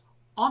gals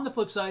on the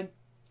flip side.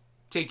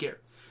 Take care.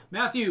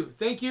 Matthew,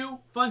 thank you.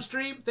 Fun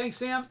stream. Thanks,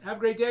 Sam. Have a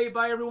great day.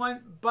 Bye,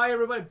 everyone. Bye,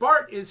 everybody.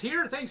 Bart is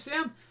here. Thanks,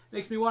 Sam.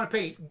 Makes me want to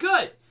paint.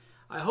 Good.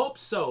 I hope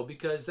so,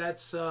 because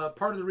that's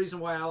part of the reason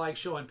why I like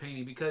showing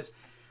painting, because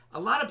a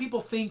lot of people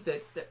think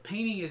that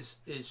painting is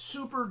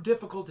super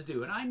difficult to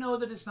do, and I know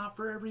that it's not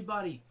for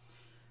everybody.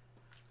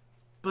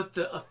 But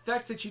the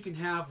effect that you can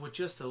have with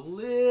just a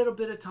little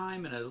bit of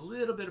time and a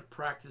little bit of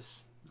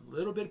practice, a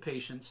little bit of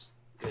patience,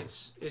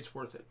 it's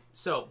worth it.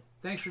 So,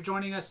 thanks for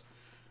joining us.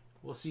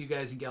 We'll see you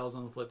guys and gals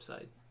on the flip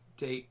side.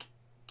 Take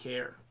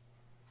care.